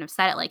maybe he shouldn't have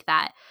said it like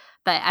that.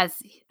 But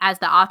as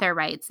the author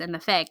writes in the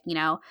fic, you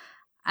know,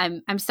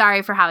 I'm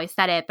sorry for how I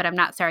said it, but I'm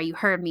not sorry you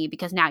heard me,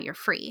 because now you're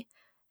free.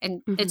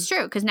 And it's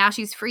true, because now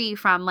she's free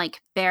from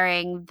like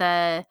bearing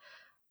the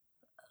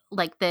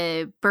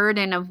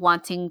burden of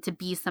wanting to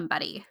be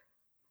somebody.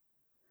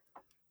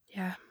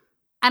 Yeah.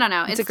 I don't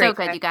know. It's so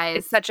good, you guys.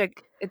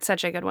 It's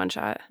such a good one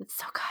shot. It's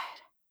so good.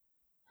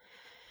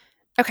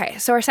 Okay,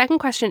 so our second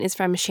question is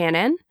from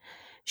Shannon.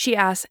 She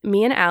asks,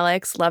 me and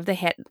Alex love the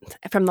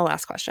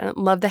headcanon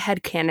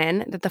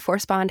that the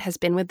Force bond has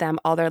been with them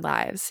all their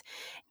lives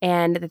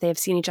and that they have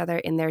seen each other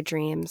in their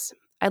dreams.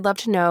 I'd love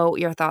to know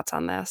your thoughts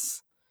on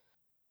this.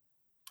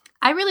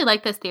 I really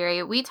like this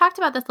theory. We talked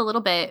about this a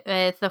little bit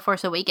with The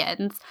Force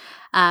Awakens.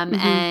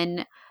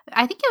 And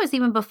I think it was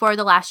even before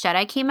The Last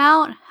Jedi came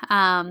out,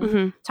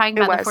 talking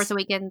about The Force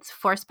Awakens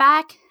Force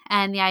back,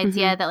 and the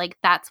idea that like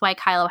that's why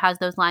Kylo has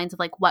those lines of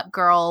like what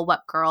girl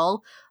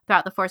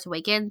throughout The Force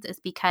Awakens is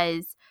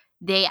because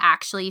they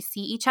actually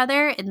see each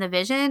other in the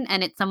vision,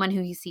 and it's someone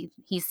who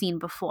he's seen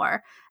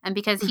before. And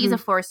because he's a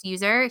Force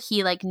user,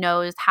 he like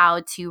knows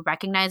how to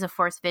recognize a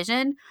Force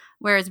vision,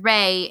 whereas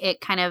Rey,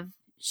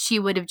 she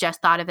would have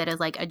just thought of it as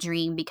like a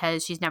dream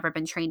because she's never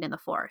been trained in the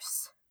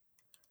Force.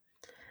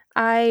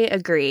 I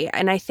agree.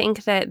 And I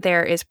think that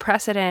there is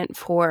precedent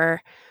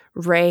for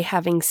Rey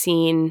having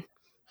seen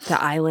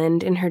the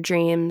island in her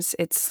dreams.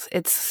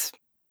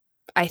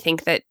 I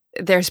think that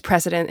there's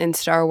precedent in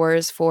Star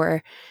Wars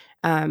for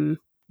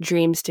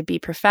dreams to be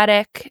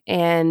prophetic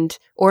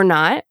or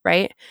not,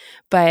 right?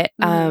 But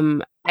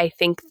I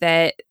think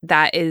that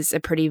is a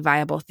pretty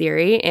viable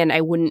theory, and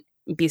I wouldn't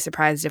be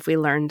surprised if we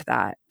learned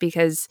that,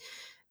 because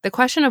the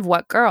question of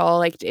what girl,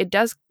 like it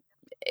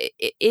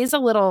is a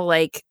little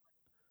like,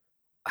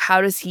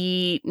 how does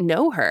he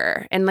know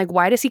her? And like,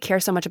 why does he care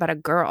so much about a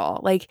girl?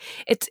 Like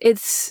it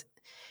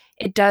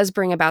does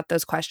bring about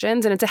those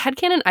questions, and it's a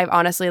headcanon I've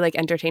honestly like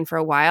entertained for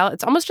a while.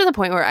 It's almost to the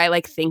point where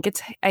I think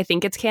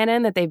it's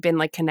canon that they've been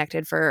like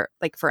connected for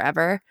like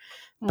forever.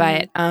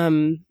 But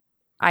so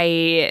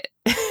I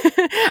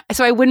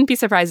wouldn't be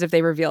surprised if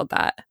they revealed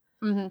that.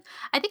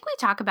 I think we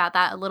talk about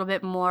that a little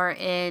bit more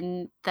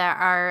in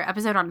our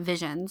episode on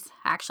visions,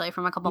 actually,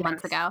 from a couple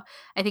months ago.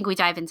 I think we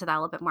dive into that a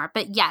little bit more.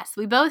 But yes,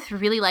 we both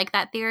really like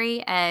that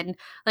theory. And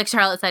like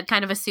Charlotte said,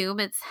 kind of assume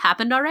it's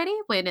happened already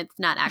when it's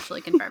not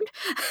actually confirmed.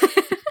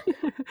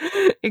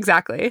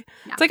 Exactly.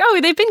 Yeah. It's like, oh,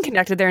 they've been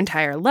connected their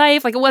entire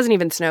life. Like, it wasn't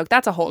even Snoke.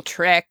 That's a whole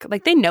trick.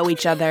 Like, they know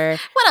each other.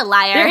 What a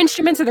liar. They're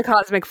instruments of the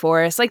cosmic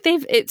force. Like,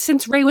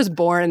 since Rey was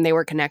born, they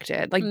were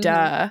connected. Like,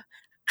 duh.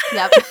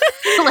 Yep.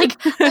 like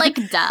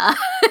duh.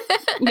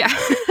 Yeah.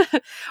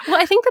 Well,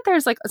 I think that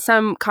there's like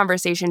some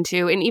conversation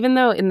too. And even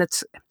though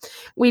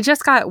we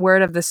just got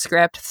word of the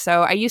script.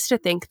 So I used to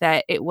think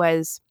that it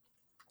was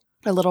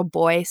a little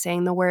boy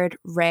saying the word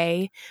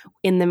Rey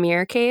in the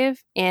mirror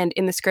cave. And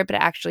in the script, it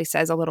actually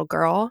says a little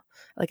girl,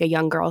 like a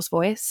young girl's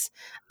voice.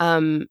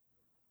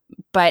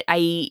 But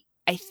I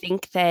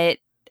think that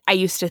I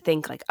used to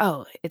think like,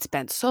 oh, it's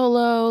Ben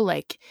Solo,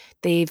 like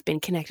they've been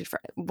connected for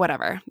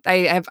whatever.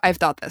 I've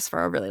thought this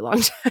for a really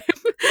long time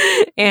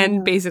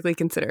and basically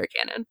consider it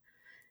canon.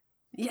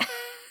 Yeah.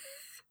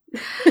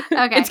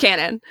 Okay. It's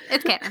canon.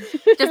 It's canon.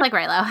 Just like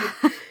Reylo.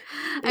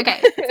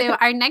 Okay. So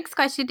our next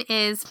question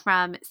is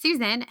from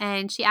Susan,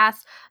 and she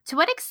asked, to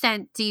what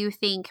extent do you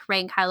think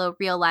Rey and Kylo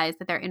realized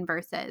that they're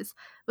inverses?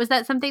 Was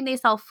that something they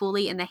saw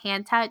fully in the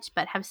hand touch,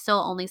 but have still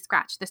only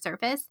scratched the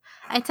surface?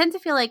 I tend to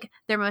feel like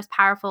their most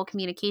powerful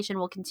communication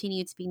will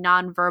continue to be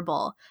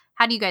nonverbal.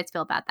 How do you guys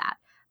feel about that?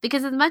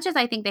 Because as much as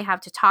I think they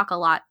have to talk a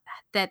lot,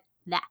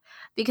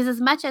 because as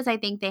much as I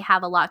think they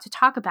have a lot to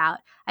talk about,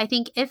 I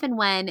think if and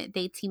when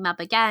they team up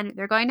again,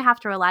 they're going to have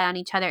to rely on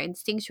each other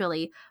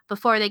instinctually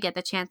before they get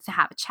the chance to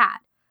have a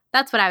chat.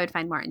 That's what I would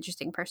find more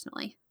interesting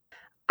personally.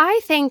 I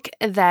think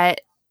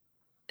that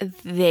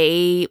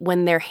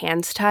when their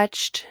hands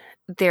touched,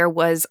 there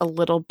was a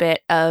little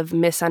bit of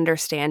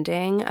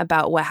misunderstanding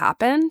about what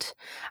happened.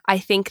 I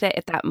think that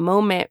at that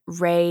moment,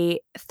 Rey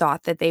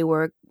thought that they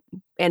were,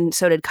 and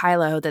so did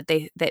Kylo,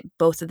 that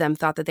both of them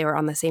thought that they were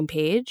on the same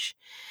page.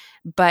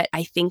 But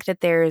I think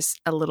that there's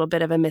a little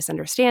bit of a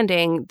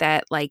misunderstanding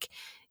that like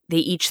they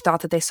each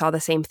thought that they saw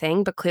the same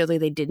thing, but clearly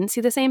they didn't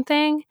see the same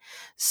thing.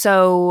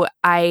 So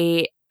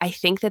I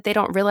think that they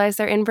don't realize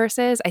they're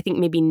inverses. I think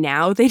maybe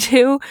now they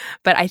do,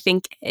 but I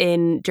think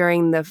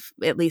during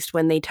at least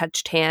when they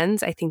touched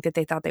hands, I think that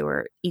they thought they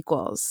were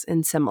equals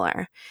and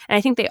similar. And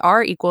I think they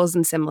are equals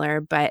and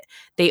similar, but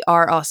they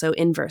are also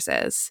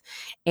inverses.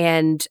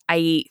 And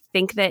I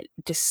think that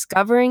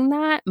discovering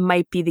that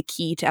might be the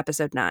key to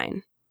episode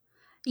 9.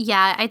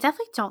 Yeah, I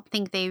definitely don't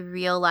think they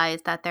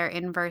realize that they're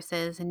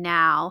inverses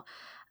now,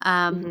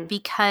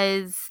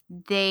 because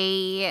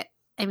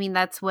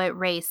that's what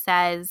Rey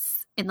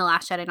says in The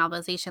Last Jedi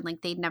novelization,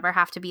 like they'd never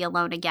have to be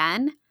alone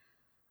again.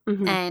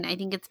 Mm-hmm. And I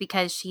think it's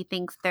because she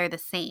thinks they're the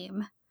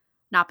same,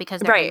 not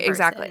because they're right, inverses.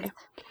 Exactly.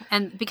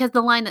 And because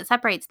the line that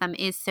separates them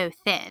is so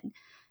thin,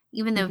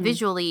 even though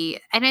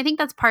visually, and I think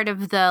that's part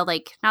of the,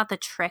 like, not the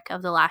trick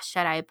of The Last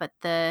Jedi, but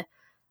the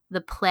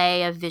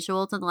play of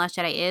visuals in The Last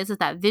Jedi is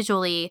that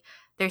visually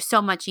there's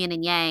so much yin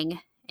and yang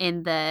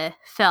in the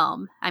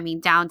film. I mean,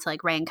 down to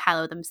like Rey and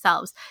Kylo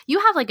themselves. You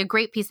have like a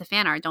great piece of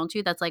fan art, don't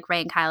you? That's like Rey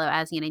and Kylo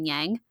as yin and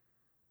yang.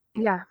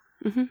 Yeah.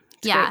 Mm-hmm.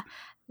 Yeah.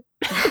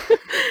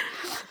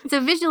 So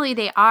visually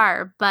they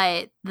are,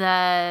 but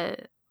the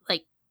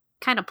like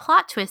kind of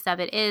plot twist of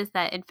it is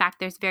that in fact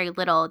there's very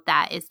little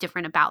that is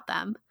different about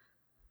them.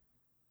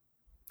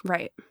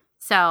 Right.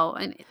 So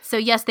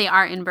yes, they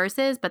are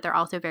inverses, but they're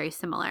also very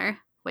similar,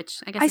 which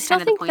I guess is still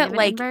kind of the think point that, of an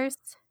like, inverse.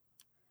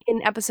 In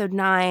episode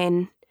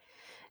 9,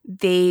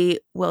 they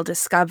will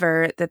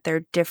discover that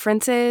their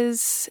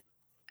differences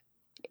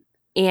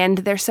and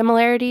their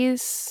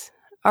similarities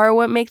are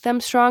what make them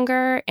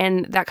stronger.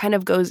 And that kind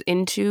of goes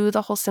into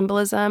the whole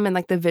symbolism and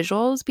like the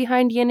visuals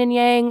behind yin and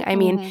yang. I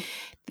mean,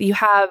 you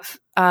have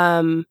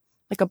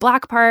like a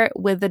black part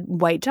with a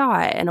white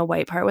dot and a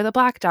white part with a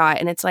black dot.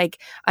 And it's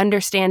like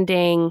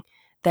understanding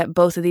that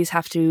both of these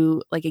have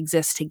to like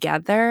exist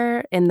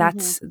together. And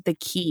that's the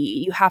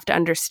key. You have to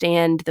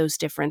understand those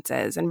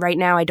differences. And right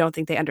now, I don't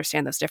think they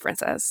understand those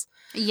differences.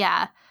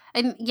 Yeah.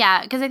 And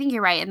yeah, because I think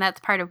you're right. And that's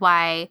part of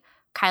why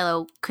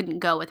Kylo couldn't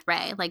go with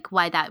Rey, like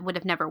why that would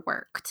have never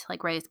worked.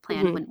 Like Rey's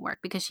plan wouldn't work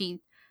because she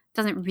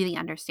doesn't really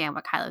understand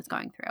what Kylo's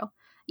going through.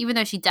 Even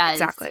though she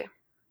does. Exactly.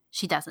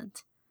 She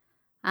doesn't.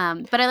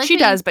 But I like she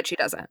does, but she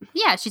doesn't.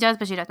 Yeah, she does,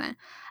 but she doesn't.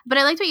 But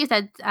I liked what you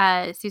said,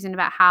 Susan,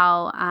 about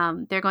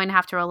how they're going to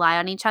have to rely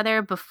on each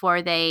other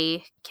before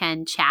they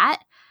can chat,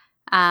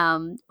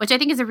 which I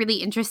think is a really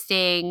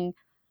interesting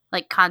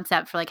like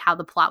concept for like how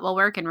the plot will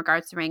work in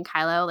regards to Rey and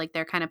Kylo. Like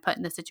they're kind of put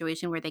in the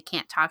situation where they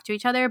can't talk to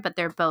each other, but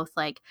they're both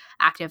like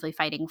actively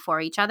fighting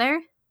for each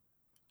other.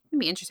 It'd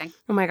be interesting.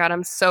 Oh my God,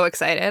 I'm so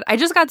excited. I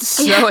just got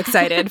so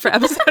excited for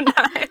episode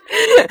 9.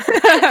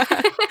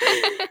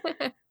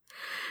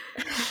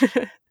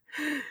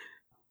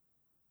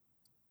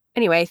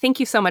 Anyway, thank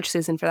you so much,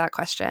 Susan, for that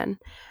question.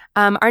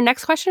 Our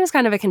next question is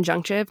kind of a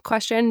conjunctive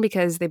question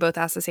because they both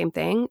asked the same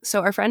thing.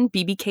 So our friend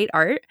BB Kate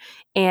Art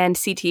and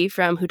CT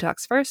from Who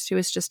Talks First, who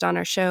was just on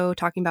our show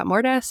talking about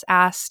Mortis,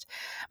 asked,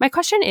 my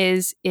question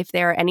is if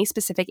there are any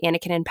specific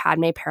Anakin and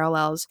Padme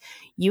parallels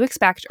you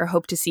expect or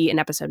hope to see in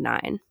episode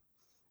 9.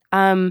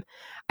 I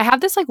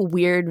have this like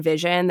weird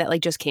vision that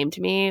like just came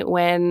to me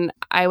when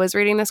I was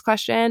reading this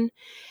question.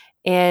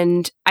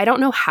 And I don't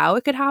know how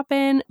it could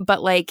happen,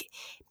 but like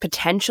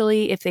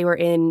potentially, if they were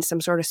in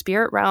some sort of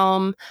spirit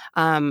realm,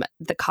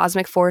 the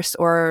cosmic force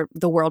or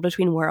the world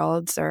between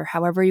worlds, or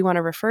however you want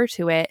to refer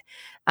to it,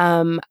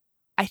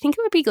 I think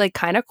it would be like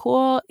kind of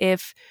cool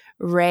if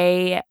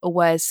Rey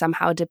was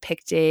somehow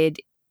depicted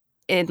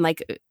in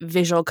like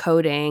visual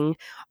coding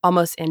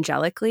almost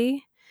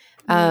angelically.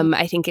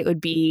 I think it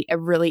would be a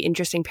really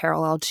interesting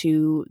parallel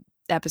to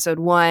episode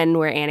 1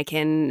 where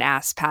Anakin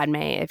asks Padme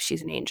if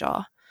she's an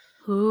angel.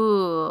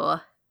 Ooh.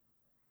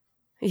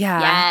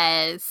 Yeah.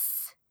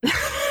 Yes. I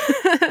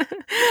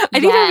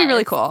think that would be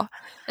really cool.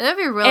 That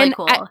would be really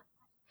cool.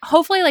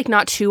 Hopefully, like,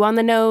 not too on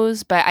the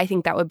nose, but I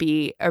think that would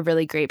be a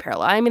really great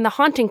parallel. I mean, the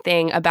haunting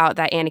thing about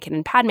that Anakin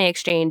and Padme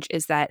exchange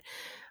is that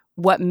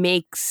what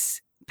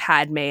makes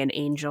Padme an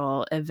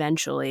angel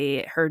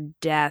eventually, her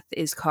death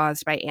is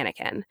caused by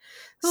Anakin.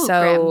 Ooh,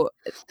 so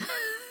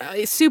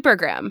super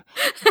grim.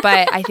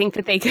 But I think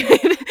that they could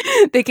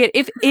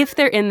if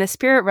they're in the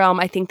spirit realm,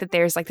 I think that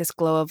there's like this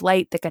glow of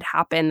light that could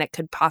happen that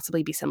could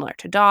possibly be similar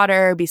to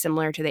Daughter, be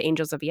similar to the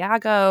Angels of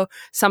Iago,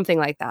 something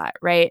like that,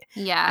 right?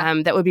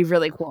 Yeah. That would be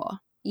really cool.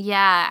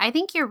 Yeah, I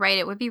think you're right.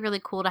 It would be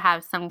really cool to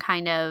have some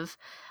kind of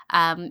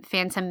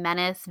Phantom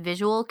Menace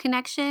visual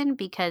connection,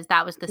 because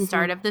that was the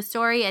start of the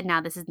story, and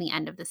now this is the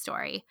end of the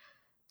story.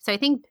 So I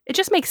think it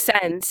just makes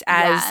sense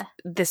as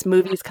this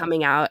movie's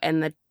coming out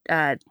and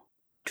the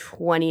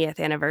 20th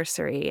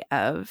anniversary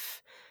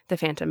of the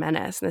Phantom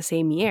Menace in the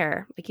same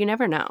year. Like, you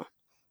never know.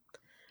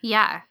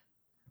 Yeah.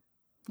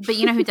 But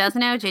you know who does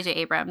know? J.J.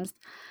 Abrams.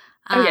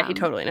 Oh, yeah, he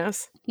totally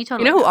knows. He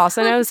totally You know who knows.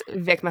 also knows?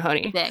 Vic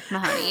Mahoney. Vic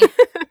Mahoney.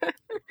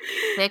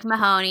 Vic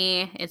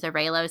Mahoney is a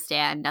Reylo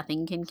stan.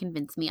 Nothing can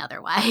convince me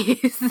otherwise.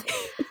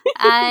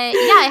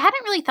 I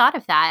hadn't really thought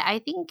of that. I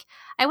think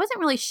I wasn't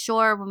really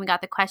sure when we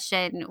got the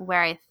question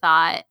where I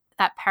thought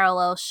that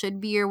parallel should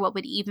be, or what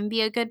would even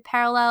be a good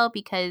parallel,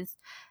 because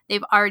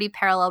they've already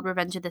paralleled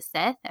Revenge of the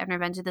Sith, and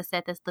Revenge of the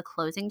Sith is the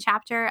closing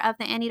chapter of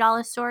the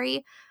Amidala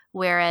story.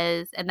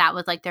 And that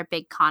was like their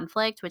big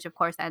conflict, which of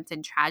course ends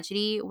in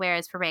tragedy.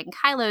 Whereas for Rey and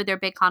Kylo, their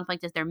big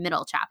conflict is their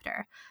middle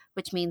chapter,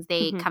 which means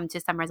they come to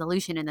some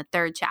resolution in the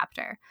third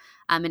chapter.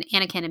 And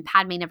Anakin and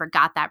Padme never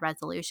got that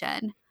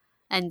resolution.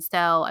 And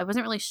so I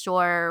wasn't really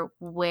sure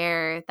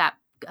where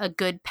a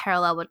good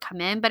parallel would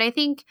come in. But I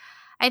think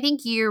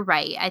you're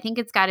right. I think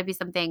it's got to be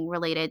something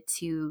related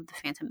to the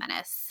Phantom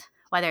Menace,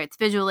 whether it's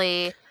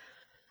visually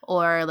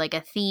or like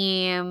a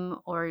theme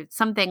or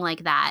something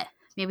like that.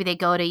 Maybe they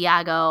go to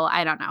Iago.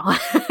 I don't know.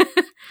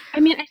 I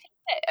mean, I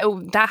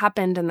think that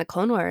happened in the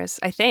Clone Wars,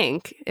 I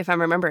think, if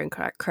I'm remembering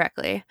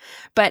correctly.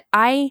 But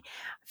I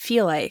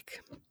feel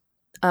like,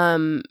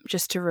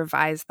 just to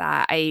revise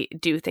that, I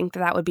do think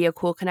that would be a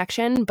cool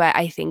connection. But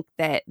I think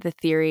that the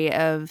theory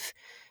of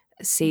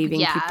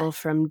saving people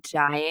from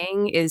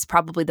dying is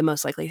probably the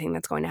most likely thing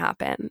that's going to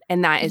happen.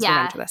 And that is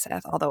Revenge of the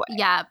Sith all the way.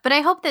 Yeah, but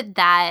I hope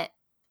that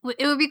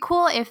it would be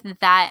cool if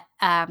that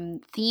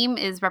theme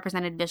is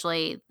represented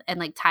visually and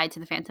like tied to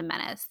the Phantom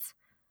Menace.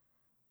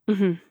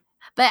 Mm-hmm.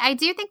 But I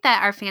do think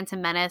that our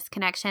Phantom Menace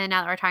connection,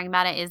 now that we're talking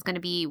about it, is going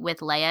to be with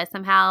Leia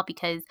somehow,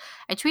 because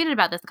I tweeted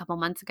about this a couple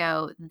months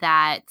ago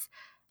that,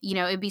 you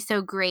know, it'd be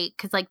so great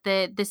because like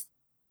this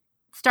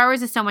Star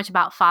Wars is so much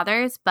about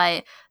fathers,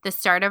 but the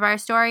start of our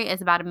story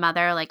is about a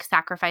mother like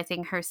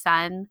sacrificing her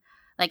son,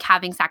 like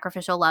having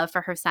sacrificial love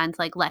for her son to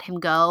like let him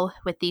go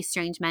with these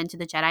strange men to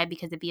the Jedi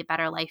because it'd be a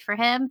better life for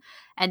him.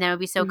 And then it would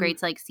be so great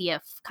to like see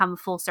it come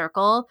full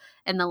circle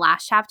in the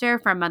last chapter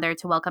for a mother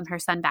to welcome her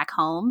son back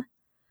home.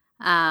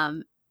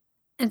 And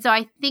so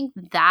I think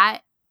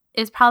that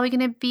is probably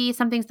going to be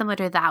something similar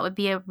to that. Would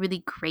be a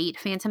really great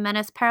Phantom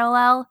Menace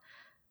parallel.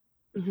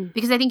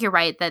 Because I think you're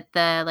right that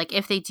like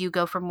if they do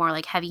go for more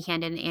like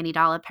heavy-handed and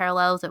Amidala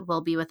parallels, it will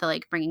be with the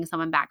like bringing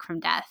someone back from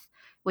death,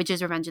 which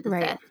is Revenge of the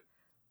Sith.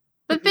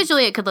 But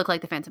visually, it could look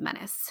like the Phantom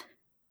Menace.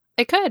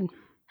 It could.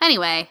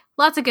 Anyway,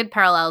 lots of good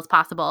parallels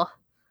possible.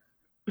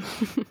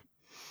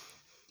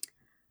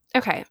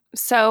 Okay,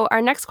 so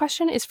our next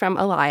question is from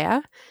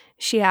Alaya.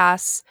 She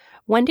asks,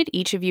 when did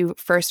each of you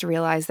first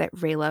realize that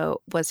Reylo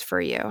was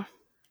for you?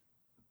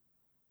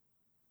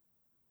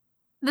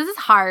 This is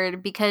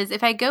hard because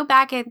if I go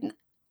back and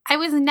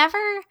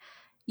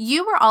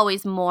you were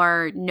always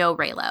more no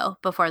Reylo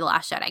before The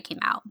Last Jedi came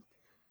out.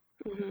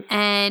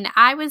 And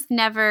I was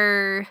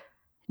never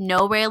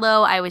no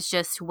Reylo. I was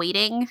just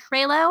waiting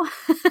Reylo.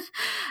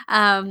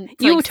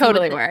 You like,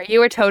 totally were. You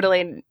were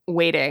totally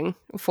waiting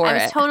for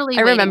it.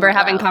 I remember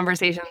having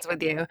conversations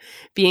with you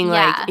being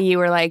like, you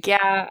were like,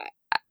 yeah,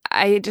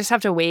 I just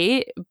have to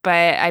wait,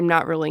 but I'm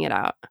not ruling it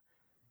out.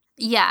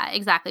 Yeah,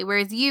 exactly.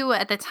 Whereas you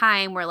at the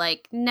time were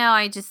like, no,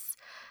 I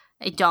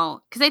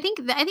don't. Because I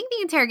think the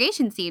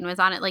interrogation scene was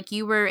on it. Like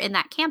you were in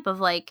that camp of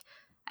like,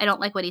 I don't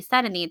like what he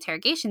said in the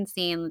interrogation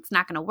scene. It's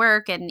not going to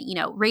work. And, you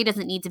know, Rey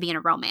doesn't need to be in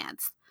a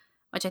romance,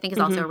 which I think is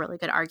also a really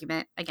good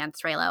argument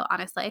against Reylo,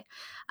 honestly.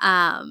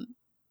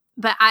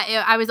 But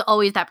I was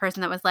always that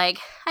person that was like,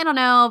 I don't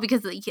know,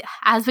 because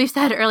as we've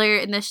said earlier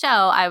in the show,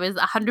 I was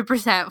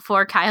 100%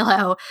 for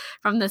Kylo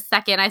from the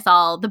second I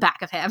saw the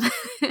back of him.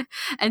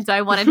 And so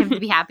I wanted him to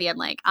be happy. And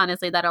like,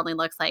 honestly, that only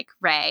looks like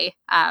Rey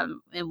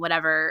in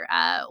whatever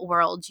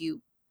world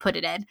you put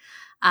it in.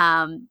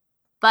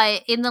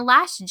 But in The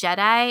Last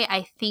Jedi,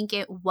 I think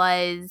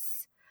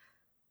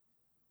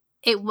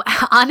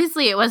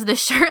honestly, it was the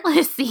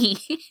shirtless scene.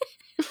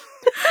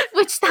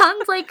 Which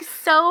sounds like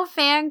so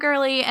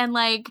fangirly and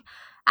like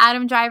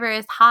Adam Driver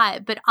is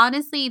hot. But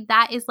honestly,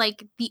 that is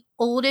like the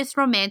oldest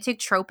romantic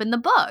trope in the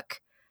book.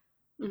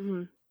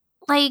 Mm-hmm.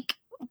 Like,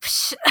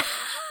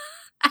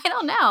 I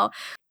don't know.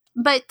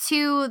 But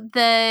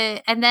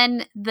and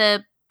then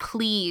the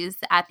please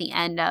at the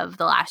end of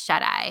The Last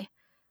Jedi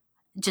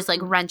just like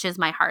wrenches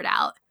my heart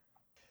out.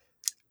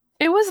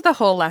 It was the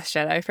whole Last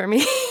Jedi for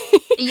me.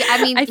 Yeah,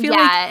 I mean, I feel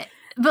like,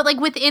 but like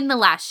within The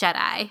Last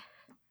Jedi.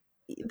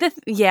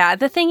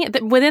 The thing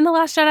within The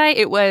Last Jedi,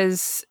 it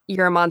was,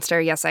 you're a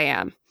monster, yes I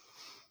am.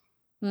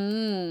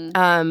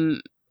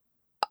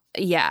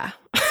 Yeah.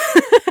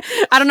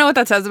 I don't know what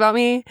that says about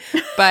me,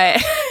 but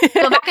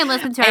go back and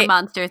listen to our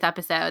monsters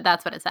episode.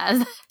 That's what it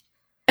says.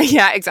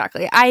 Yeah,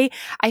 exactly. I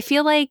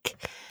feel like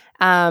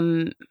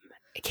Caitlin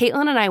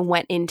and I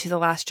went into The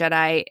Last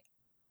Jedi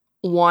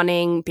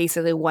wanting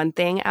basically one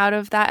thing out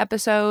of that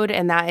episode,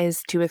 and that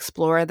is to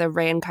explore the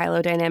Rey and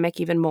Kylo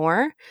dynamic even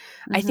more.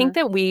 Mm-hmm. I think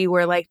that we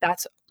were like,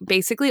 that's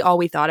basically all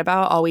we thought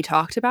about, all we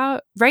talked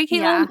about, right,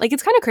 Caitlin? Yeah. Like,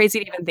 it's kind of crazy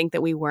to even think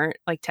that we weren't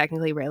like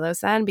technically Reylos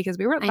then, because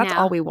that's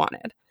all we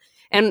wanted.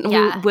 And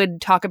we would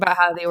talk about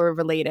how they were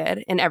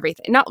related and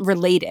everything. Not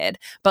related,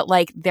 but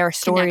like their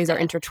stories are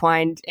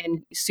intertwined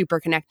and super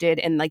connected.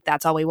 And like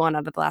that's all we want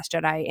out of The Last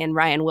Jedi. And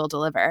Ryan will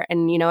deliver.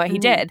 And you know what? He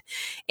did.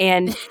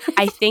 And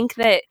I think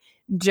that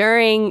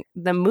during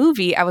the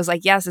movie, I was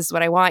like, yes, this is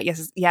what I want.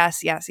 Yes,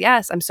 yes, yes,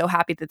 yes. I'm so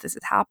happy that this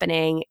is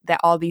happening,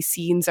 that all these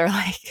scenes are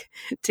like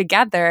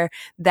together,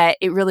 that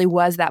it really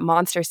was that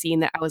monster scene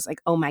that I was like,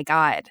 oh my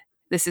God,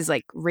 this is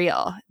like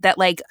real. That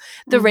like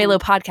the Reylo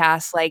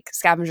podcast, like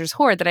Scavenger's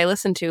Hoard that I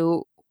listened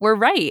to, were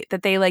right,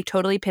 that they like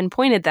totally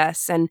pinpointed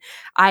this. And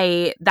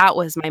that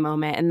was my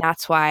moment. And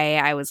that's why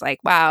I was like,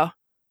 wow,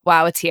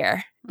 it's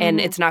here and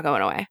it's not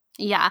going away.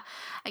 Yeah.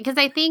 Because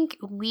I think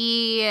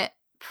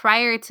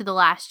prior to The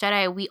Last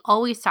Jedi, we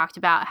always talked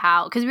about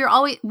how, because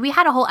we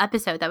had a whole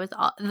episode that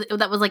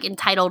was like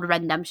entitled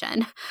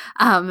Redemption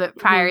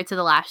prior to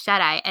The Last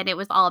Jedi, and it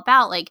was all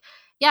about like,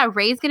 yeah,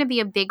 Rey's going to be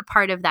a big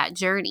part of that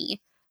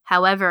journey,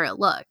 however it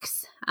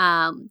looks.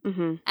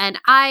 And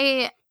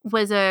I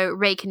was a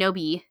Rey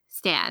Kenobi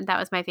stan. That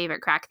was my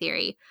favorite crack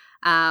theory.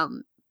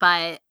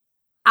 But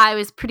I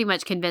was pretty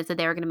much convinced that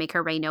they were going to make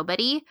her Rey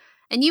nobody.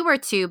 And you were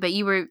too, but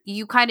you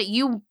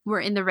were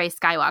in the Rey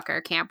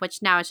Skywalker camp,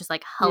 which now is just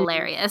like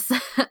hilarious.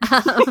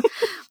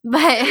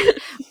 But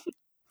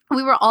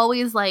we were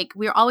always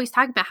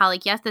talking about how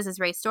like, yes, this is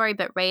Rey's story,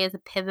 but Rey is a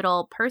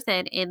pivotal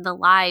person in the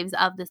lives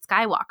of the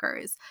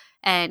Skywalkers.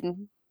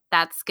 And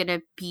that's going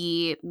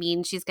to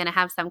mean she's going to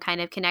have some kind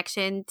of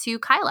connection to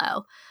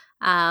Kylo.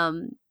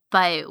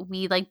 But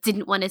we like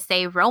didn't want to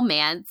say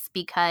romance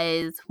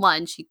because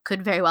one, she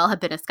could very well have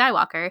been a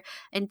Skywalker,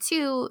 and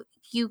two,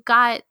 you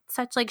got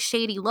such like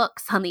shady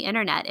looks on the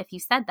internet if you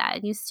said that,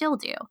 and you still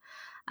do.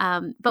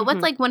 But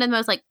what's like one of the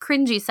most like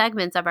cringy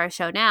segments of our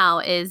show now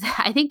is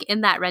I think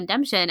in that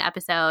Redemption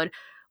episode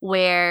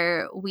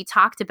where we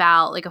talked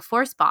about like a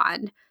Force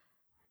bond.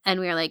 And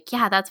we were like,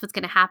 yeah, that's what's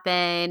going to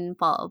happen,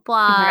 blah, blah,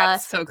 blah. Oh my God,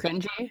 it's so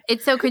cringy.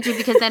 It's so cringy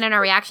because then in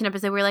our reaction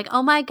episode, we were like,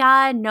 oh my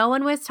God, no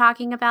one was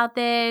talking about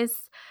this.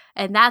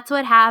 And that's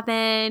what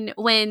happened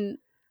when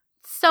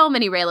so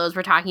many Reylos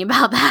were talking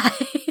about that.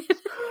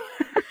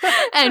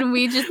 And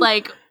we just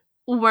like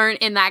weren't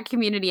in that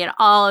community at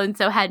all. And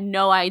so had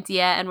no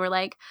idea. And we're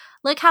like,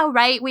 look how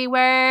right we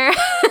were.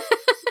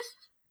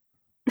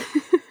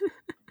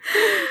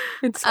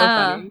 It's so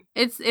funny.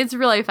 It's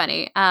really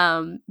funny.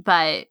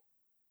 But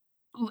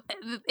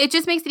it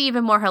just makes it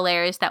even more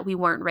hilarious that we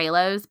weren't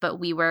Reylos, but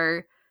we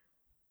were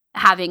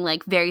having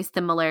like very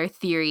similar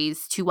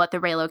theories to what the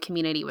Reylo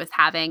community was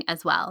having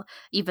as well,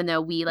 even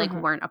though we like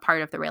weren't a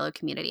part of the Reylo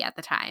community at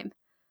the time.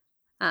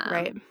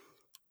 Right.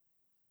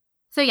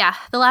 So yeah,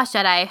 The Last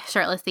Jedi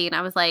shirtless scene.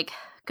 I was like,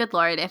 good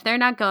Lord, if they're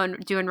not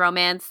doing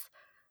romance,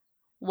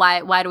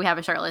 why do we have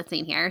a shirtless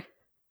scene here?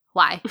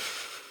 Why?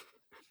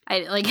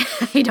 I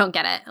don't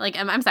get it. Like,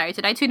 I'm sorry.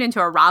 Did I tune into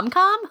a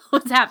rom-com?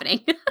 What's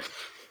happening?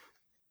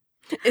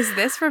 Is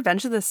this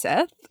Revenge of the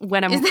Sith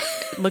when I'm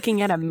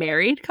looking at a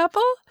married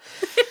couple?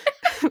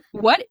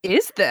 What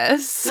is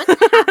this? This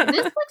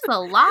looks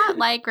a lot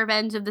like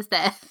Revenge of the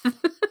Sith.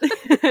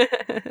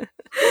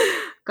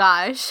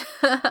 Gosh.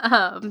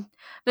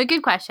 But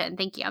good question.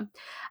 Thank you.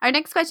 Our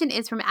next question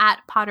is from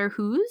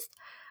 @PotterWho's.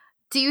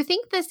 Do you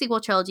think the sequel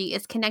trilogy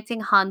is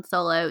connecting Han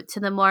Solo to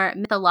the more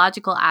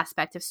mythological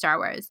aspect of Star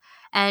Wars?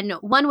 And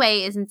one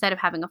way is instead of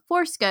having a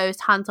Force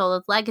ghost, Han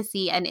Solo's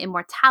legacy and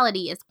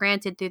immortality is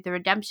granted through the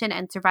redemption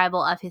and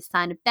survival of his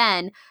son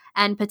Ben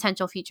and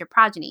potential future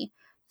progeny,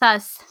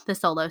 thus the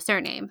Solo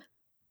surname.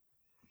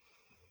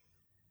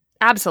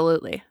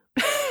 Absolutely.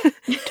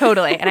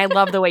 Totally. And I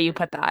love the way you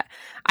put that.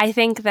 I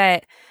think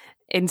that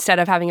instead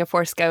of having a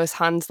Force ghost,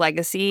 Han's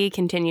legacy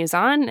continues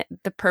on.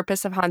 The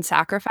purpose of Han's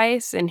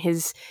sacrifice and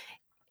his,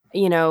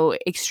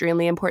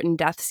 extremely important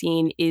death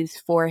scene is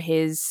for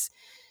his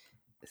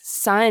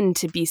son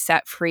to be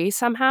set free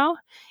somehow.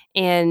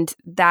 And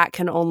that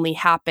can only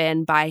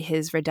happen by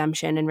his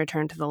redemption and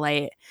return to the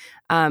light,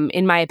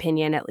 in my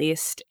opinion, at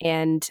least.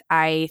 And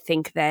I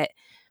think that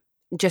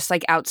just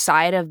like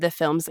outside of the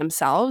films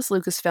themselves,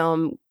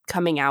 Lucasfilm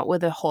coming out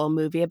with a whole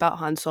movie about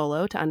Han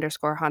Solo to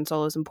underscore Han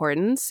Solo's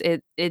importance,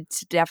 it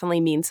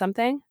definitely means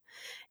something.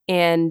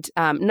 And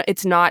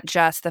it's not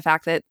just the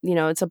fact that,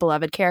 it's a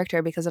beloved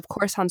character, because of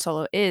course Han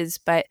Solo is,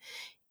 but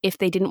if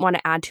they didn't want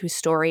to add to his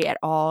story at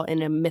all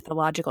in a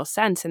mythological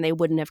sense, then they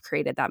wouldn't have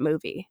created that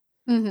movie.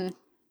 Mm-hmm.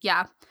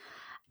 Yeah.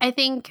 I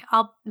think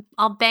I'll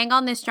bang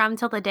on this drum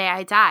till the day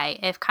I die.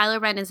 If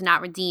Kylo Ren is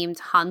not redeemed,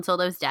 Han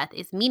Solo's death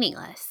is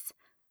meaningless.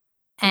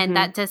 And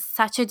that does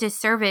such a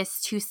disservice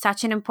to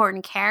such an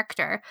important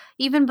character,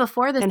 even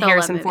before the Solo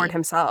Harrison movie. Ford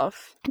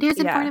himself. And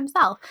Harrison Ford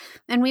himself.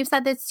 And we've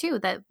said this too,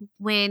 that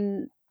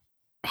when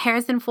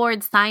Harrison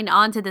Ford signed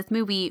on to this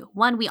movie,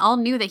 one, we all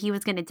knew that he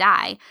was going to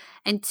die.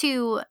 And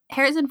two,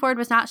 Harrison Ford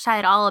was not shy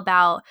at all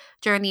about,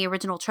 during the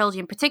original trilogy,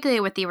 and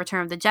particularly with the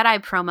Return of the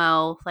Jedi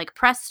promo, like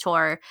press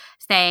tour,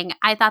 saying,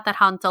 I thought that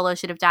Han Solo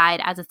should have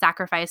died as a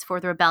sacrifice for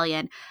the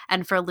rebellion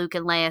and for Luke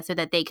and Leia so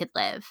that they could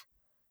live.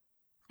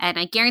 And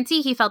I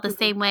guarantee he felt the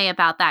same way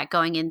about that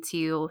going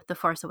into The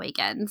Force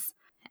Awakens.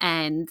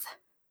 And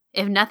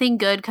if nothing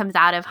good comes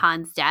out of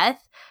Han's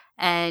death,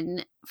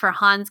 and for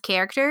Han's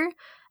character,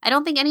 I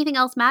don't think anything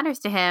else matters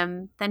to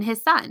him than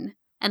his son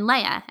and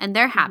Leia and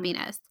their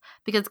happiness.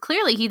 Because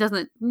clearly he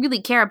doesn't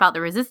really care about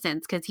the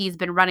Resistance, because he's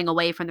been running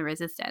away from the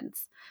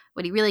Resistance.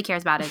 What he really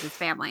cares about is his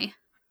family.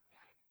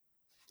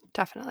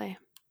 Definitely.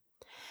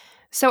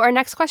 So our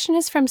next question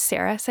is from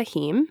Sarah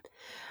Sahim.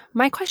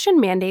 My question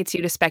mandates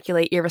you to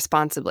speculate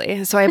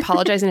irresponsibly, so I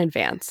apologize in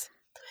advance.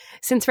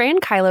 Since Rey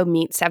and Kylo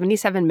meet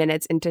 77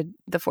 minutes into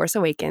The Force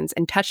Awakens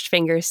and touched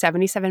fingers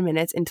 77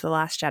 minutes into The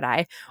Last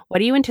Jedi, what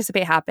do you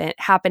anticipate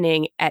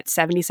happening at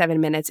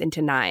 77 minutes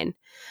into 9?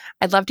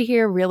 I'd love to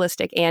hear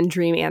realistic and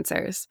dream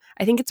answers.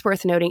 I think it's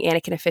worth noting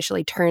Anakin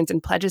officially turns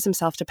and pledges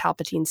himself to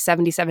Palpatine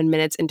 77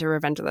 minutes into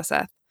Revenge of the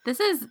Sith.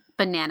 This is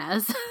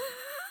bananas.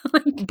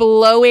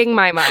 Blowing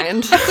my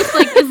mind. I was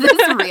like, is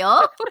this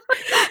real?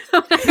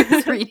 When I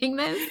was reading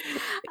this.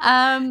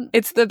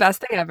 It's the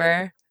best thing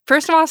ever.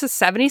 First of all,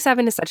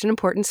 77 is such an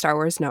important Star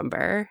Wars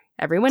number.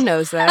 Everyone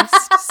knows this.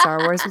 Star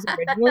Wars was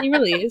originally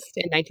released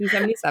in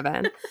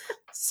 1977.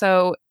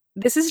 So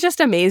this is just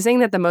amazing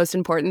that the most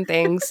important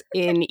things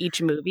in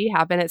each movie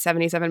happen at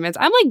 77 minutes.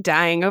 I'm like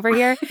dying over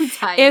here.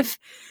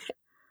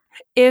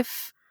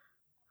 If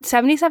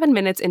 77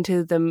 minutes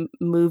into the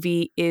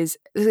movie is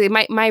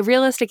my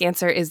realistic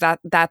answer is that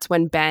that's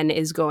when Ben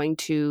is going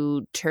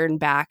to turn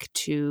back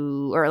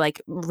to, or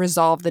like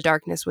resolve the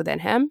darkness within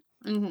him.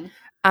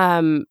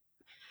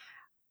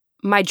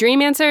 My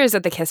dream answer is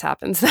that the kiss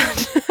happens then.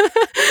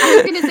 I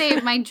was going to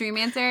say my dream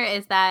answer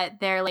is that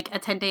they're like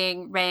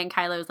attending Rey and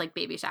Kylo's like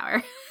baby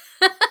shower.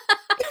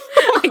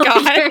 Oh my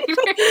God.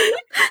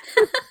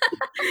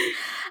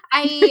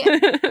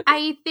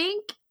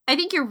 I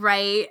think you're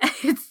right.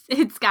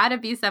 It's got to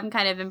be some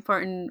kind of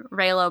important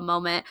Reylo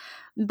moment.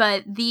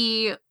 But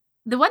the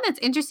one that's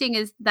interesting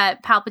is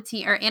that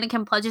Palpatine, or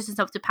Anakin, pledges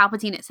himself to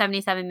Palpatine at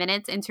 77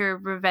 minutes into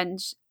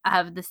Revenge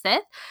of the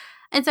Sith.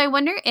 And so I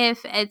wonder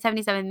if at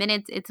 77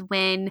 minutes, it's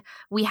when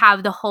we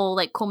have the whole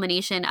like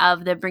culmination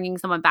of the bringing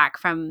someone back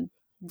from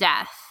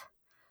death.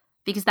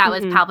 Because that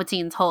was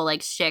Palpatine's whole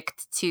like shtick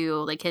to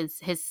like his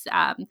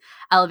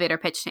elevator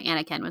pitch to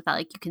Anakin, was that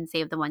like you can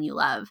save the one you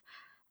love.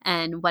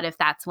 And what if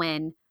that's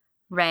when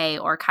Rey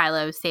or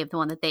Kylo save the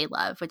one that they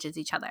love, which is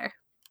each other?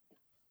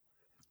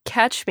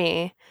 Catch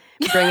me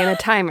bringing a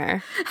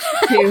timer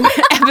to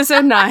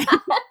episode 9.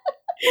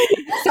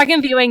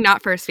 Second viewing,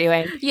 not first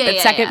viewing.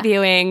 Second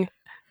viewing,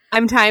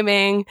 I'm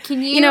timing.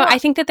 Can you I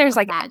think that there's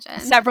like imagine?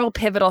 Several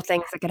pivotal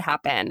things that could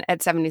happen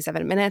at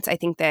 77 minutes. I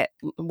think that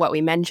what we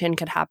mentioned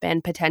could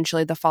happen,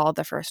 potentially the fall of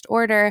the First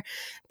Order,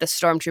 the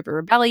Stormtrooper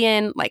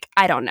Rebellion. Like,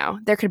 I don't know.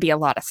 There could be a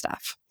lot of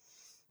stuff.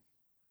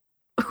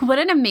 What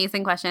an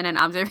amazing question and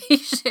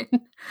observation.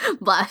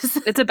 Bless.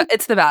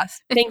 It's the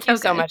best. Thank you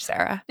so much,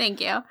 Sarah. Thank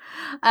you.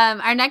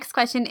 Our next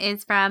question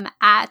is from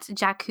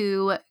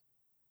 @Jakku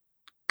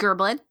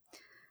Gerblin,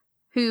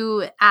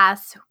 who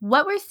asks,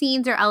 what were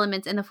scenes or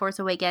elements in The Force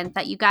Awakens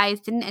that you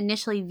guys didn't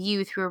initially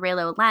view through a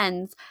Reylo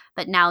lens,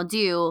 but now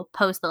do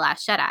post The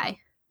Last Jedi?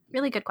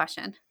 Really good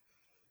question.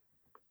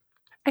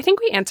 I think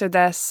we answered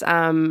this,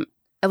 at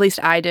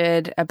least I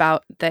did,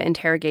 about the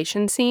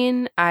interrogation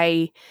scene.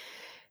 I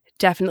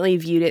definitely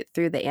viewed it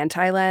through the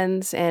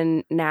anti-lens,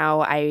 and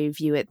now I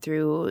view it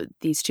through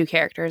these two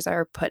characters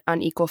are put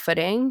on equal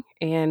footing,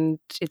 and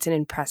it's an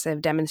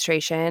impressive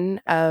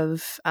demonstration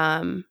of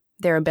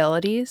their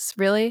abilities,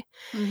 really.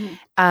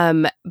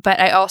 But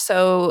I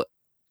also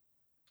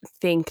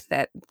think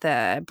that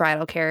the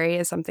bridal carry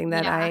is something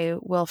that I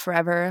will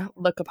forever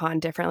look upon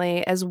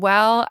differently as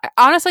well.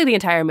 Honestly, the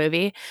entire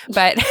movie,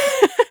 but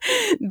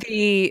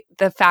the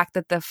fact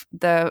that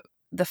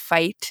the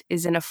fight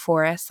is in a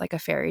forest like a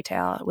fairy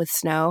tale with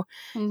snow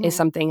is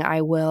something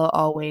I will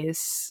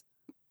always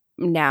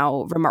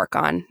now remark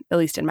on, at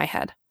least in my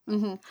head.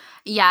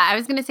 Yeah, I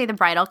was going to say the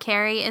bridal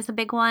carry is a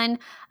big one.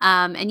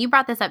 And you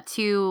brought this up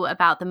too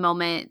about the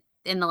moment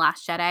in The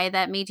Last Jedi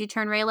that made you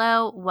turn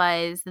Reylo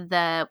was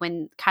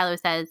when Kylo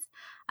says,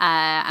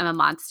 I'm a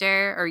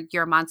monster, or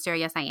you're a monster,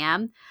 yes I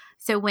am.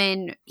 So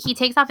when he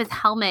takes off his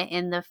helmet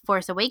in The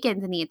Force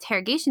Awakens in the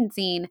interrogation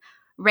scene,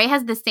 Rey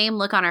has the same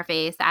look on her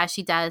face as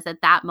she does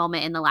at that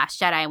moment in The Last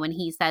Jedi when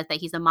he says that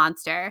he's a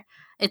monster.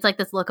 It's like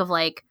this look of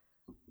like,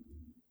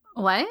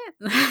 what?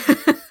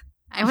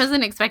 I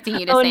wasn't expecting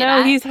you to say that.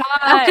 Oh no, he's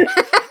hot.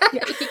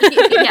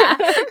 Yeah,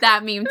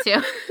 that meme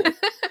too.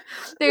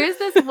 There's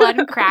this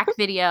one crack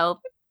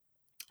video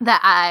that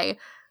I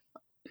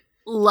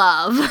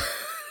love.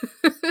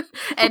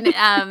 And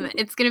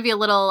it's going to be a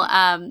little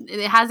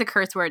it has a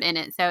curse word in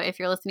it. So if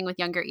you're listening with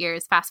younger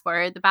ears, fast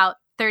forward about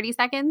 30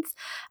 seconds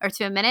or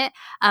to a minute.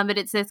 But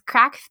it's this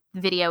crack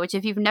video, which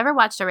if you've never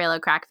watched a Reylo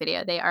crack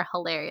video, they are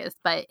hilarious.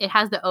 But it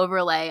has the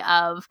overlay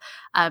of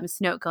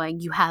Snoke going,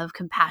 "You have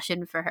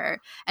compassion for her."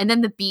 And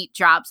then the beat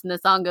drops and the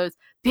song goes,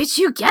 "Bitch,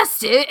 you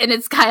guessed it." And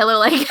it's Kylo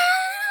like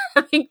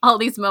having all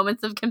these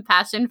moments of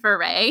compassion for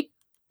Rey.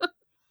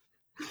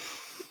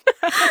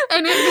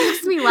 And it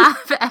makes me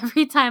laugh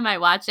every time I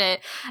watch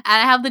it. And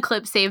I have the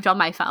clip saved on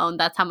my phone.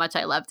 That's how much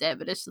I loved it.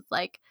 But it's just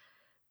like,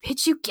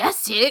 bitch, you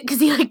guessed it. Because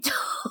he like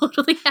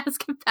totally has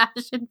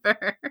compassion for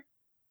her.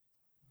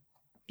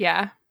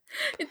 Yeah.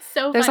 It's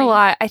so There's funny. a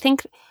lot. I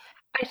think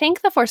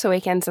The Force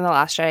Awakens and The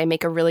Last Jedi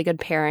make a really good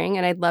pairing.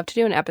 And I'd love to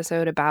do an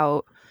episode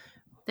about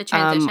the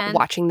transition.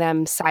 Watching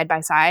them side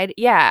by side.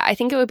 Yeah, I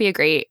think it would be a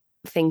great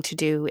thing to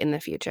do in the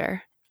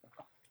future.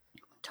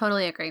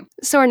 Totally agree.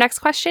 So our next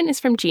question is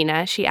from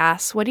Gina. She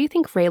asks, what do you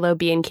think Reylo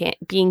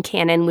being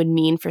canon would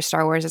mean for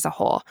Star Wars as a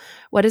whole?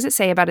 What does it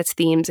say about its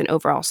themes and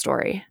overall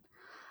story?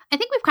 I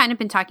think we've kind of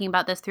been talking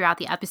about this throughout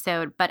the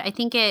episode, but I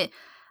think it,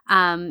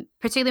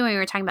 particularly when we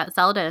were talking about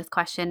Zelda's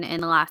question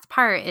in the last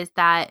part, is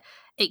that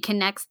it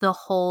connects the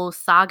whole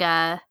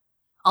saga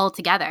all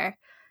together,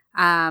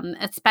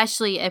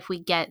 especially if we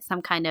get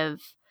some kind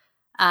of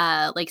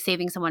like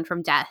saving someone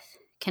from death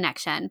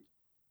connection.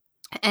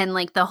 And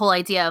like the whole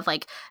idea of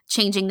like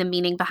changing the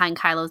meaning behind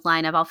Kylo's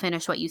line of "I'll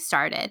finish what you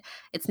started."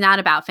 It's not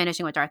about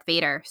finishing what Darth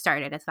Vader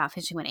started. It's about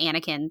finishing what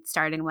Anakin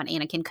started and what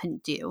Anakin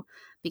couldn't do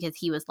because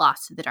he was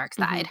lost to the dark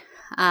side.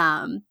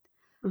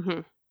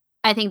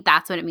 I think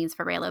that's what it means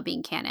for Reylo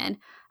being canon.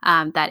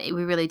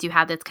 We really do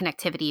have this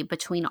connectivity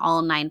between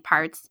all 9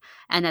 parts,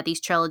 and that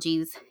these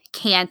trilogies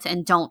can't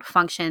and don't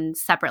function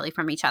separately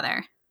from each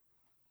other.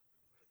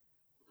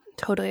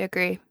 Totally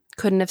agree.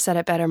 Couldn't have said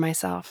it better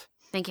myself.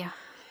 Thank you.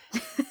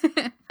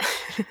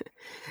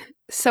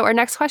 So our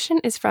next question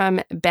is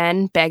from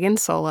Ben Began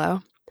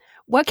Solo.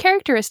 What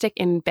characteristic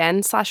in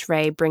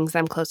Ben/Rey brings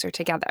them closer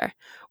together?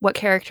 What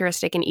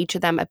characteristic in each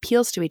of them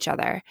appeals to each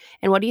other?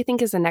 And what do you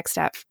think is the next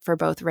step for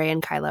both Rey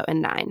and Kylo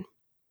in 9?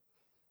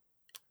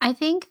 I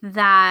think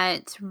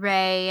that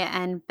Rey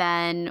and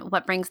Ben,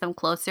 what brings them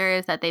closer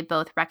is that they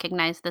both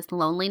recognize this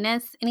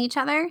loneliness in each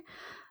other.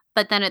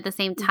 But then at the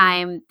same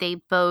time, they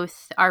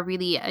both are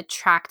really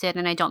attracted,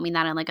 and I don't mean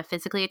that in like a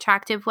physically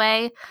attractive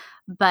way,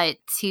 but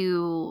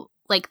to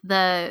like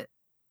they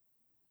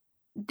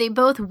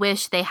both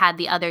wish they had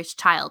the other's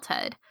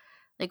childhood.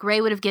 Like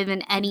Rey would have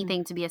given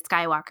anything to be a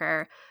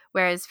Skywalker,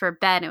 whereas for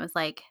Ben, it was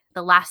like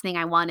the last thing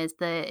I want is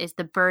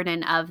the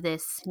burden of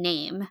this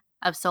name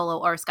of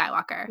Solo or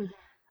Skywalker.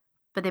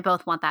 But they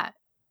both want that.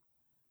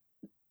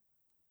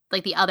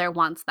 Like the other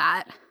wants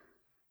that.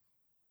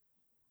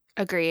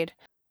 Agreed.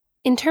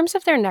 In terms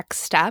of their next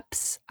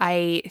steps,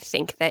 I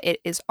think that it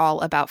is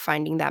all about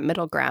finding that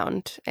middle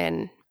ground,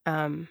 and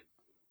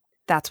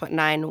that's what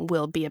 9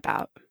 will be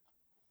about.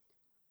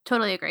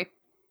 Totally agree.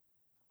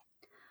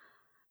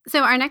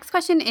 So our next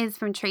question is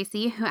from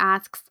Tracy, who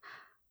asks,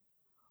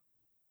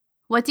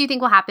 what do you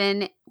think will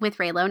happen with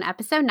Reylo in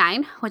episode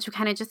 9, which we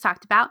kind of just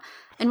talked about,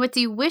 and what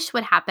do you wish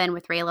would happen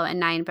with Reylo in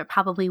 9 but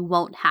probably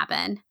won't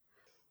happen?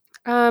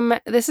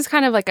 This is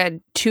kind of like a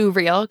too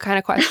real kind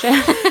of question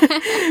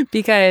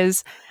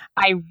because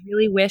I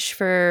really wish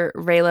for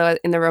Reylo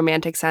in the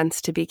romantic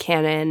sense to be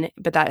canon,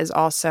 but that is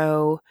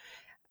also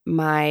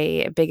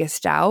my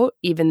biggest doubt,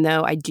 even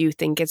though I do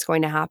think it's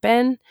going to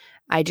happen.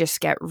 I just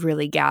get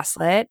really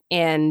gaslit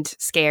and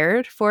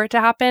scared for it to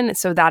happen.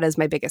 So that is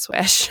my biggest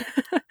wish.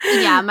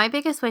 Yeah, my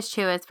biggest wish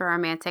too is for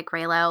romantic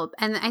Reylo.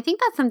 And I think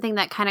that's something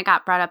that kind of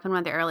got brought up in one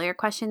of the earlier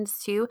questions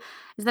too,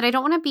 is that I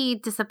don't want to be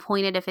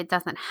disappointed if it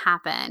doesn't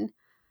happen.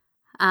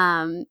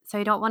 So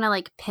I don't want to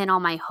like pin all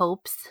my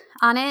hopes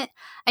on it.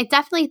 I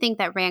definitely think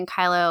that Rey and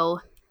Kylo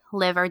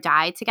live or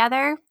die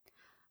together.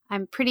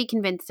 I'm pretty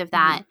convinced of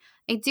that.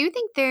 I do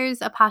think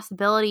there's a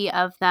possibility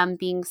of them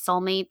being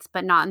soulmates,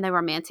 but not in the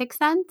romantic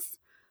sense,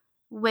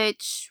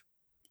 which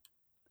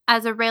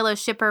as a Reylo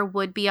shipper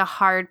would be a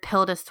hard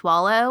pill to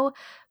swallow,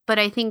 but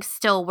I think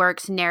still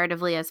works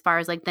narratively as far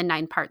as like the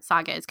 9-part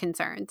saga is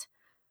concerned.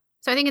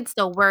 So I think it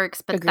still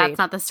works, but Agreed. That's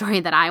not the story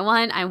that I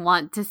want. I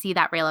want to see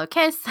that Reylo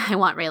kiss. I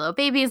want Reylo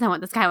babies. I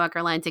want the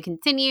Skywalker line to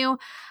continue.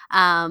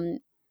 And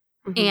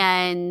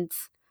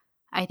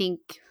I think,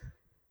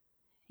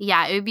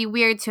 yeah, it would be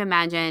weird to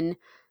imagine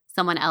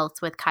someone else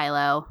with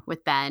Kylo,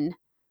 with Ben,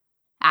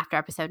 after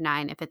episode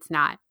 9 if it's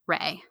not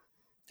Rey.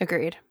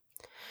 Agreed.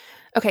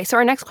 Okay, so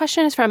our next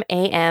question is from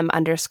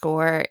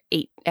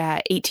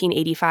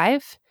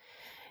AM_1885.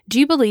 Do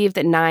you believe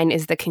that 9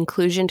 is the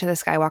conclusion to the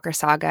Skywalker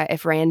saga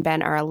if Rey and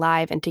Ben are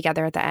alive and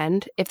together at the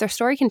end? If their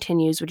story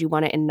continues, would you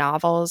want it in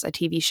novels, a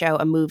TV show,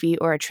 a movie,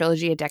 or a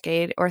trilogy a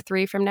decade or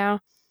 3 from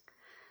now?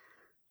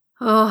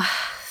 Oh,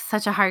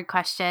 such a hard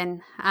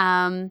question.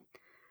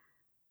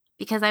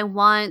 Because I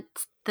want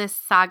this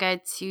saga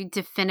to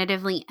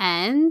definitively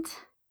end.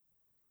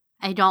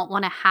 I don't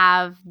want to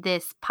have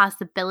this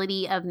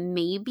possibility of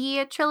maybe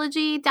a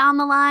trilogy down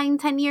the line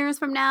 10 years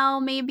from now,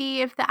 maybe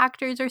if the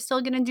actors are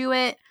still going to do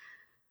it.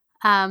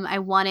 I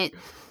want it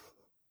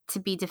to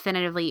be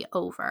definitively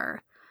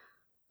over.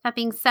 That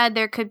being said,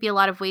 there could be a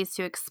lot of ways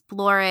to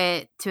explore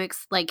it,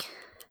 like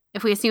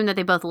if we assume that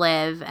they both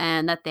live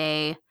and that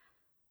they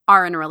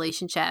are in a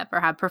relationship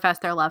or have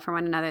professed their love for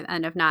one another at the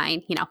end of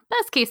 9,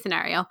 best case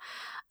scenario.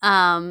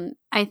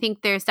 I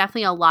think there's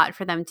definitely a lot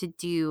for them to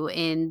do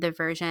in the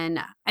version.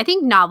 I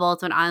think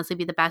novels would honestly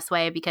be the best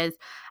way because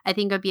I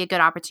think it would be a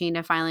good opportunity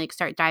to finally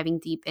start diving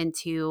deep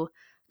into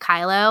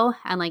Kylo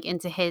and like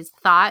into his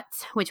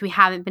thoughts, which we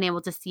haven't been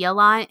able to see a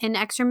lot in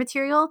extra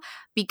material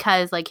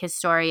because like his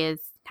story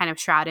is kind of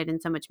shrouded in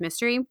so much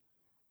mystery.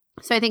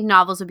 So I think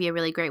novels would be a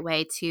really great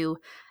way to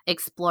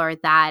explore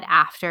that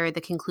after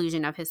the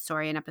conclusion of his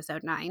story in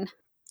episode 9.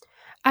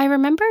 I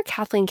remember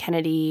Kathleen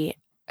Kennedy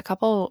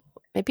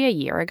maybe a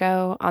year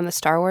ago on the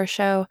Star Wars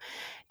show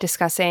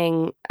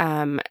discussing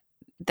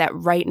that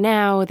right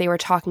now they were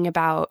talking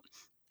about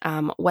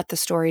what the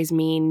stories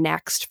mean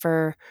next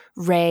for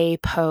Rey,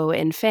 Poe,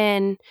 and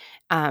Finn,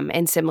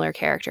 and similar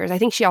characters. I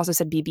think she also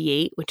said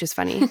BB-8, which is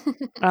funny.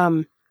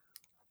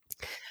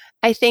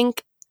 I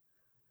think,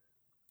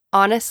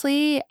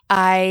 honestly,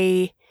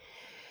 I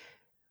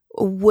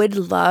would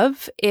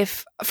love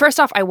if, first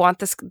off, I want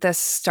this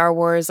Star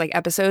Wars like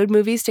episode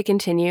movies to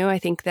continue. I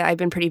think that I've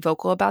been pretty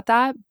vocal about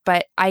that,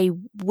 but I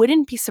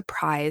wouldn't be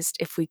surprised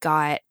if we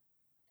got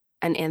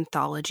an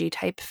anthology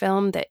type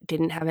film that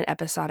didn't have an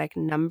episodic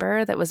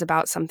number, that was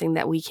about something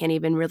that we can't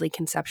even really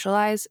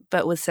conceptualize,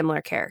 but with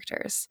similar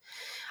characters.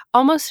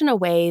 Almost in a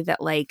way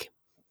that, like,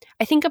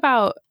 I think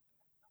about,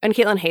 and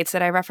Caitlin hates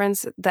that I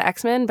reference the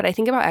X-Men, but I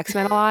think about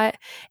X-Men a lot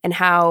and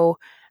how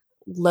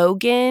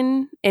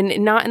Logan,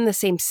 and not in the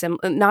same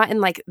not in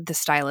like the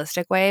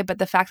stylistic way, but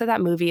the fact that that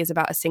movie is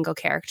about a single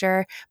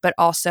character, but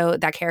also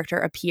that character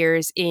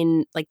appears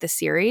in like the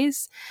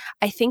series.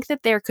 I think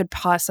that there could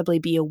possibly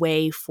be a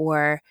way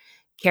for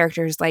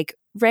characters like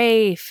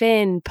Rey,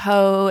 Finn,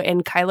 Poe,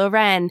 and Kylo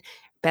Ren,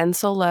 Ben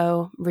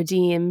Solo,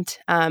 redeemed,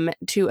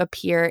 to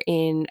appear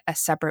in a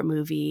separate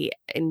movie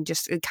and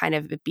just kind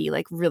of be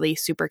like really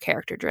super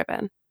character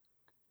driven.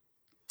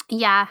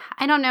 Yeah,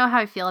 I don't know how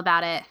I feel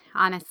about it,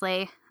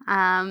 honestly.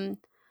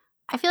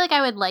 I feel like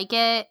I would like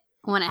it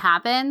when it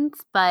happens,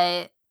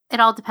 but it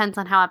all depends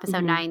on how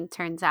episode 9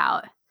 turns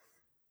out.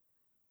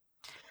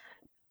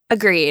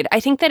 Agreed. I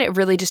think that it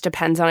really just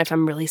depends on if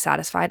I'm really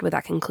satisfied with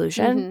that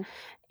conclusion.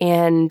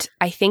 And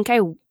I think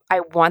I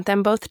want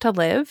them both to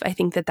live. I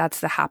think that that's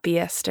the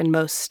happiest and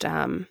most,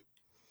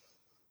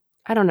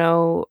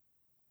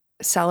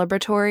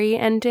 celebratory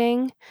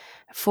ending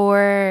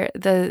for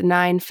the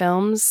 9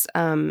 films.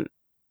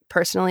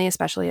 Personally,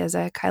 especially as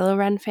a Kylo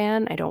Ren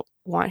fan, I don't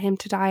want him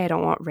to die. I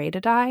don't want Rey to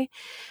die.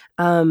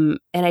 And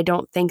I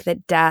don't think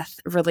that death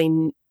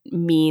really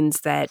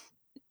means that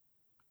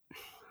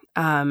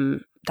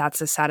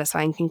that's a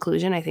satisfying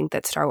conclusion. I think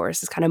that Star Wars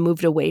has kind of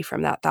moved away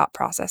from that thought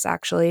process,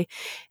 actually.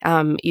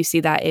 You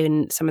see that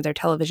in some of their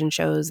television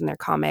shows and their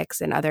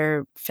comics and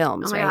other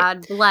films, right?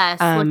 God,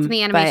 bless. Look to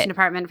the animation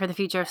department for the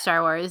future of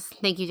Star Wars.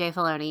 Thank you, Jay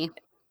Filoni.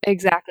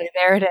 Exactly.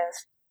 There it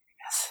is.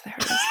 Yes, there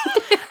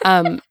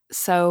it is.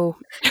 So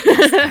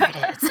yes, there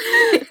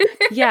it is.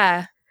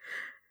 Yeah.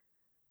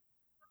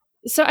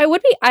 So I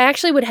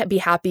actually would be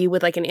happy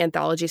with like an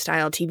anthology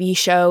style TV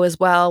show as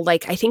well.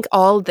 Like, I think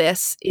all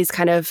this is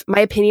kind of, my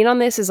opinion on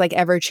this is like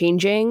ever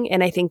changing.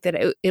 And I think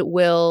that it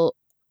will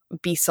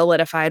be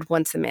solidified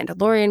once The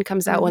Mandalorian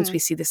comes out, once we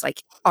see this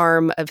like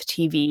arm of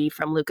TV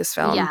from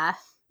Lucasfilm,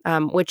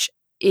 which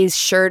is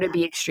sure to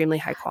be extremely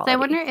high quality. So I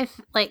wonder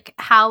if, like,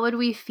 how would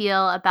we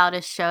feel about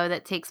a show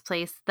that takes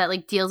place, that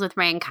like deals with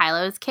Rey and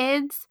Kylo's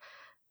kids,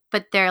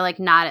 but they're like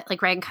not,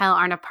 like Rey and Kylo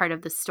aren't a part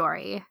of the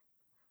story.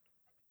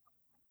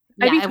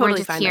 I'd be totally we're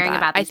just fine hearing with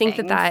that. about these I think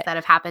things that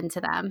have happened to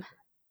them.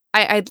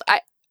 I'd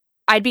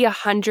be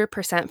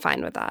 100%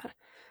 fine with that.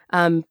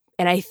 And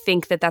I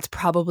think that that's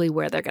probably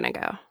where they're going to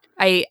go.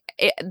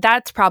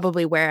 That's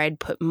probably where I'd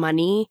put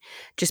money,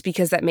 just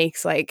because that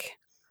makes like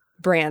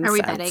brand sense. Are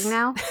we betting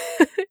now?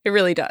 It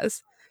really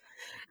does.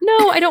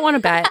 No, I don't want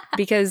to bet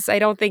because I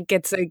don't think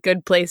it's a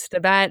good place to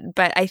bet.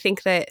 But I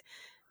think that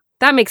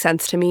makes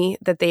sense to me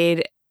that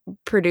they'd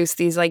produce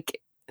these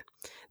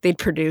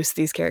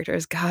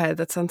characters. God,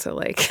 that sounds so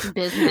like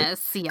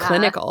business, yeah,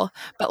 clinical.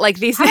 But like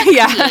these,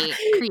 create.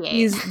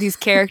 these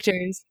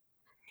characters.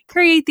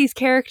 Create these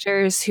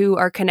characters who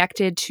are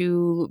connected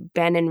to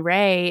Ben and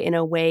Ray in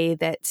a way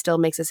that still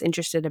makes us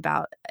interested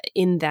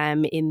in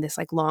them in this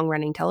like long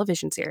running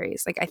television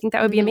series. Like I think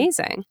that would be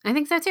amazing. I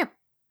think so too.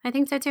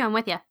 I'm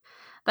with you.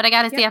 But I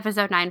got to see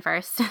episode 9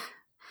 first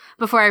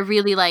before I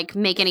really like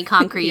make any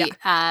concrete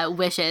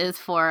wishes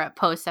for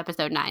post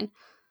episode 9.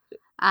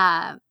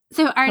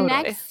 So our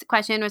next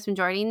question was from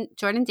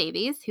Jordan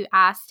Davies, who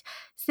asked,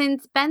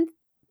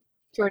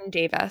 Jordan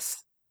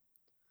Davis.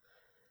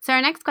 So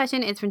our next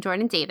question is from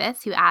Jordan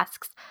Davis, who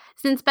asks,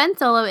 since Ben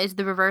Solo is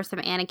the reverse of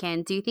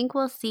Anakin, do you think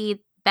we'll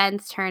see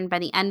Ben's turn by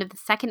the end of the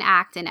second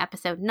act in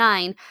episode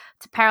 9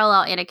 to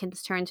parallel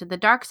Anakin's turn to the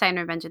dark side in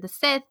Revenge of the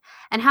Sith?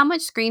 And how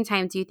much screen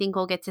time do you think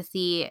we'll get to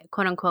see,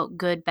 quote unquote,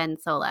 good Ben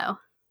Solo?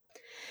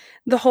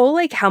 The whole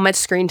like how much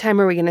screen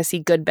time are we going to see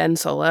good Ben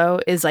Solo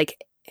is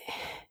like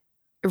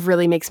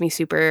really makes me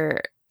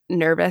super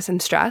nervous and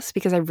stressed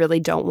because I really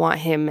don't want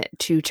him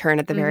to turn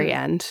at the very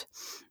end.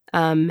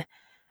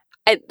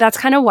 That's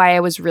kind of why I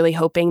was really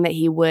hoping that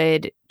he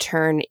would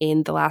turn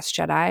in The Last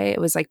Jedi. It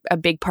was like a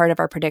big part of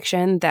our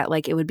prediction that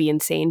like it would be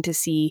insane to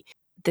see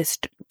this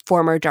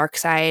former dark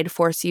side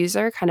Force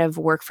user kind of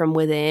work from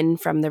within,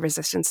 from the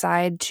Resistance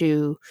side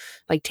to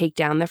like take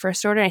down the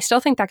First Order. And I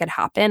still think that could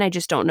happen. I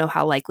just don't know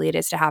how likely it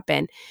is to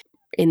happen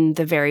in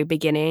the very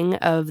beginning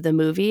of the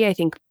movie. I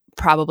think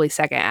probably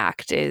second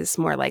act is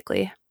more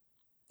likely.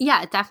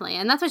 Yeah, definitely.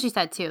 And that's what she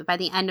said too, by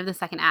the end of the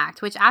second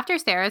act, which after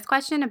Sarah's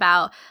question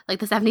about like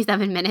the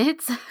 77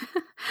 minutes,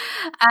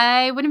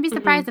 I wouldn't be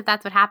surprised if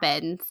that's what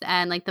happens.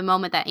 And like the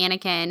moment that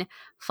Anakin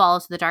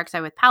falls to the dark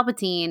side with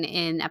Palpatine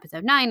in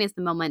episode 9 is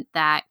the moment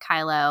that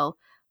Kylo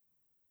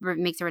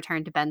makes a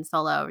return to Ben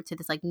Solo, to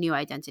this like new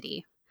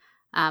identity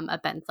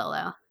of Ben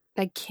Solo.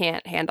 I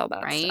can't handle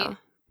that. Right? So.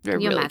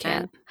 Can you really imagine?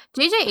 can't.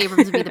 J.J.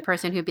 Abrams would be the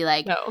person who'd be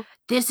like, no.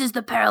 This is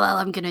the parallel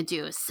I'm going to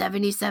do,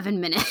 77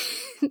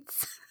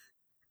 minutes.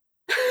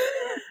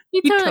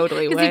 He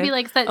totally would. He'd be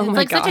like, it's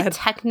like such a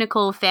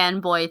technical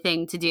fanboy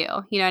thing to do.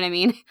 You know what I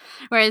mean?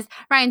 Whereas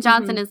Rian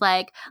Johnson is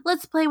like,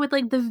 let's play with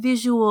like the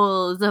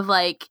visuals of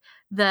like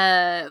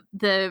the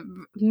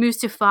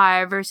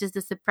Mustafar versus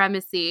the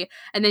Supremacy,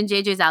 and then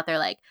JJ's out there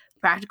like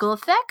practical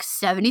effects,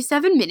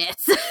 77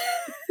 minutes.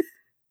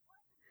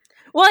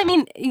 Well, I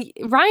mean,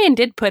 Ryan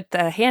did put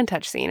the hand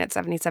touch scene at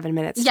 77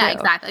 minutes. Yeah, too.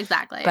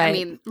 Exactly. But I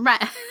mean,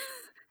 right.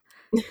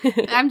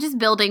 I'm just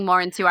building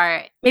more into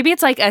our. Maybe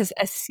it's like a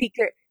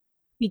secret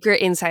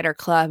insider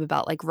club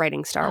about like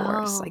writing Star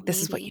Wars. Like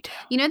this is what you do.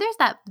 You know,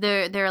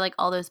 there are like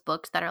all those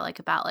books that are like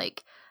about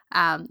like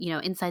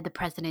inside the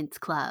president's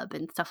club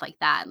and stuff like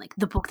that, and like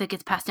the book that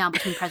gets passed down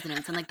between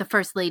presidents and like the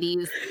first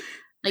ladies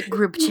like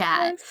group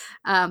chat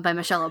by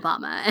Michelle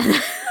Obama.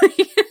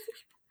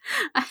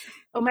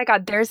 Oh my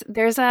God, there's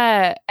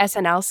a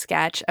SNL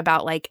sketch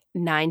about like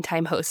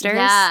 9-time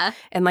hosters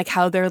and like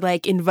how they're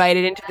like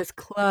invited into this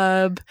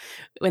club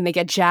when they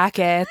get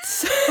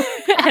jackets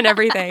and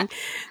everything.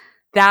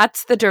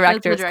 That's the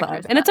director's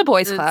club. And it's a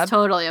boys club. It's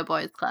totally a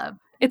boys club.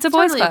 It's a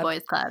boys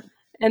club.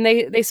 And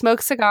they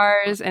smoke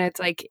cigars and it's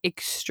like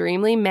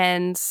extremely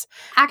men's.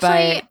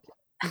 Actually,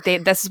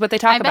 this is what they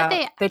talk about.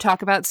 They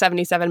talk about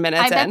 77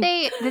 minutes.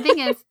 The thing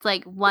is,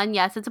 like, one,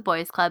 yes, it's a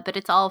boys club, but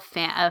it's all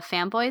a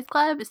fanboys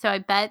club. So I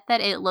bet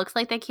that it looks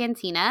like the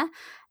cantina,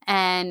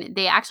 and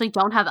they actually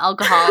don't have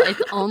alcohol.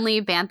 It's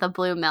only Bantha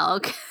Blue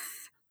milk.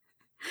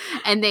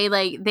 And they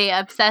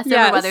obsess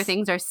over whether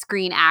things are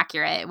screen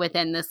accurate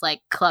within this like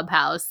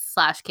clubhouse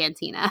 /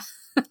 cantina.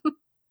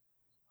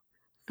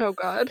 Oh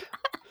God.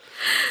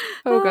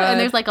 And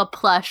there's like a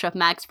plush of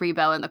Max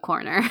Rebo in the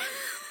corner.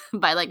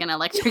 By like an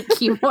electric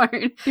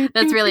keyboard.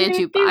 That's really a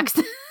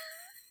jukebox.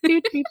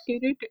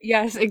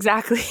 Yes,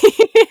 exactly.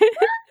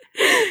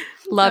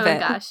 Love it. Oh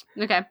gosh.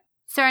 Okay.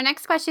 So our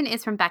next question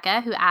is from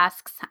Becca, who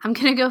asks, I'm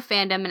going to go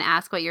fandom and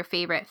ask what your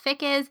favorite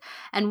fic is,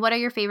 and what are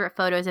your favorite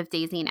photos of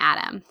Daisy and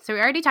Adam? So we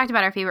already talked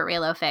about our favorite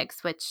Reylo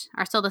fics, which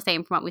are still the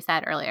same from what we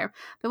said earlier.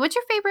 But what's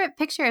your favorite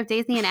picture of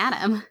Daisy and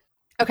Adam?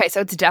 Okay,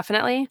 so it's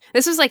definitely,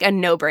 this was like a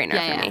no-brainer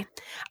for me.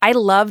 I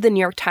love the New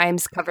York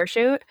Times cover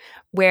shoot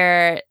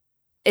where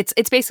it's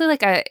basically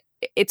like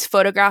it's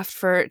photographed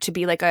to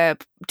be like a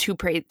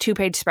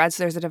two-page spread.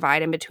 So there's a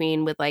divide in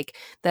between with like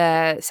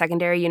the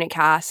secondary unit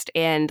cast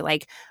and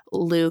like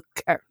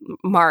Luke,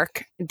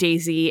 Mark,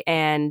 Daisy,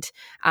 and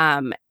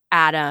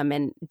Adam.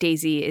 And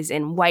Daisy is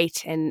in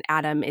white and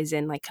Adam is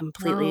in like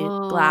completely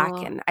black.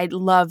 And I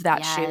love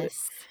that shoot.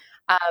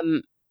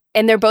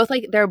 And they're both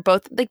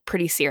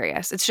pretty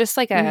serious. It's just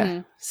like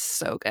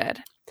so good.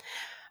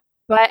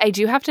 But I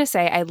do have to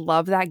say, I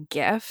love that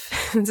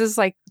GIF. This is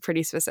like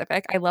pretty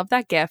specific. I love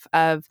that GIF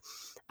of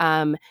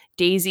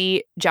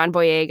Daisy, John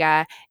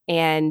Boyega,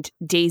 and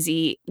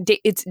Daisy.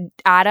 It's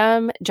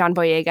Adam, John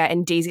Boyega,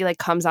 and Daisy like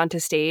comes onto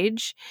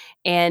stage,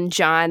 and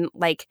John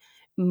like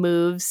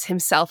moves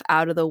himself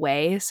out of the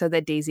way so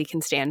that Daisy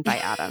can stand by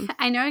Adam.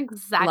 I know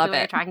exactly Love what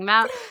you're it. talking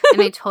about,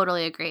 and I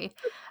totally agree.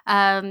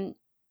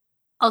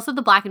 Also,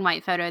 the black and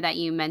white photo that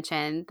you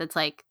mentioned that's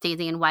like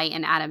Daisy in white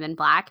and Adam in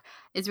black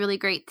is really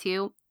great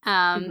too.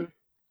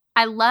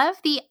 I love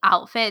the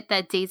outfit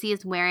that Daisy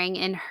is wearing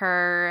in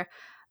her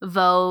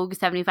Vogue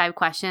 75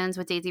 Questions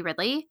with Daisy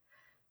Ridley.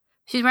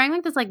 She's wearing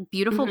like this like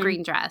beautiful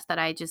green dress that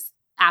I just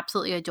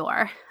absolutely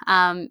adore.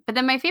 But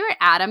then my favorite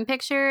Adam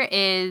picture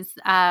is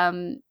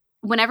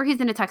whenever he's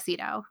in a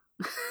tuxedo.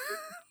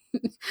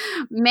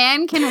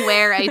 Man can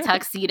wear a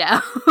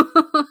tuxedo.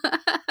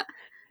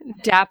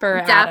 Dapper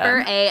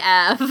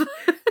AF. You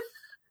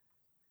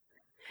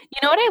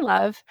know what I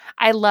love?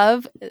 I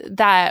love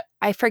that,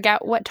 I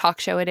forget what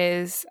talk show it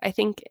is. I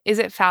think, is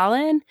it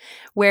Fallon?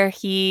 Where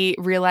he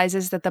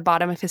realizes that the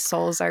bottom of his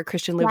soles are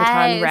Christian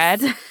Louboutin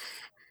red.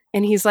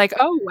 And he's like,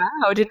 oh,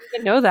 wow, didn't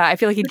even know that. I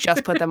feel like he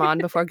just put them on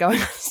before going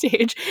on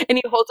stage. And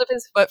he holds up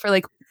his foot for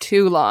like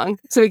too long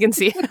so we can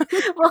see.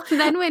 Well,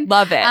 then when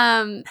love it.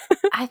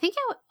 I think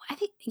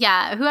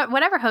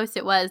whatever host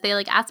it was, they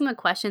like asked him a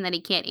question that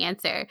he can't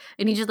answer,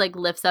 and he just like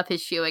lifts up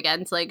his shoe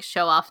again to like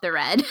show off the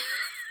red.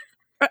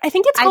 I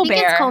think it's Colbert.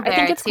 I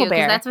think it's Colbert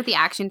because that's what the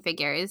action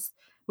figures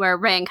where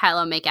Ray and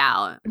Kylo make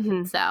out.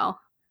 So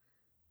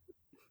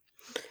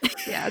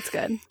yeah, it's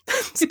good.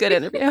 It's a good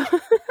interview.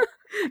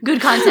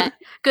 Good content.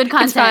 Good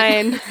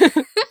content. It's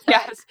fine.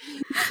 Yes,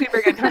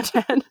 super good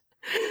content.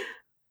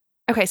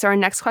 Okay, so our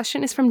next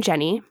question is from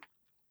Jenny.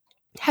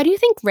 How do you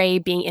think Ray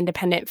being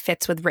independent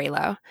fits with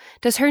Reylo?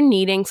 Does her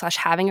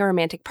needing/having a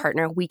romantic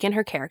partner weaken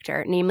her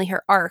character, namely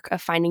her arc of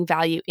finding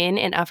value in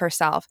and of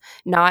herself,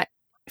 not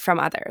from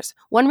others?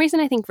 One reason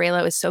I think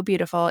Reylo is so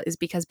beautiful is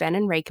because Ben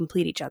and Ray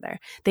complete each other.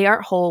 They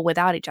aren't whole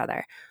without each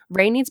other.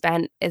 Ray needs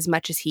Ben as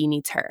much as he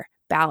needs her.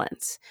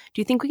 Balance. Do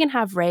you think we can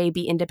have Ray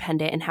be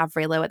independent and have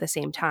Reylo at the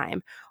same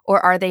time?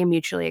 Or are they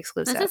mutually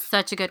exclusive? This is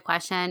such a good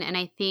question, and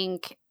I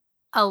think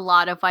a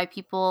lot of why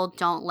people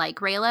don't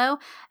like Reylo,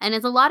 and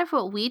it's a lot of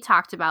what we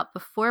talked about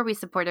before we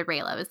supported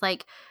Reylo, is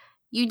like,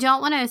 you don't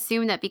want to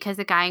assume that because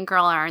a guy and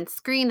girl are on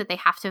screen that they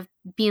have to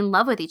be in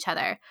love with each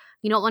other.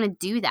 You don't want to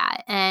do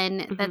that.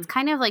 And that's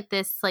kind of like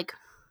this like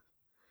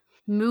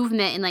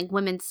movement in like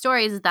women's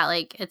stories, is that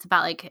like it's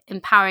about like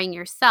empowering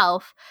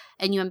yourself,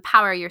 and you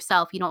empower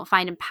yourself. You don't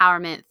find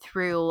empowerment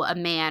through a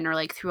man or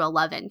like through a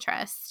love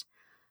interest.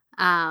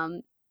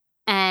 And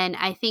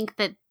I think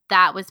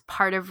that was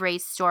part of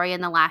Rey's story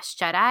in The Last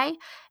Jedi,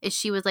 is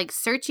she was like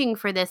searching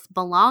for this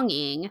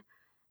belonging,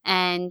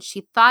 and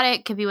she thought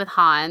it could be with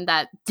Han.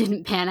 That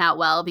didn't pan out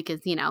well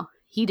because, you know,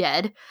 he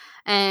did.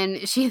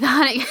 And she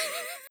thought it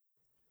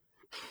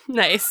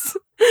nice.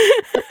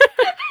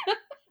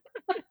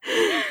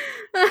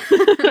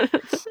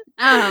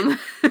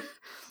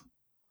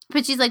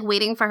 But she's like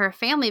waiting for her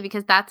family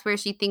because that's where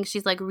she thinks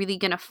she's like really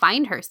gonna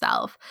find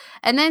herself.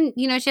 And then,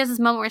 you know, she has this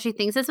moment where she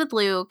thinks it's with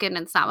Luke and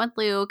it's not with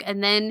Luke.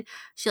 And then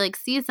she like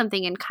sees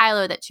something in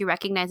Kylo that she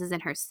recognizes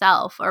in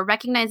herself, or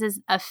recognizes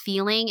a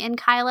feeling in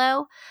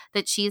Kylo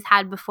that she's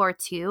had before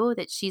too,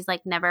 that she's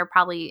like never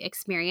probably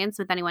experienced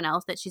with anyone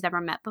else that she's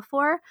ever met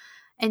before.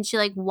 And she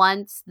like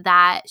wants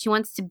that, she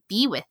wants to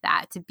be with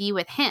that, to be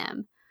with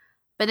him.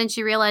 But then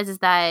she realizes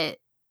that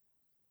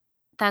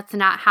that's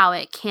not how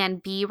it can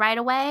be right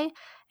away.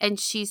 And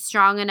she's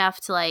strong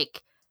enough to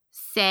like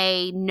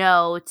say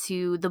no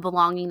to the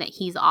belonging that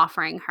he's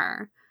offering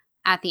her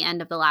at the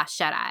end of The Last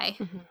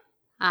Jedi.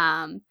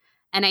 And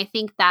I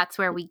think that's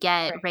where we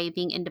get Rey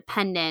being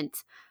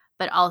independent,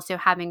 but also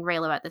having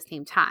Reylo at the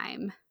same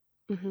time.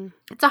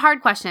 It's a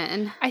hard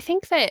question. I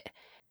think that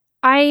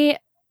I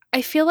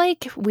feel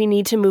like we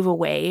need to move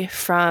away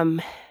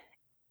from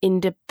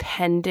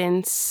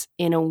independence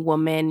in a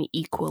woman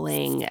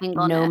equaling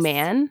no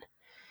man.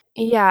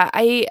 Yeah,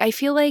 I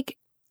feel like,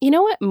 you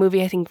know what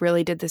movie I think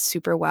really did this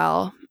super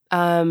well?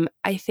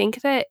 I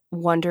think that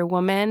Wonder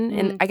Woman,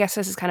 and I guess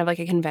this is kind of like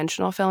a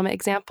conventional film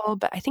example,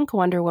 but I think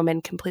Wonder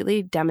Woman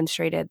completely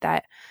demonstrated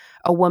that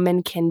a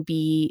woman can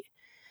be,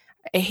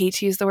 I hate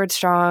to use the word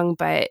strong,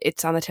 but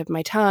it's on the tip of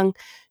my tongue,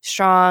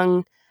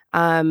 strong,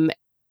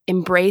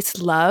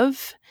 embrace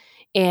love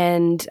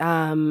and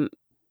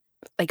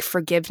like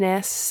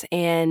forgiveness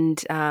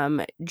and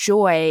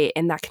joy,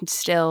 and that can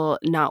still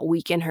not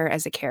weaken her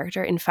as a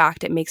character. In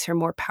fact, it makes her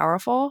more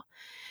powerful.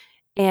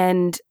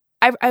 And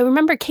I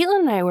remember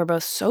Caitlin and I were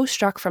both so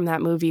struck from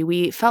that movie.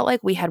 We felt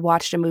like we had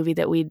watched a movie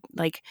that we'd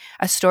like,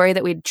 a story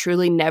that we'd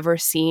truly never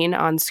seen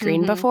on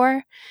screen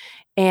before.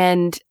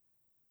 And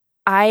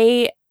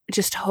I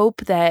just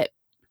hope that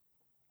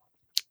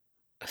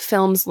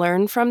films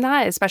learn from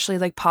that, especially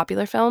like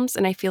popular films.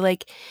 And I feel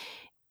like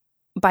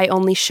by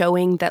only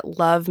showing that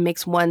love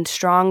makes one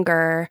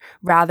stronger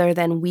rather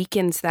than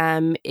weakens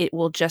them, it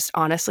will just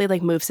honestly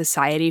like move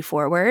society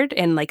forward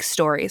and like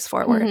stories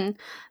forward.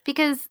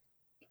 Because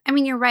I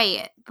mean, you're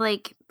right.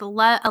 Like a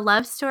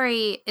love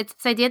story, it's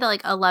this idea that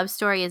like a love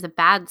story is a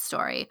bad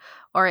story,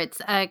 or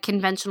it's a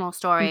conventional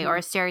story, or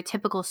a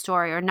stereotypical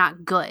story, or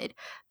not good,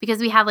 because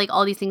we have like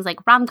all these things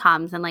like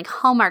rom-coms and like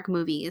Hallmark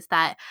movies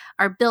that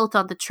are built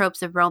on the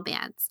tropes of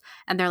romance,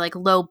 and they're like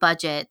low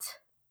budget,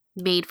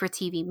 made for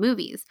TV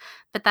movies,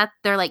 but that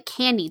they're like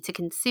candy to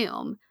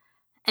consume.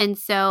 And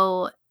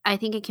so I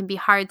think it can be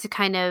hard to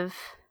kind of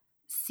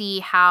see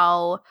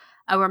how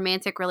a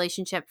romantic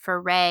relationship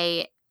for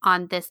Rey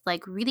on this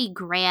like really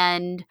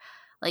grand,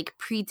 like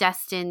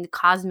predestined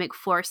cosmic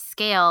force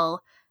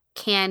scale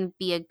can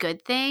be a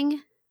good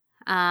thing.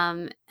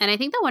 And I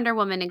think the Wonder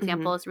Woman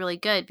example is really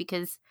good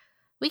because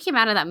we came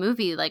out of that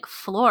movie like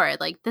floored,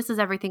 like this is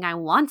everything I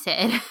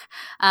wanted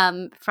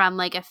from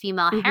like a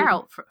female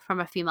hero, from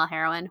a female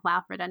heroine.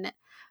 Wow, redundant.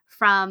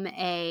 From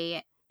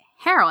a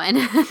heroine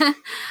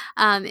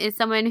is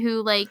someone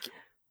who like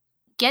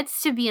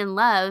gets to be in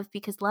love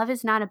because love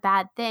is not a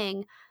bad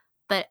thing,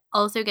 but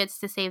also gets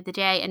to save the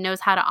day and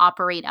knows how to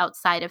operate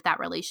outside of that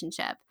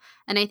relationship.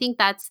 And I think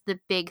that's the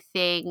big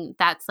thing.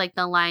 That's like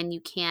the line you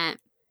can't,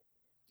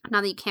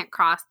 not that you can't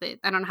cross, that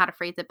I don't know how to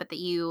phrase it, but that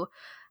you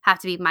have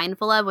to be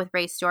mindful of with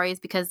Rey's stories,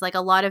 because like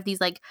a lot of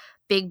these like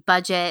big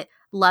budget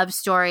love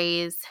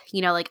stories,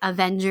 you know, like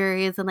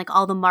Avengers and like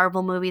all the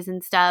Marvel movies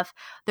and stuff,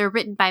 they're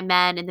written by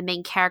men and the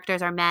main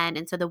characters are men,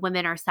 and so the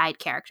women are side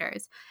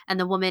characters and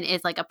the woman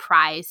is like a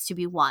prize to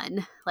be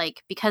won.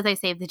 Like, because I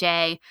saved the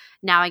day,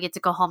 now I get to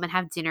go home and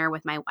have dinner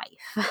with my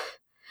wife.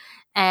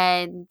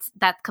 And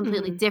that's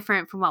completely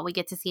different from what we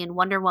get to see in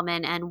Wonder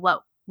Woman, and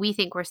what we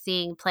think we're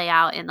seeing play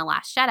out in The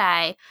Last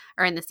Jedi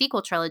or in the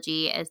sequel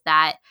trilogy is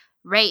that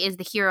Rey is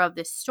the hero of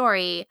this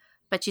story,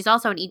 but she's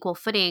also on equal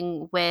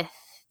footing with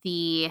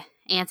the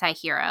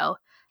anti-hero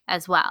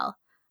as well.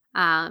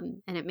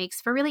 And it makes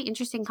for really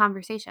interesting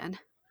conversation.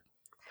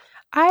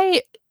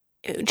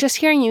 Just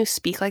hearing you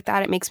speak like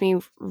that, it makes me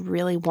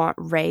really want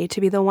Rey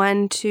to be the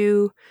one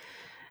to,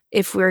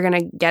 if we're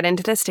going to get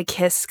into this, to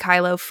kiss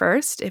Kylo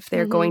first, if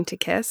they're going to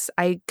kiss.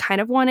 I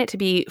kind of want it to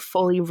be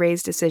fully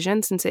Rey's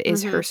decision, since it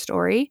is her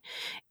story,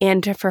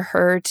 and for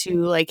her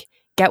to like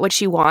get what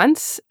she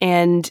wants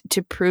and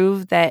to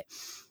prove that,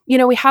 you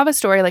know, we have a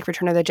story like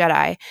Return of the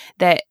Jedi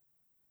that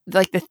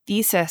like the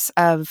thesis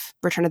of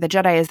Return of the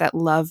Jedi is that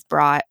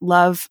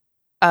love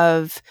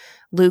of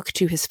Luke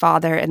to his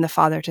father and the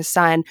father to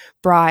son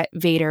brought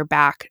Vader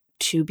back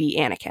to be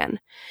Anakin.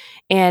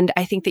 And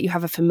I think that you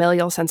have a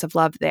familial sense of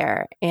love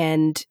there,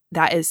 and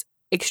that is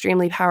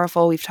extremely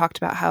powerful. We've talked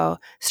about how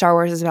Star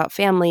Wars is about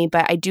family,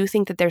 but I do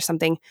think that there's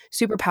something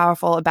super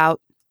powerful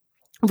about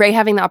Rey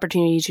having the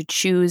opportunity to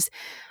choose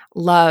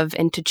love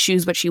and to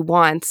choose what she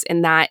wants,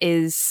 and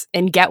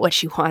get what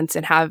she wants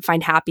and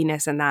find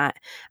happiness in that.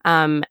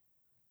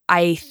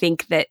 I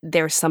think that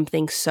there's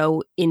something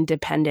so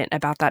independent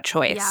about that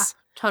choice. Yeah,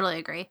 totally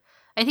agree.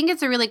 I think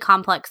it's a really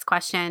complex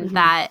question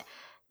that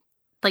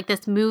like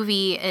this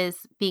movie is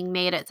being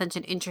made at such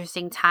an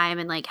interesting time,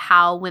 and like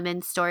how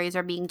women's stories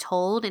are being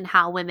told and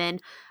how women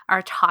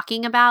are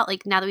talking about,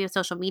 like now that we have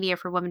social media,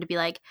 for women to be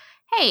like,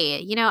 hey,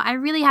 you know, I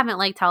really haven't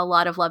liked how a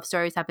lot of love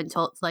stories have been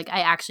told. So like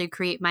I actually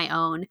create my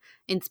own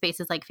in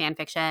spaces like fan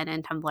fiction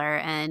and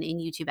Tumblr and in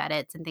YouTube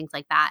edits and things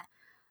like that.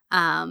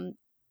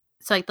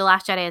 So like The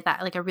Last Jedi is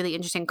that like a really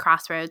interesting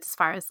crossroads as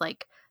far as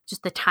like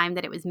just the time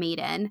that it was made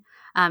in,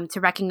 to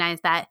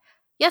recognize that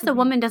yes, a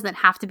woman doesn't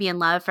have to be in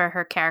love for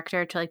her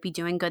character to like be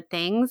doing good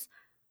things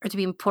or to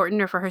be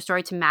important or for her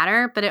story to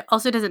matter. But it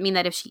also doesn't mean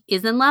that if she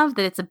is in love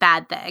that it's a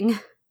bad thing,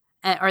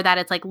 or that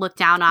it's like looked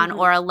down on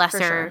or a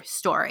lesser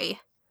story.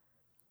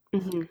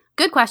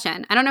 Good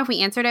question. I don't know if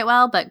we answered it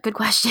well, but good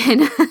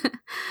question.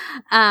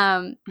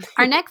 Our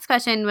next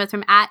question was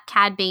from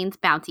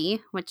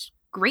 @CadBainesBounty, which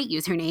great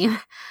username.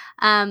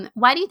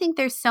 Why do you think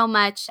there's so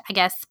much, I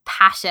guess,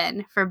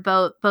 passion for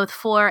both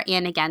for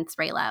and against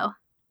Reylo?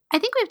 I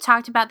think we've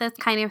talked about this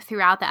kind of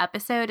throughout the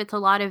episode. It's a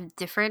lot of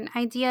different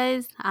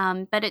ideas,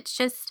 but it's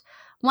just,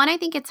 one, I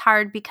think it's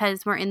hard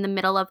because we're in the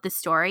middle of the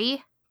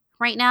story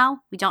right now.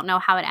 We don't know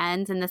how it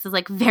ends, and this is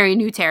like very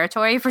new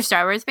territory for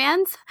Star Wars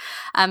fans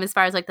as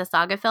far as like the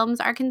saga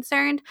films are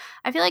concerned.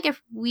 I feel like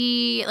if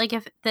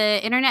the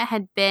internet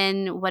had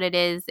been what it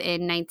is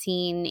in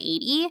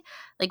 1980,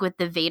 like with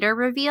the Vader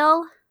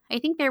reveal, I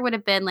think there would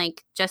have been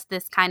like just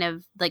this kind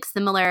of like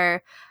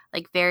similar,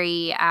 like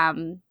very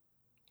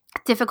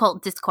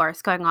difficult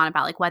discourse going on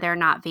about like whether or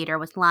not Vader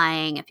was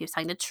lying, if he was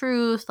telling the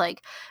truth,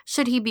 like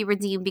should he be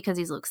redeemed because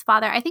he's Luke's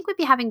father. I think we'd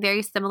be having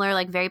very similar,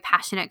 like very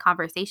passionate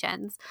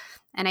conversations.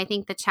 And I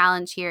think the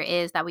challenge here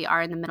is that we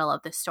are in the middle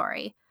of this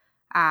story.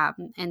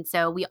 And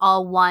so we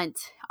all want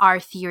our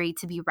theory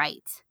to be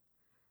right.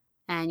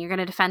 And you're going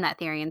to defend that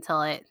theory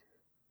until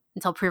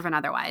proven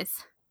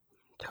otherwise.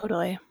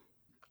 Totally.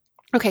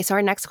 Okay, so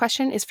our next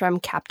question is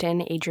from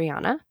Captain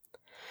Adriana.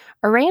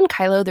 Are Rey and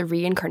Kylo the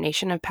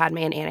reincarnation of Padme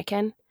and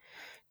Anakin?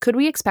 Could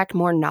we expect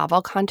more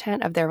novel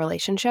content of their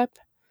relationship?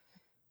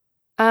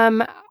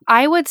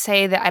 I would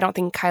say that I don't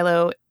think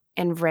Kylo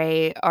and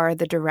Rey are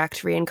the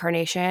direct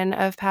reincarnation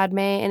of Padme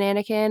and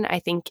Anakin, I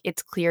think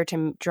it's clear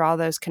to draw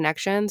those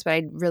connections, but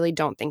I really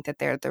don't think that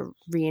they're the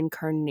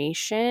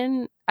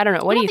reincarnation. I don't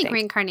know. What do you think?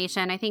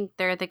 Reincarnation. I think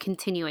they're the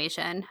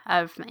continuation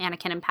of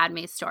Anakin and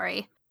Padme's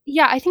story.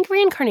 Yeah, I think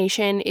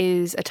reincarnation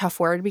is a tough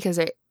word because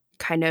it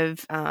kind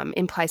of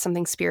implies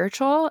something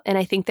spiritual, and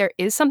I think there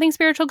is something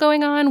spiritual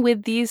going on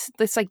with this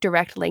like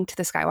direct link to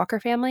the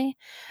Skywalker family,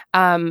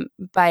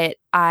 but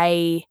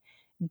I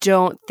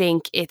don't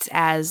think it's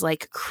as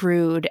like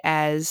crude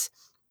as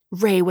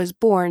Rey was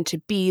born to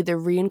be the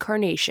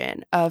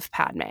reincarnation of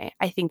Padme.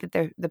 I think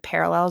that the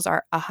parallels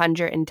are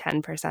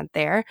 110%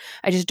 there.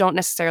 I just don't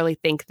necessarily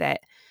think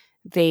that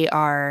they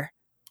are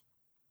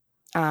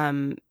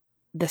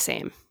the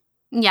same.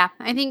 Yeah,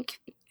 I think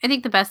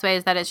the best way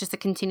is that it's just a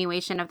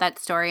continuation of that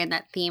story and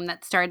that theme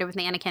that started with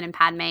Anakin and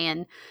Padme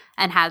and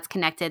has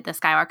connected the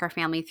Skywalker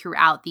family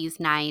throughout these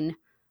 9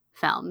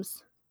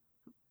 films.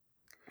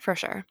 For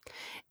sure.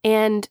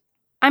 And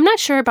I'm not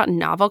sure about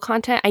novel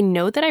content. I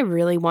know that I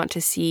really want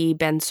to see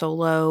Ben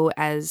Solo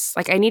as,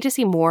 like, I need to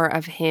see more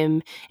of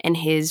him and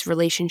his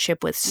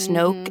relationship with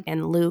Snoke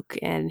and Luke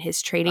and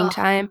his trading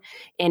time.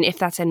 And if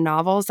that's in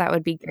novels, that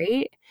would be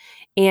great.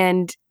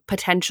 And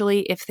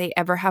potentially if they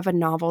ever have a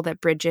novel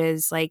that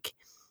bridges, like,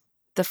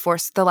 The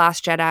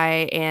Last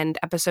Jedi and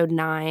Episode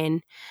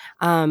 9,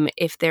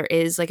 if there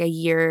is, like, a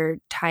year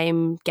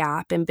time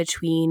gap in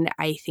between,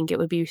 I think it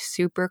would be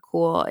super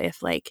cool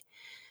if, like,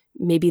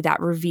 maybe that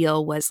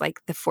reveal was like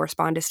the Force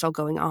bond is still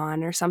going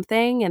on or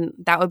something. And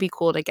that would be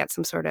cool to get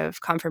some sort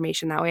of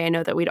confirmation that way. I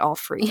know that we'd all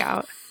freak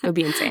out. It would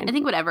be insane. I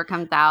think whatever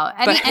comes out,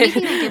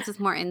 anything that gives us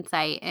more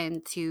insight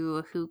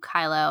into who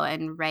Kylo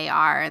and Rey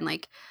are and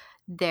like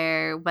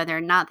whether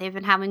or not they've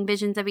been having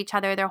visions of each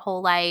other their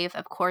whole life.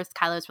 Of course,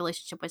 Kylo's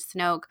relationship with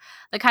Snoke,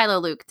 the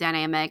Kylo-Luke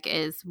dynamic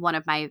is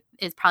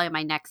probably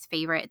my next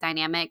favorite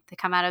dynamic to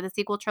come out of the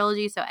sequel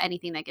trilogy. So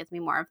anything that gives me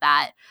more of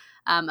that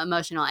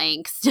emotional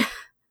angst,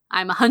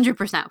 I'm 100%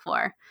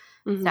 for.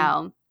 Mm-hmm.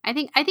 So I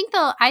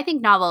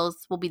think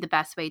novels will be the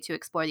best way to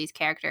explore these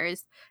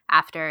characters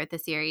after the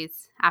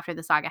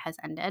saga has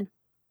ended.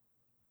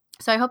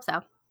 So I hope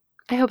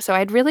so.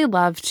 I'd really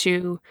love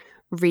to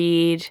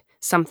read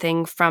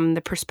something from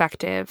the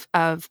perspective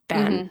of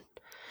Ben.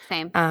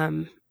 Mm-hmm.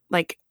 Same.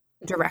 Like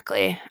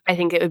directly. I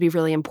think it would be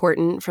really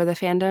important for the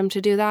fandom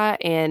to do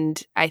that.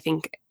 And I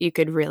think you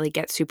could really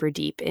get super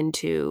deep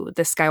into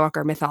the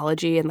Skywalker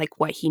mythology and like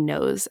what he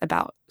knows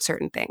about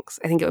certain things.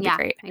 I think it would be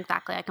great.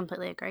 Exactly. I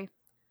completely agree.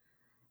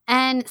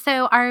 And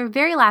so our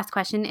very last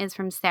question is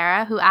from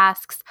Sarah, who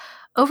asks,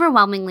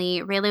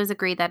 overwhelmingly, Reylos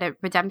agreed that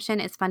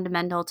redemption is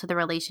fundamental to the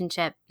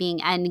relationship being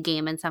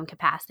endgame in some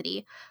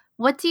capacity.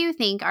 What do you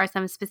think are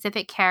some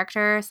specific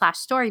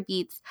character/story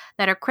beats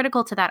that are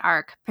critical to that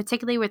arc,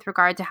 particularly with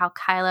regard to how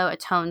Kylo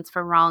atones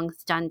for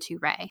wrongs done to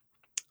Rey?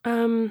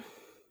 I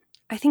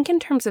think in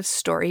terms of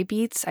story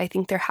beats, I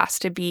think there has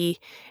to be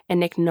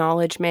an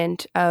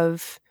acknowledgement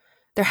and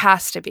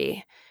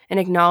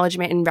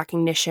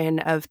recognition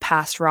of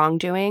past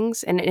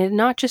wrongdoings, and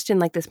not just in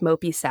like this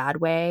mopey sad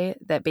way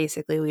that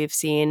basically we've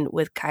seen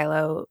with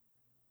Kylo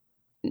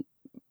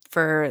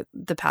for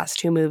the past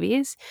 2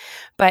 movies,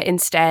 but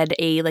instead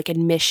a like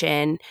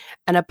admission,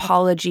 an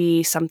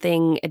apology,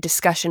 a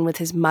discussion with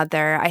his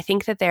mother. I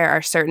think that there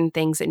are certain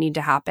things that need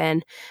to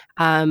happen,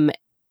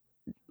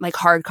 like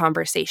hard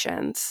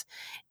conversations,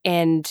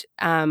 and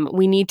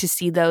we need to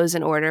see those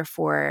in order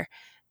for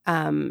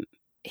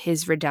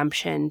his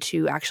redemption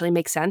to actually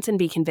make sense and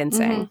be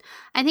convincing. Mm-hmm.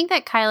 I think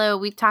that Kylo,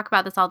 we talk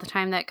about this all the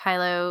time, that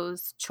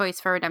Kylo's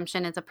choice for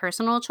redemption is a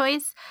personal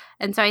choice.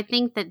 And so I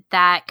think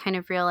that kind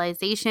of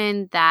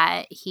realization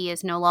that he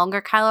is no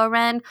longer Kylo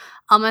Ren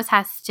almost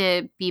has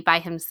to be by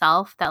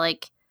himself, that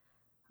like,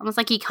 almost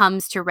like he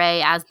comes to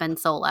Rey as Ben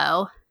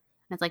Solo.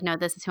 And it's like, no,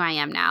 this is who I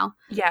am now.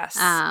 Yes.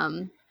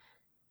 I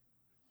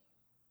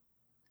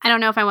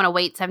don't know if I want to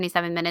wait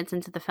 77 minutes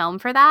into the film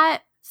for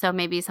that. So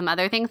maybe some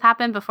other things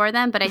happen before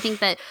then. But I think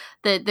that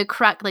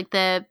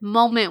the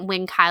moment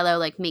when Kylo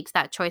like makes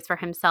that choice for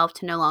himself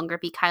to no longer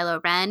be Kylo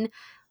Ren,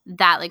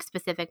 that like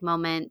specific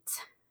moment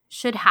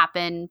should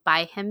happen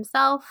by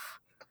himself.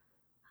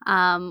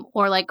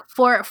 Or like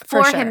for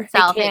sure.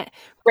 Himself.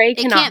 Rey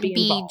it can't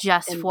be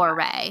just for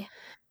Rey.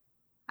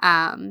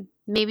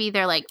 Maybe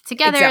they're like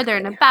together, exactly. They're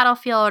in a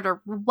battlefield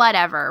or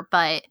whatever,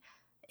 but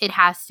it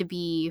has to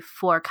be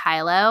for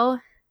Kylo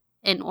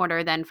in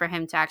order then for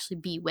him to actually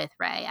be with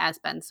Rey as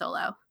Ben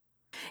Solo.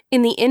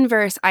 In the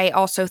inverse, I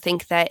also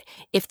think that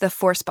if the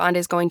Force bond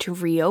is going to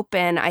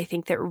reopen, I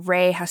think that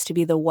Rey has to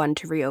be the one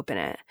to reopen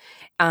it.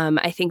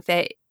 I think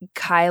that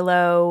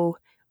Kylo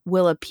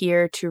will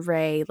appear to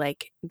Rey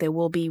like they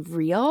will be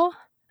real,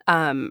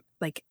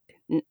 like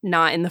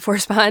not in the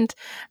Force bond,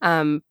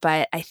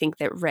 but I think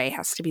that Rey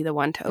has to be the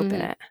one to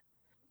open it.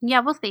 Yeah,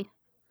 we'll see.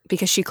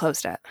 Because she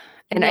closed it.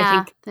 And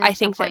I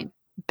think that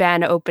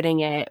Ben opening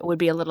it would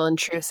be a little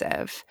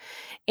intrusive.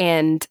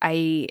 And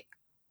I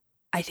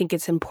think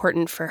it's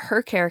important for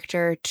her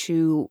character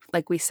to,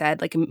 like we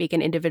said, like make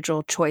an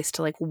individual choice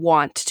to like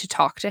want to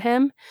talk to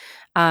him.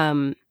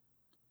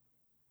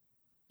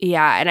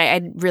 Yeah, and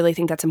I really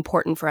think that's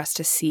important for us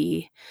to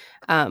see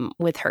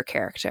with her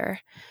character.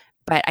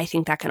 But I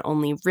think that can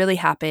only really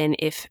happen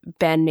if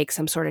Ben makes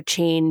some sort of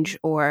change,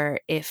 or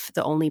if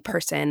the only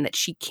person that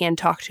she can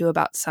talk to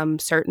about some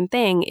certain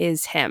thing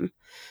is him.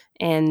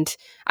 And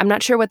I'm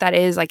not sure what that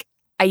is. Like,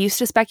 I used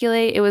to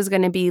speculate it was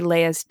going to be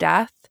Leia's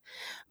death,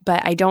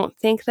 but I don't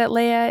think that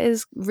Leia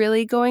is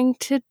really going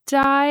to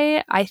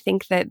die. I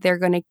think that they're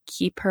going to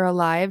keep her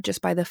alive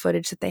just by the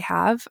footage that they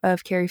have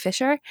of Carrie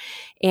Fisher.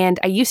 And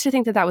I used to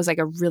think that that was like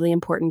a really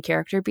important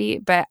character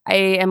beat, but I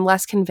am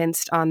less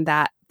convinced on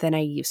that than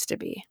I used to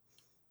be.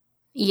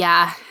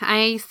 Yeah,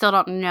 I still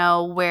don't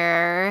know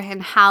where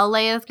and how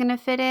Leia's going to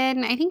fit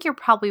in. I think you're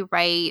probably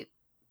right.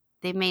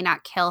 They may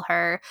not kill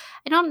her.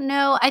 I don't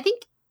know. I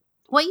think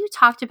what you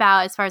talked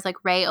about as far as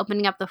like Rey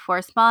opening up the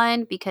Force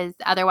bond because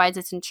otherwise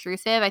it's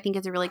intrusive, I think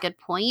is a really good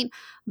point.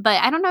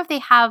 But I don't know if they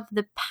have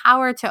the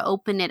power to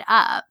open it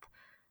up.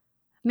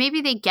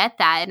 Maybe they get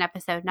that in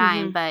episode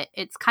 9, but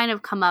it's kind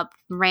of come up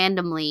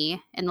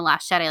randomly in The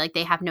Last Jedi. Like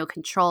they have no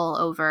control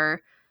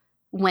over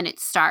when it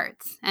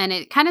starts. And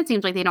it kind of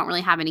seems like they don't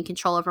really have any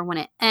control over when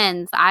it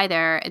ends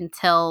either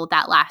until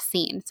that last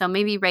scene. So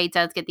maybe Rey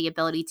does get the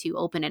ability to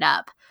open it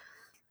up.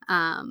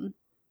 So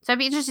I'd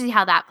be interested to see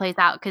how that plays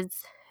out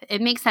because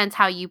it makes sense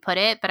how you put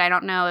it, but I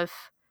don't know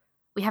if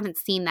we haven't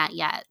seen that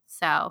yet.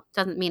 So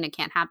doesn't mean it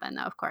can't happen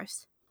though, of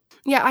course.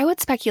 Yeah, I would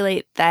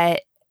speculate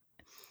that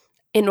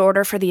in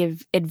order for the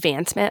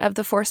advancement of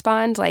the Force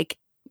bond, like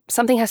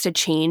something has to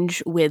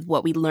change with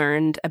what we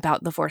learned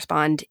about the Force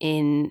bond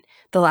in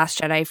The Last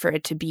Jedi for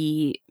it to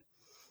be,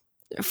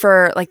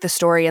 for like the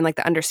story and like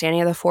the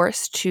understanding of the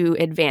Force to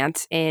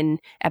advance in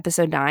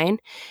episode 9.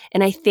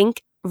 And I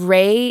think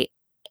Rey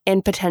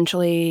and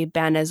potentially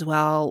Ben as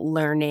well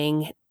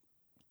learning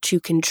to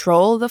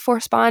control the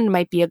Force bond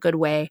might be a good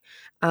way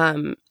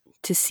to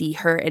see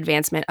her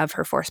advancement of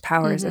her Force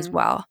powers as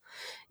well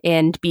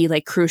and be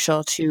like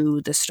crucial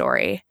to the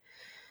story.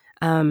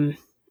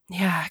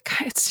 Yeah,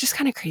 it's just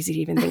kind of crazy to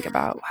even think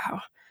about.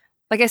 Wow.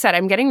 Like I said,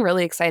 I'm getting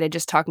really excited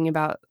just talking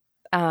about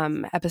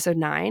episode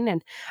 9.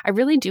 And I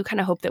really do kind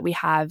of hope that we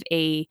have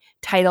a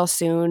title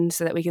soon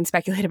so that we can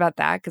speculate about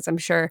that, because I'm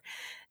sure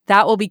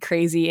that will be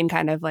crazy and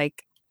kind of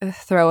like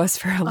throw us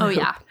for a loop. Oh,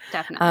 yeah,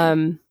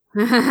 definitely.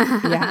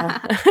 Yeah.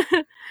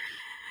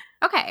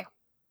 Okay.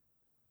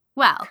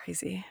 Well,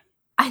 Crazy.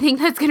 I think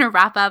that's going to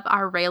wrap up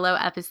our Reylo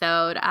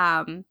episode.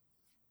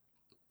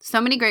 So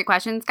many great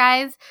questions,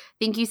 guys.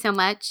 Thank you so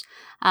much.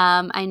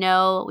 I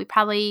know we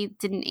probably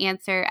didn't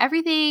answer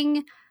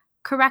everything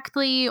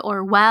correctly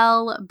or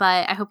well,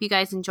 but I hope you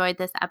guys enjoyed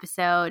this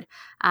episode.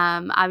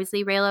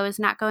 Obviously, Reylo is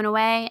not going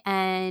away,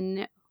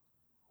 and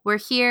we're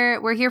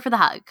here. We're here for the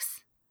hugs.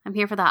 I'm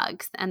here for the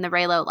hugs and the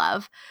Reylo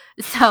love.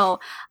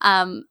 So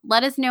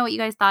let us know what you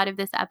guys thought of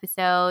this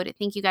episode.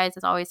 Thank you guys,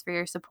 as always, for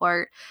your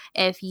support.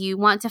 If you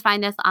want to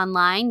find us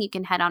online, you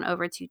can head on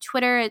over to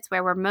Twitter. It's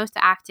where we're most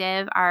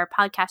active. Our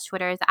podcast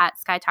Twitter is at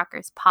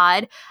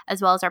SkyTalkersPod,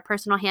 as well as our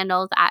personal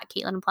handles at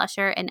Caitlin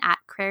Plusher and at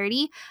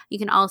Clarity. You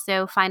can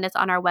also find us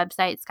on our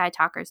website,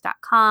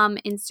 SkyTalkers.com.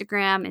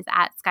 Instagram is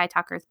at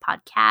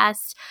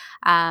SkyTalkersPodcast.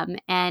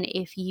 And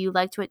if you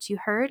liked what you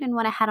heard and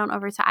want to head on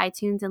over to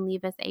iTunes and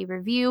leave us a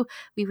review,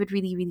 we would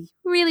really, really,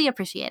 really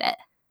appreciate it.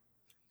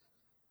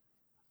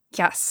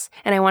 Yes.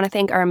 And I want to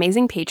thank our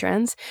amazing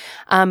patrons.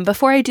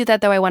 Before I do that,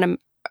 though, I want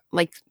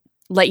to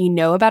let you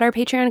know about our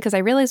Patreon, because I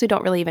realize we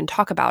don't really even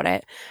talk about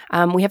it.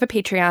 We have a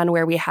Patreon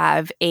where we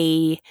have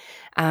a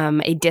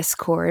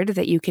Discord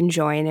that you can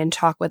join and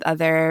talk with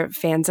other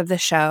fans of the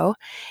show.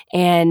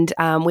 And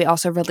we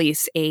also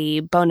release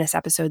a bonus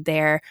episode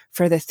there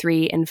for the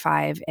 3 and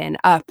 5 and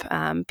up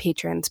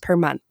patrons per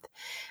month.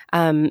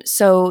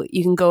 So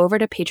you can go over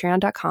to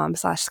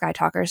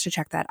patreon.com/SkyTalkers to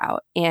check that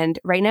out. And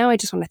right now, I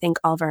just want to thank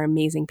all of our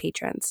amazing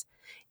patrons.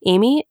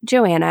 Amy,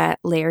 Joanna,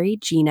 Larry,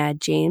 Gina,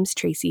 James,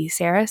 Tracy,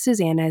 Sarah,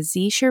 Susanna,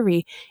 Z,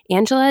 Cherie,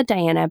 Angela,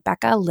 Diana,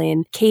 Becca,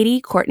 Lynn,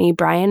 Katie, Courtney,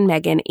 Brian,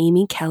 Megan,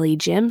 Amy, Kelly,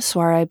 Jim,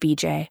 Swara,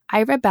 BJ,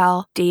 Ira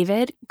Bell,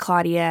 David,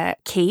 Claudia,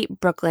 Kate,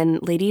 Brooklyn,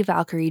 Lady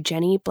Valkyrie,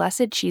 Jenny,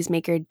 Blessed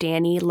Cheesemaker,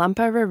 Danny,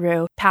 Lumpa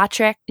Ruru,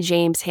 Patrick,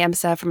 James,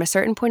 Hamsa, From a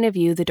Certain Point of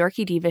View, The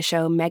Dorky Diva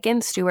Show,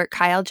 Megan, Stewart,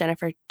 Kyle,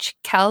 Jennifer,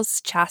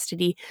 Kels,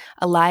 Chastity,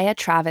 Alaya,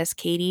 Travis,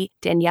 Katie,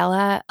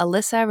 Daniela,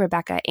 Alyssa,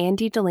 Rebecca,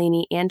 Andy,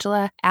 Delaney,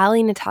 Angela,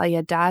 Allie,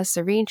 Natalia, Daz,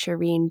 Serene,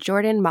 Shireen,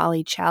 Jordan,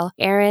 Molly, Chell,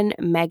 Aaron,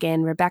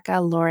 Megan, Rebecca,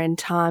 Lauren,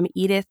 Tom,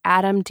 Edith,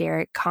 Adam,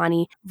 Derek,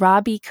 Connie,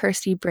 Robbie,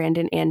 Kirsty,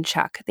 Brandon, and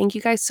Chuck. Thank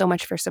you guys so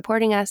much for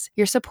supporting us.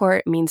 Your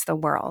support means the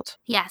world.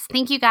 Yes,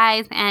 thank you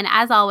guys. And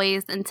as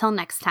always, until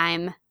next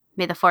time,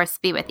 may the Force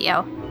be with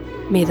you.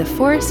 May the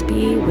Force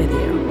be with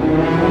you.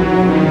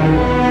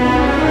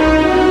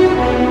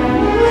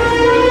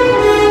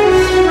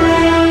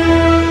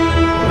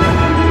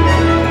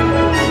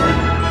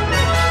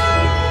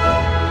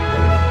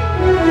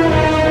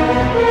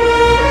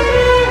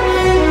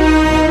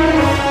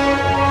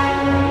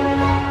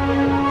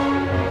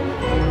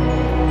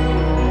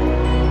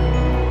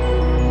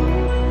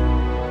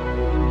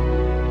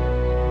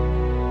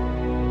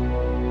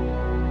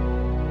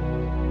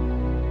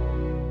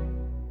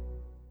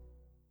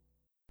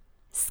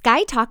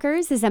 Sky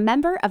Talkers is a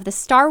member of the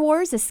Star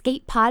Wars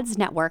Escape Pods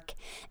Network.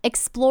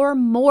 Explore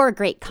more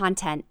great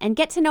content and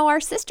get to know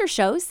our sister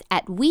shows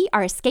at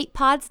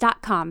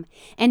weareescapepods.com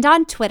and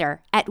on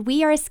Twitter at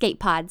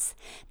weareescapepods.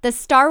 The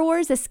Star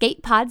Wars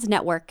Escape Pods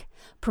Network,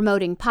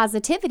 promoting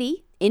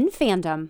positivity in fandom.